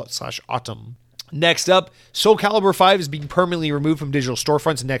fall/autumn. Next up, Soul Calibur 5 is being permanently removed from digital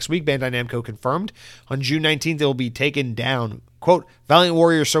storefronts next week, Bandai Namco confirmed. On June 19th, it will be taken down. Quote, Valiant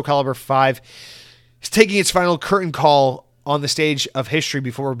Warrior Soul Calibur 5 is taking its final curtain call on the stage of history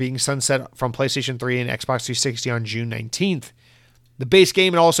before being sunset from PlayStation 3 and Xbox 360 on June 19th. The base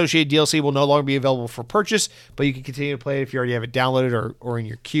game and all associated DLC will no longer be available for purchase, but you can continue to play it if you already have it downloaded or in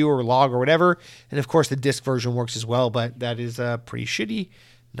your queue or log or whatever. And of course, the disc version works as well, but that is pretty shitty.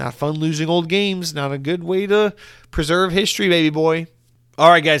 Not fun losing old games. Not a good way to preserve history, baby boy. All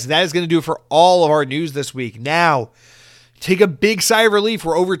right, guys, that is going to do it for all of our news this week. Now, take a big sigh of relief.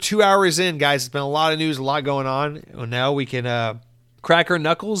 We're over 2 hours in, guys. It's been a lot of news, a lot going on. Well, now we can crack our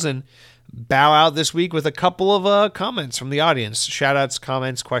knuckles and bow out this week with a couple of comments from the audience. Shout-outs,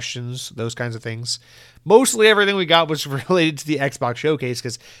 comments, questions, those kinds of things. Mostly everything we got was related to the Xbox Showcase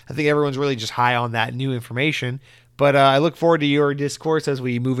because I think everyone's really just high on that new information. But I look forward to your discourse as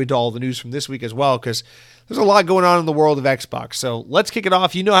we move into all the news from this week as well, because there's a lot going on in the world of Xbox. So let's kick it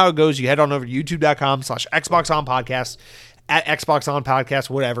off. You know how it goes. You head on over to youtube.com/XboxOnPodcast, at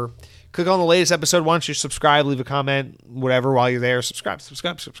XboxOnPodcast, whatever. Click on the latest episode. Why don't you subscribe, leave a comment, whatever, while you're there. Subscribe.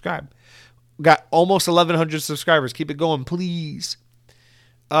 We got almost 1,100 subscribers. Keep it going, please.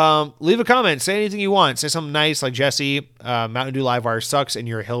 Leave a comment. Say anything you want. Say something nice like Jesse, Mountain Dew Livewire sucks and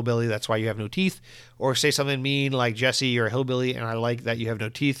you're a hillbilly. That's why you have no teeth. Or say something mean like Jesse, you're a hillbilly and I like that you have no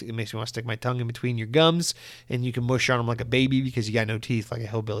teeth. It makes me want to stick my tongue in between your gums and you can mush on them like a baby because you got no teeth like a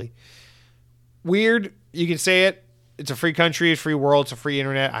hillbilly. Weird. You can say it. It's a free country. It's a free world. It's a free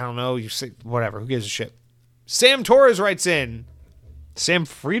internet. I don't know. You say whatever. Who gives a shit? Sam Torres writes in. Sam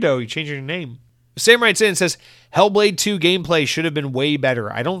Frito. You changed your name. Sam writes in and says, Hellblade 2 gameplay should have been way better.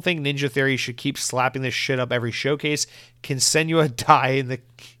 I don't think Ninja Theory should keep slapping this shit up every showcase. Can Senua die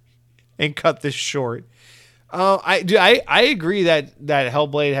and cut this short? I agree that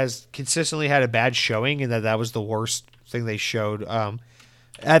Hellblade has consistently had a bad showing and that was the worst thing they showed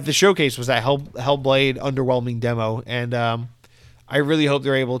at the showcase was that Hellblade underwhelming demo. And I really hope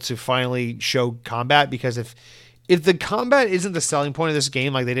they're able to finally show combat because if the combat isn't the selling point of this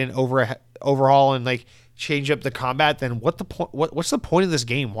game, like they didn't overhaul and like change up the combat, then what's the point of this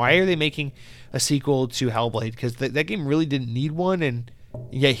game? Why are they making a sequel to Hellblade? Because that game really didn't need one, and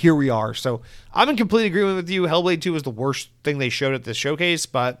yet here we are. So I'm in complete agreement with you. Hellblade 2 was the worst thing they showed at the showcase,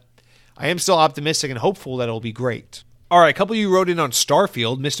 but I am still optimistic and hopeful that it'll be great. All right, a couple of you wrote in on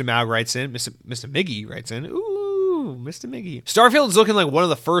Starfield. Mr. Mag writes in. Mr. Miggy writes in. Ooh, Mr. Miggy. Starfield is looking like one of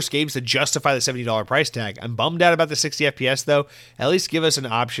the first games to justify the $70 price tag. I'm bummed out about the 60 FPS, though. At least give us an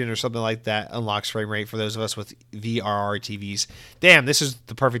option or something like that unlocks frame rate for those of us with VRR TVs. Damn, this is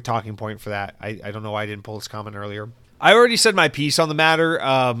the perfect talking point for that. I don't know why I didn't pull this comment earlier. I already said my piece on the matter.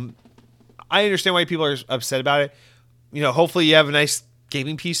 I understand why people are upset about it. You know, hopefully you have a nice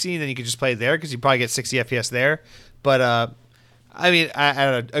gaming PC and then you can just play it there because you probably get 60 FPS there. But, I mean,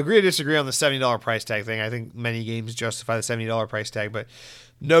 I agree or disagree on the $70 price tag thing. I think many games justify the $70 price tag, but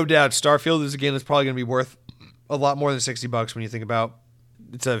no doubt Starfield is a game that's probably going to be worth a lot more than $60 when you think about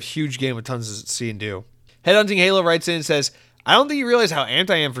it's a huge game with tons to see and do. Headhunting Halo writes in and says, I don't think you realize how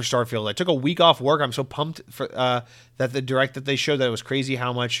anti I am for Starfield. I took a week off work. I'm so pumped for that the direct that they showed that it was crazy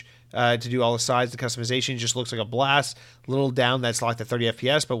how much to do all the sides. The customization just looks like a blast. A little down that's locked at 30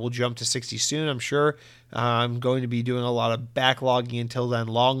 FPS, but we'll jump to 60 soon, I'm sure. I'm going to be doing a lot of backlogging until then.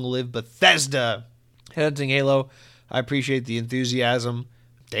 Long live Bethesda. Headhunting Halo, I appreciate the enthusiasm.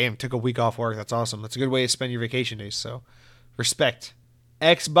 Damn, took a week off work. That's awesome. That's a good way to spend your vacation days, so respect.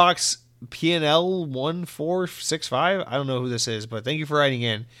 Xbox PNL 1465. I don't know who this is, but thank you for writing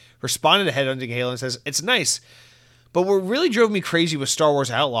in. Responded to Headhunting Halo and says, it's nice, but what really drove me crazy was Star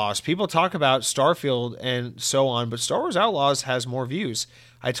Wars Outlaws. People talk about Starfield and so on, but Star Wars Outlaws has more views.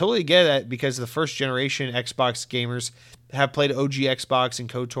 I totally get that because the first generation Xbox gamers have played OG Xbox and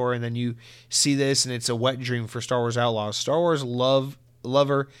KOTOR, and then you see this and it's a wet dream for Star Wars Outlaws. Star Wars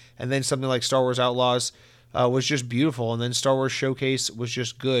lover, and then something like Star Wars Outlaws was just beautiful, and then Star Wars Showcase was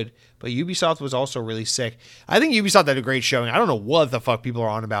just good. But Ubisoft was also really sick. I think Ubisoft had a great showing. I don't know what the fuck people are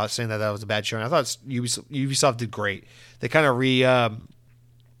on about saying that was a bad showing. I thought Ubisoft did great. They kind of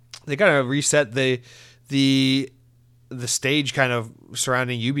reset the stage kind of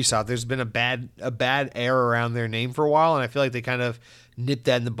surrounding Ubisoft. There's been a bad air around their name for a while, and I feel like they kind of nipped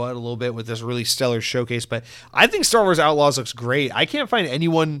that in the bud a little bit with this really stellar showcase. But I think Star Wars Outlaws looks great. I can't find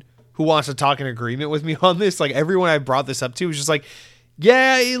anyone who wants to talk in agreement with me on this. Like, everyone I brought this up to was just like,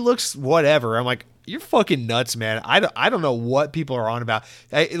 yeah, it looks whatever. I'm like, you're fucking nuts, man. I don't know what people are on about.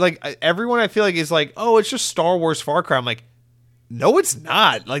 Everyone I feel like is like, oh, it's just Star Wars Far Cry. I'm like, no, it's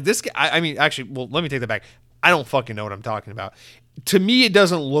not. Like, this, I mean, actually, well, let me take that back. I don't fucking know what I'm talking about. To me, it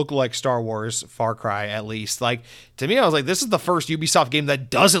doesn't look like Star Wars Far Cry, at least. Like, to me, I was like, this is the first Ubisoft game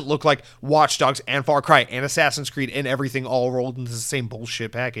that doesn't look like Watch Dogs and Far Cry and Assassin's Creed and everything all rolled into the same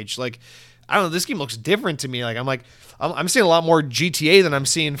bullshit package. Like, I don't know, this game looks different to me. Like, I'm seeing a lot more GTA than I'm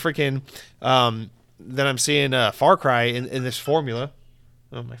seeing freaking, Far Cry in this formula.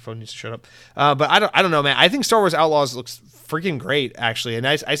 Oh, my phone needs to shut up. But I don't know, man. I think Star Wars Outlaws looks freaking great, actually. And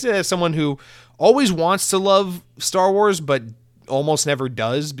I say that as someone who always wants to love Star Wars, but almost never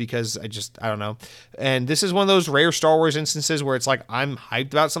does, because I don't know. And this is one of those rare Star Wars instances where it's like, I'm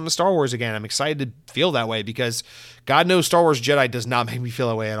hyped about something Star Wars again. I'm excited to feel that way, because God knows Star Wars Jedi does not make me feel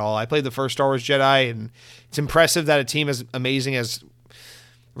that way at all. I played the first Star Wars Jedi, and it's impressive that a team as amazing as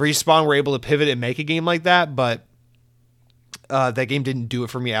Respawn were able to pivot and make a game like that, but that game didn't do it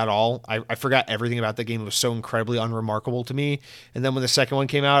for me at all. I forgot everything about that game. It was so incredibly unremarkable to me. And then when the second one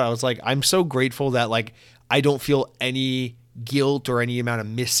came out, I was like, I'm so grateful that, like, I don't feel any guilt or any amount of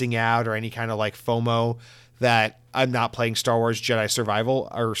missing out or any kind of like FOMO that I'm not playing Star Wars Jedi Survival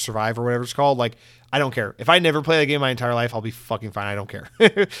or Survive or whatever it's called. Like, I don't care. If I never play that game my entire life, I'll be fucking fine. I don't care.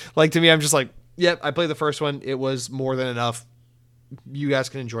 Like, to me, I'm just like, yep, I played the first one. It was more than enough. You guys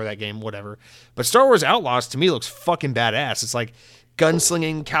can enjoy that game, whatever. But Star Wars Outlaws, to me, looks fucking badass. It's like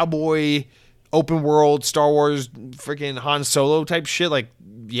gunslinging, cowboy, open world, Star Wars, freaking Han Solo type shit. Like,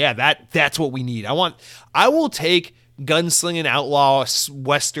 yeah, that's what we need. I will take gunslinging, outlaw,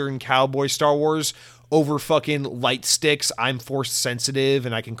 Western, cowboy Star Wars over fucking light sticks. I'm force sensitive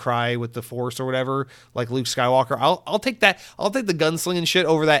and I can cry with the force or whatever, like Luke Skywalker. I'll take that. I'll take the gunslinging shit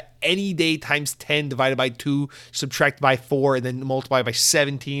over that any day times 10 divided by 2, subtract by 4, and then multiply by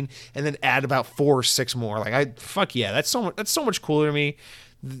 17, and then add about 4 or 6 more. Like, fuck yeah, that's so much cooler to me.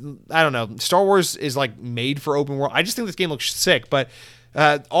 I don't know. Star Wars is like made for open world. I just think this game looks sick, but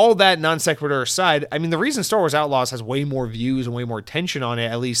all that non sequitur aside, I mean, the reason Star Wars Outlaws has way more views and way more attention on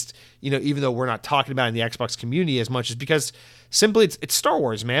it, at least, you know, even though we're not talking about it in the Xbox community as much, is because simply it's Star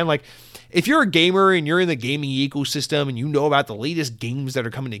Wars, man. Like, if you're a gamer and you're in the gaming ecosystem and you know about the latest games that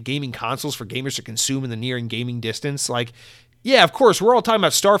are coming to gaming consoles for gamers to consume in the near and gaming distance, like, yeah, of course, we're all talking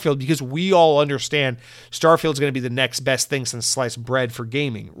about Starfield because we all understand Starfield's going to be the next best thing since sliced bread for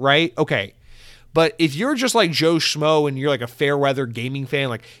gaming, right? Okay. But if you're just like Joe Schmo and you're like a fair weather gaming fan,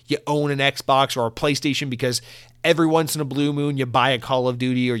 like you own an Xbox or a PlayStation because every once in a blue moon you buy a Call of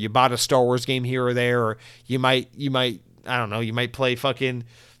Duty or you bought a Star Wars game here or there, or you might, I don't know, you might play fucking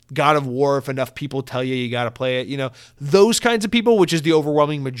God of War if enough people tell you got to play it, you know, those kinds of people, which is the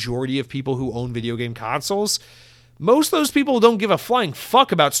overwhelming majority of people who own video game consoles. Most of those people don't give a flying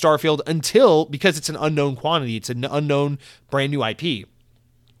fuck about Starfield because it's an unknown quantity. It's an unknown brand new IP.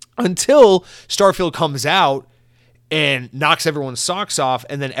 Until Starfield comes out and knocks everyone's socks off,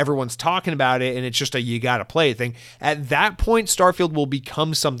 and then everyone's talking about it, and it's just a you gotta play it thing. At that point, Starfield will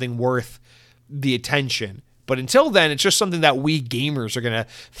become something worth the attention. But until then, it's just something that we gamers are gonna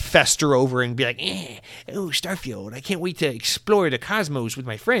fester over and be like, oh, Starfield, I can't wait to explore the cosmos with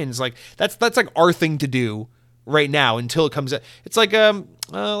my friends. Like, that's like our thing to do right now until it comes out. It's like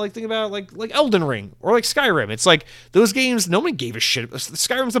think about like Elden Ring or like Skyrim. It's like those games nobody gave a shit.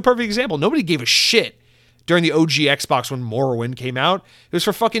 Skyrim's the perfect example. Nobody gave a shit during the OG Xbox when Morrowind came out. It was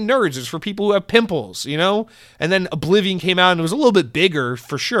for fucking nerds. It was for people who have pimples, you know? And then Oblivion came out and it was a little bit bigger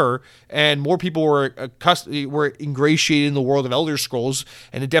for sure, and more people were ingratiated in the world of Elder Scrolls,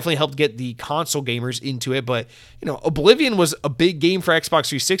 and it definitely helped get the console gamers into it. But, you know, Oblivion was a big game for Xbox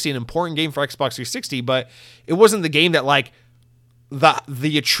 360, an important game for Xbox 360, but it wasn't the game that like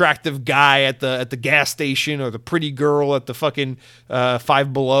the attractive guy at the gas station, or the pretty girl at the fucking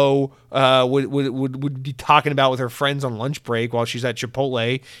Five Below would be talking about with her friends on lunch break while she's at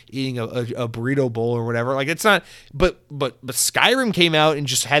Chipotle eating a burrito bowl or whatever. Like, it's not. But Skyrim came out and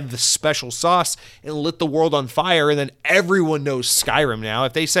just had the special sauce and lit the world on fire, and then everyone knows Skyrim now.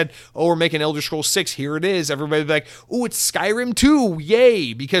 If they said, "Oh, we're making Elder Scrolls 6, here it is," everybody'd be like, "Oh, it's Skyrim 2,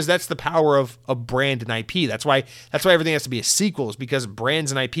 yay!" Because that's the power of a brand and IP. That's why everything has to be a sequel, because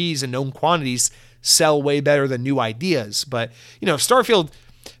brands and IPs and known quantities sell way better than new ideas. But, if Starfield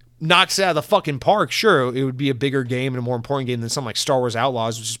knocks it out of the fucking park, sure, it would be a bigger game and a more important game than something like Star Wars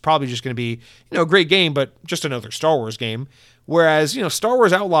Outlaws, which is probably just going to be, a great game, but just another Star Wars game. Whereas, Star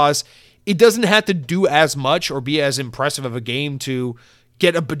Wars Outlaws, it doesn't have to do as much or be as impressive of a game to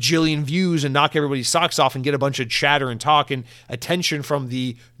get a bajillion views and knock everybody's socks off and get a bunch of chatter and talk and attention from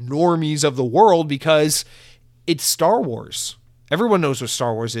the normies of the world, because it's Star Wars. Everyone knows what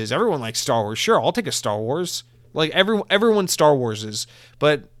Star Wars is. Everyone likes Star Wars. Sure, I'll take a Star Wars. Like, everyone Star Wars is.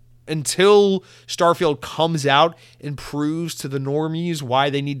 But until Starfield comes out and proves to the normies why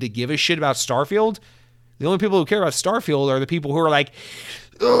they need to give a shit about Starfield, the only people who care about Starfield are the people who are like,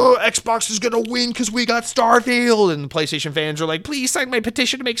 "Oh, Xbox is going to win because we got Starfield." And the PlayStation fans are like, "Please sign my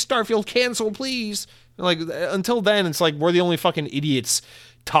petition to make Starfield cancel, please." And like, until then, it's like we're the only fucking idiots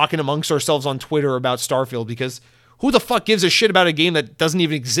talking amongst ourselves on Twitter about Starfield, because who the fuck gives a shit about a game that doesn't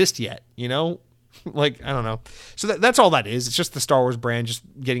even exist yet, Like, I don't know. So that's all that is. It's just the Star Wars brand just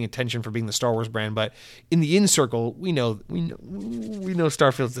getting attention for being the Star Wars brand. But in the in circle, we know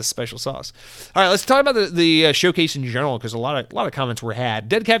Starfield's this special sauce. All right, let's talk about the showcase in general, because a lot of comments were had.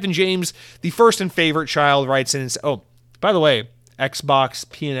 Dead Captain James, the first and favorite child, writes in and says, "Oh, by the way, Xbox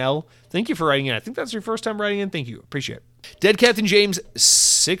P&L, thank you for writing in. I think that's your first time writing in. Thank you. Appreciate it." Dead Captain James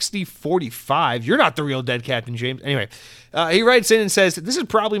 6045. You're not the real Dead Captain James. Anyway, he writes in and says, "This is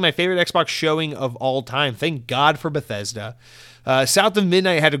probably my favorite Xbox showing of all time. Thank God for Bethesda. South of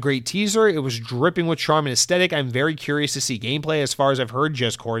Midnight had a great teaser. It was dripping with charm and aesthetic. I'm very curious to see gameplay. As far as I've heard,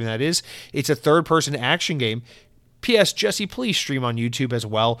 Jez Corden, that is. It's a third-person action game. P.S. Jesse, please stream on YouTube as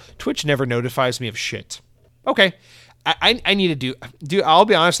well. Twitch never notifies me of shit." Okay. I need to do. I'll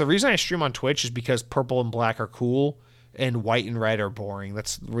be honest. The reason I stream on Twitch is because purple and black are cool, and white and red are boring.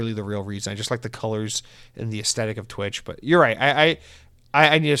 That's really the real reason. I just like the colors and the aesthetic of Twitch. But you're right.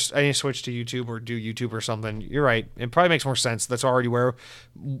 I need to switch to YouTube or do YouTube or something. You're right. It probably makes more sense. That's already where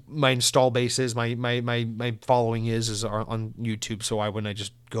my install base is. My following is on YouTube. So why wouldn't I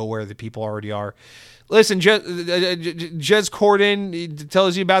just go where the people already are? Listen, Jez Corden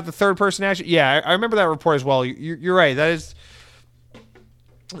tells you about the third person action. Yeah, I remember that report as well. You're right. That's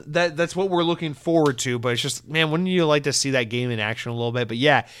what we're looking forward to. But it's just, man, wouldn't you like to see that game in action a little bit? But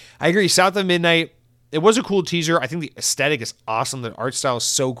yeah, I agree. South of Midnight, it was a cool teaser. I think the aesthetic is awesome. The art style is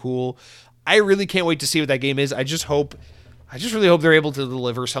so cool. I really can't wait to see what that game is. I just really hope they're able to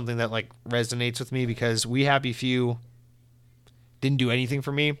deliver something that like resonates with me, because We Happy Few didn't do anything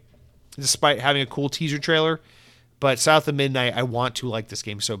for me, despite having a cool teaser trailer. But South of Midnight, I want to like this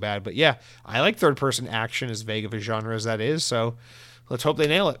game so bad. But yeah, I like third-person action, as vague of a genre as that is. So let's hope they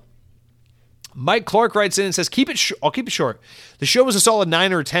nail it. Mike Clark writes in and says, I'll keep it short. The show was a solid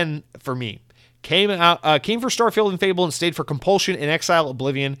 9 or 10 for me. Came for Starfield and Fable and stayed for Compulsion and Exile,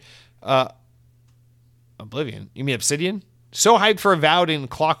 Oblivion. Oblivion? You mean Obsidian? So hyped for Avowed and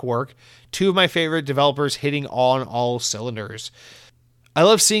Clockwork. Two of my favorite developers hitting on all cylinders. I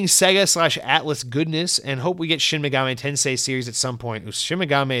love seeing Sega/Atlas goodness and hope we get Shin Megami Tensei series at some point. Shin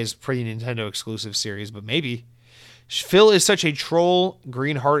Megami is pretty Nintendo exclusive series, but maybe. Phil is such a troll.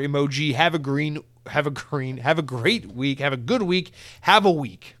 Green heart emoji. Have a great week. Have a good week. Have a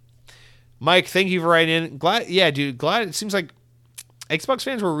week. Mike, thank you for writing in. Glad it seems like Xbox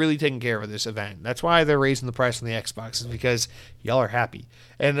fans were really taking care of this event. That's why they're raising the price on the Xbox, is because y'all are happy.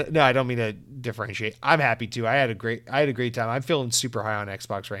 And no, I don't mean to differentiate. I'm happy too. I had a great time. I'm feeling super high on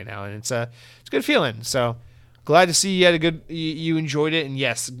Xbox right now, and it's a good feeling. So glad to see you enjoyed it. And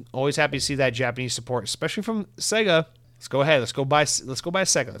yes, always happy to see that Japanese support, especially from Sega. Let's go ahead. Let's go buy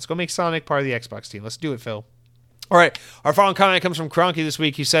Sega. Let's go make Sonic part of the Xbox team. Let's do it, Phil. All right. Our final comment comes from Cronky this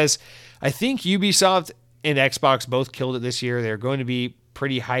week. He says, I think Ubisoft and Xbox both killed it this year. They're going to be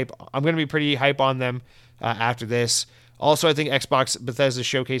pretty hype. I'm going to be pretty hype on them after this. Also, I think Xbox Bethesda's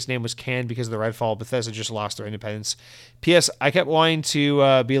showcase name was canned because of the Redfall. Bethesda just lost their independence. P.S. I kept wanting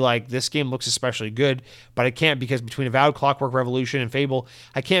to be like, this game looks especially good, but I can't, because between Avowed, Clockwork Revolution, and Fable,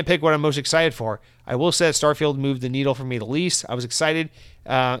 I can't pick what I'm most excited for. I will say that Starfield moved the needle for me the least. I was excited,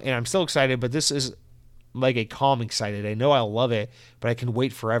 and I'm still excited, but this is like a calm excited. I know I'll love it, but I can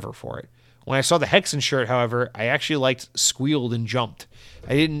wait forever for it. When I saw the Hexen shirt, however, I actually squealed and jumped.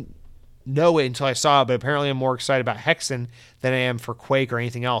 I didn't know it until I saw it, but apparently I'm more excited about Hexen than I am for Quake or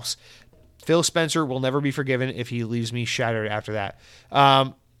anything else. Phil Spencer will never be forgiven if he leaves me shattered after that.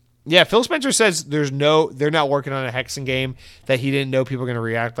 Yeah, Phil Spencer says they're not working on a Hexen game, that he didn't know people were going to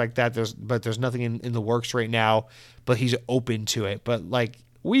react like that. There's nothing in the works right now, but he's open to it. But like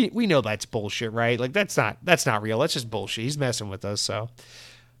we know that's bullshit, right? Like that's not real. That's just bullshit. He's messing with us. So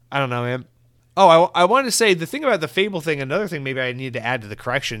I don't know, man. Oh, I wanted to say the thing about the Fable thing. Another thing maybe I needed to add to the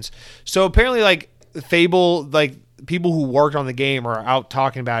corrections. So apparently, like Fable, like people who worked on the game are out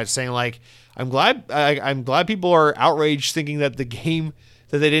talking about it, saying like, I'm glad people are outraged thinking that the game,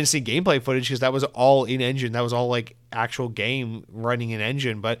 that they didn't see gameplay footage, because that was all in engine. That was all like actual game running in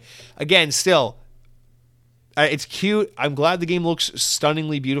engine. But again, still, it's cute. I'm glad the game looks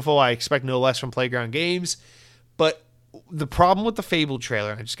stunningly beautiful. I expect no less from Playground Games. But the problem with the Fable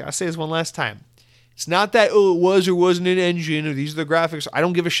trailer, I just gotta say this one last time, it's not that, oh, it was or wasn't an engine, or these are the graphics. I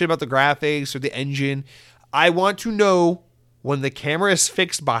don't give a shit about the graphics or the engine. I want to know, when the camera is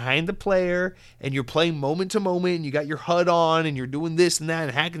fixed behind the player and you're playing moment to moment and you got your HUD on and you're doing this and that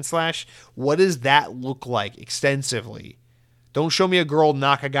and hack and slash, what does that look like extensively? Don't show me a girl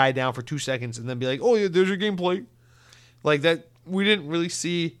knock a guy down for 2 seconds and then be like, oh yeah, there's your gameplay. Like that, we didn't really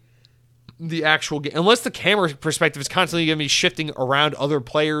see the actual game. Unless the camera perspective is constantly going to be shifting around other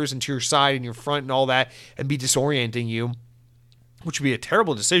players and to your side and your front and all that and be disorienting you, which would be a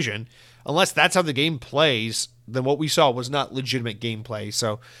terrible decision. Unless that's how the game plays, then what we saw was not legitimate gameplay.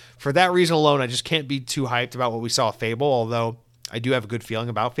 So for that reason alone, I just can't be too hyped about what we saw at Fable, although I do have a good feeling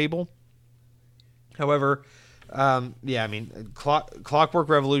about Fable. However, yeah, I mean, Clockwork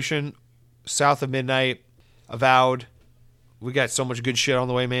Revolution, South of Midnight, Avowed, we got so much good shit on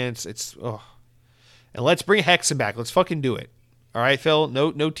the way, man. It's oh. And let's bring Hexen back. Let's fucking do it. All right, Phil?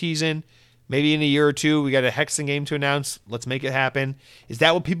 No teasing. Maybe in a year or two, we got a Hexen game to announce. Let's make it happen. Is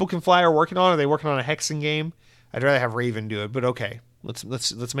that what People Can Fly are working on? Are they working on a Hexen game? I'd rather have Raven do it, but okay. Let's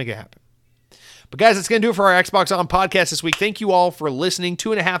make it happen. But guys, that's going to do it for our Xbox On podcast this week. Thank you all for listening.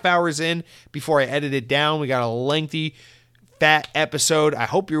 2.5 hours in before I edit it down. We got a lengthy, fat episode. I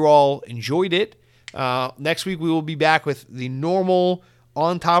hope you all enjoyed it. Next week, we will be back with the normal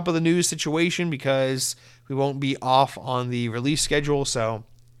on top of the news situation, because we won't be off on the release schedule. So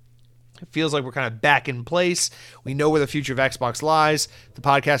it feels like we're kind of back in place. We know where the future of Xbox lies. The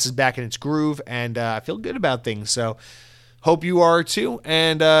podcast is back in its groove, and I feel good about things. So hope you are too.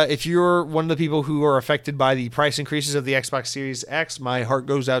 And if you're one of the people who are affected by the price increases of the Xbox Series X, my heart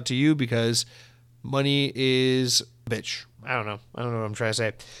goes out to you, because money is a bitch. I don't know what I'm trying to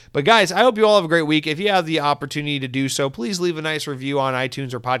say. But guys, I hope you all have a great week. If you have the opportunity to do so, please leave a nice review on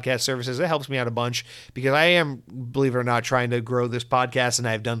iTunes or podcast services. It helps me out a bunch, because I am, believe it or not, trying to grow this podcast, and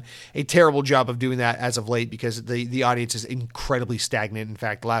I've done a terrible job of doing that as of late, because the audience is incredibly stagnant. In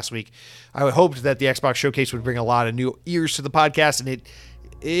fact, last week, I hoped that the Xbox Showcase would bring a lot of new ears to the podcast, and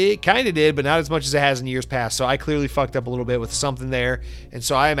it kind of did, but not as much as it has in years past. So I clearly fucked up a little bit with something there. And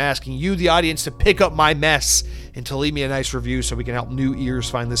so I am asking you, the audience, to pick up my mess and to leave me a nice review so we can help new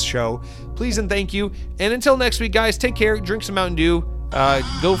ears find this show. Please and thank you. And until next week, guys, take care. Drink some Mountain Dew.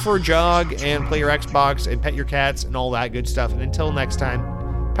 Go for a jog and play your Xbox and pet your cats and all that good stuff. And until next time,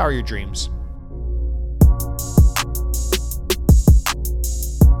 power your dreams.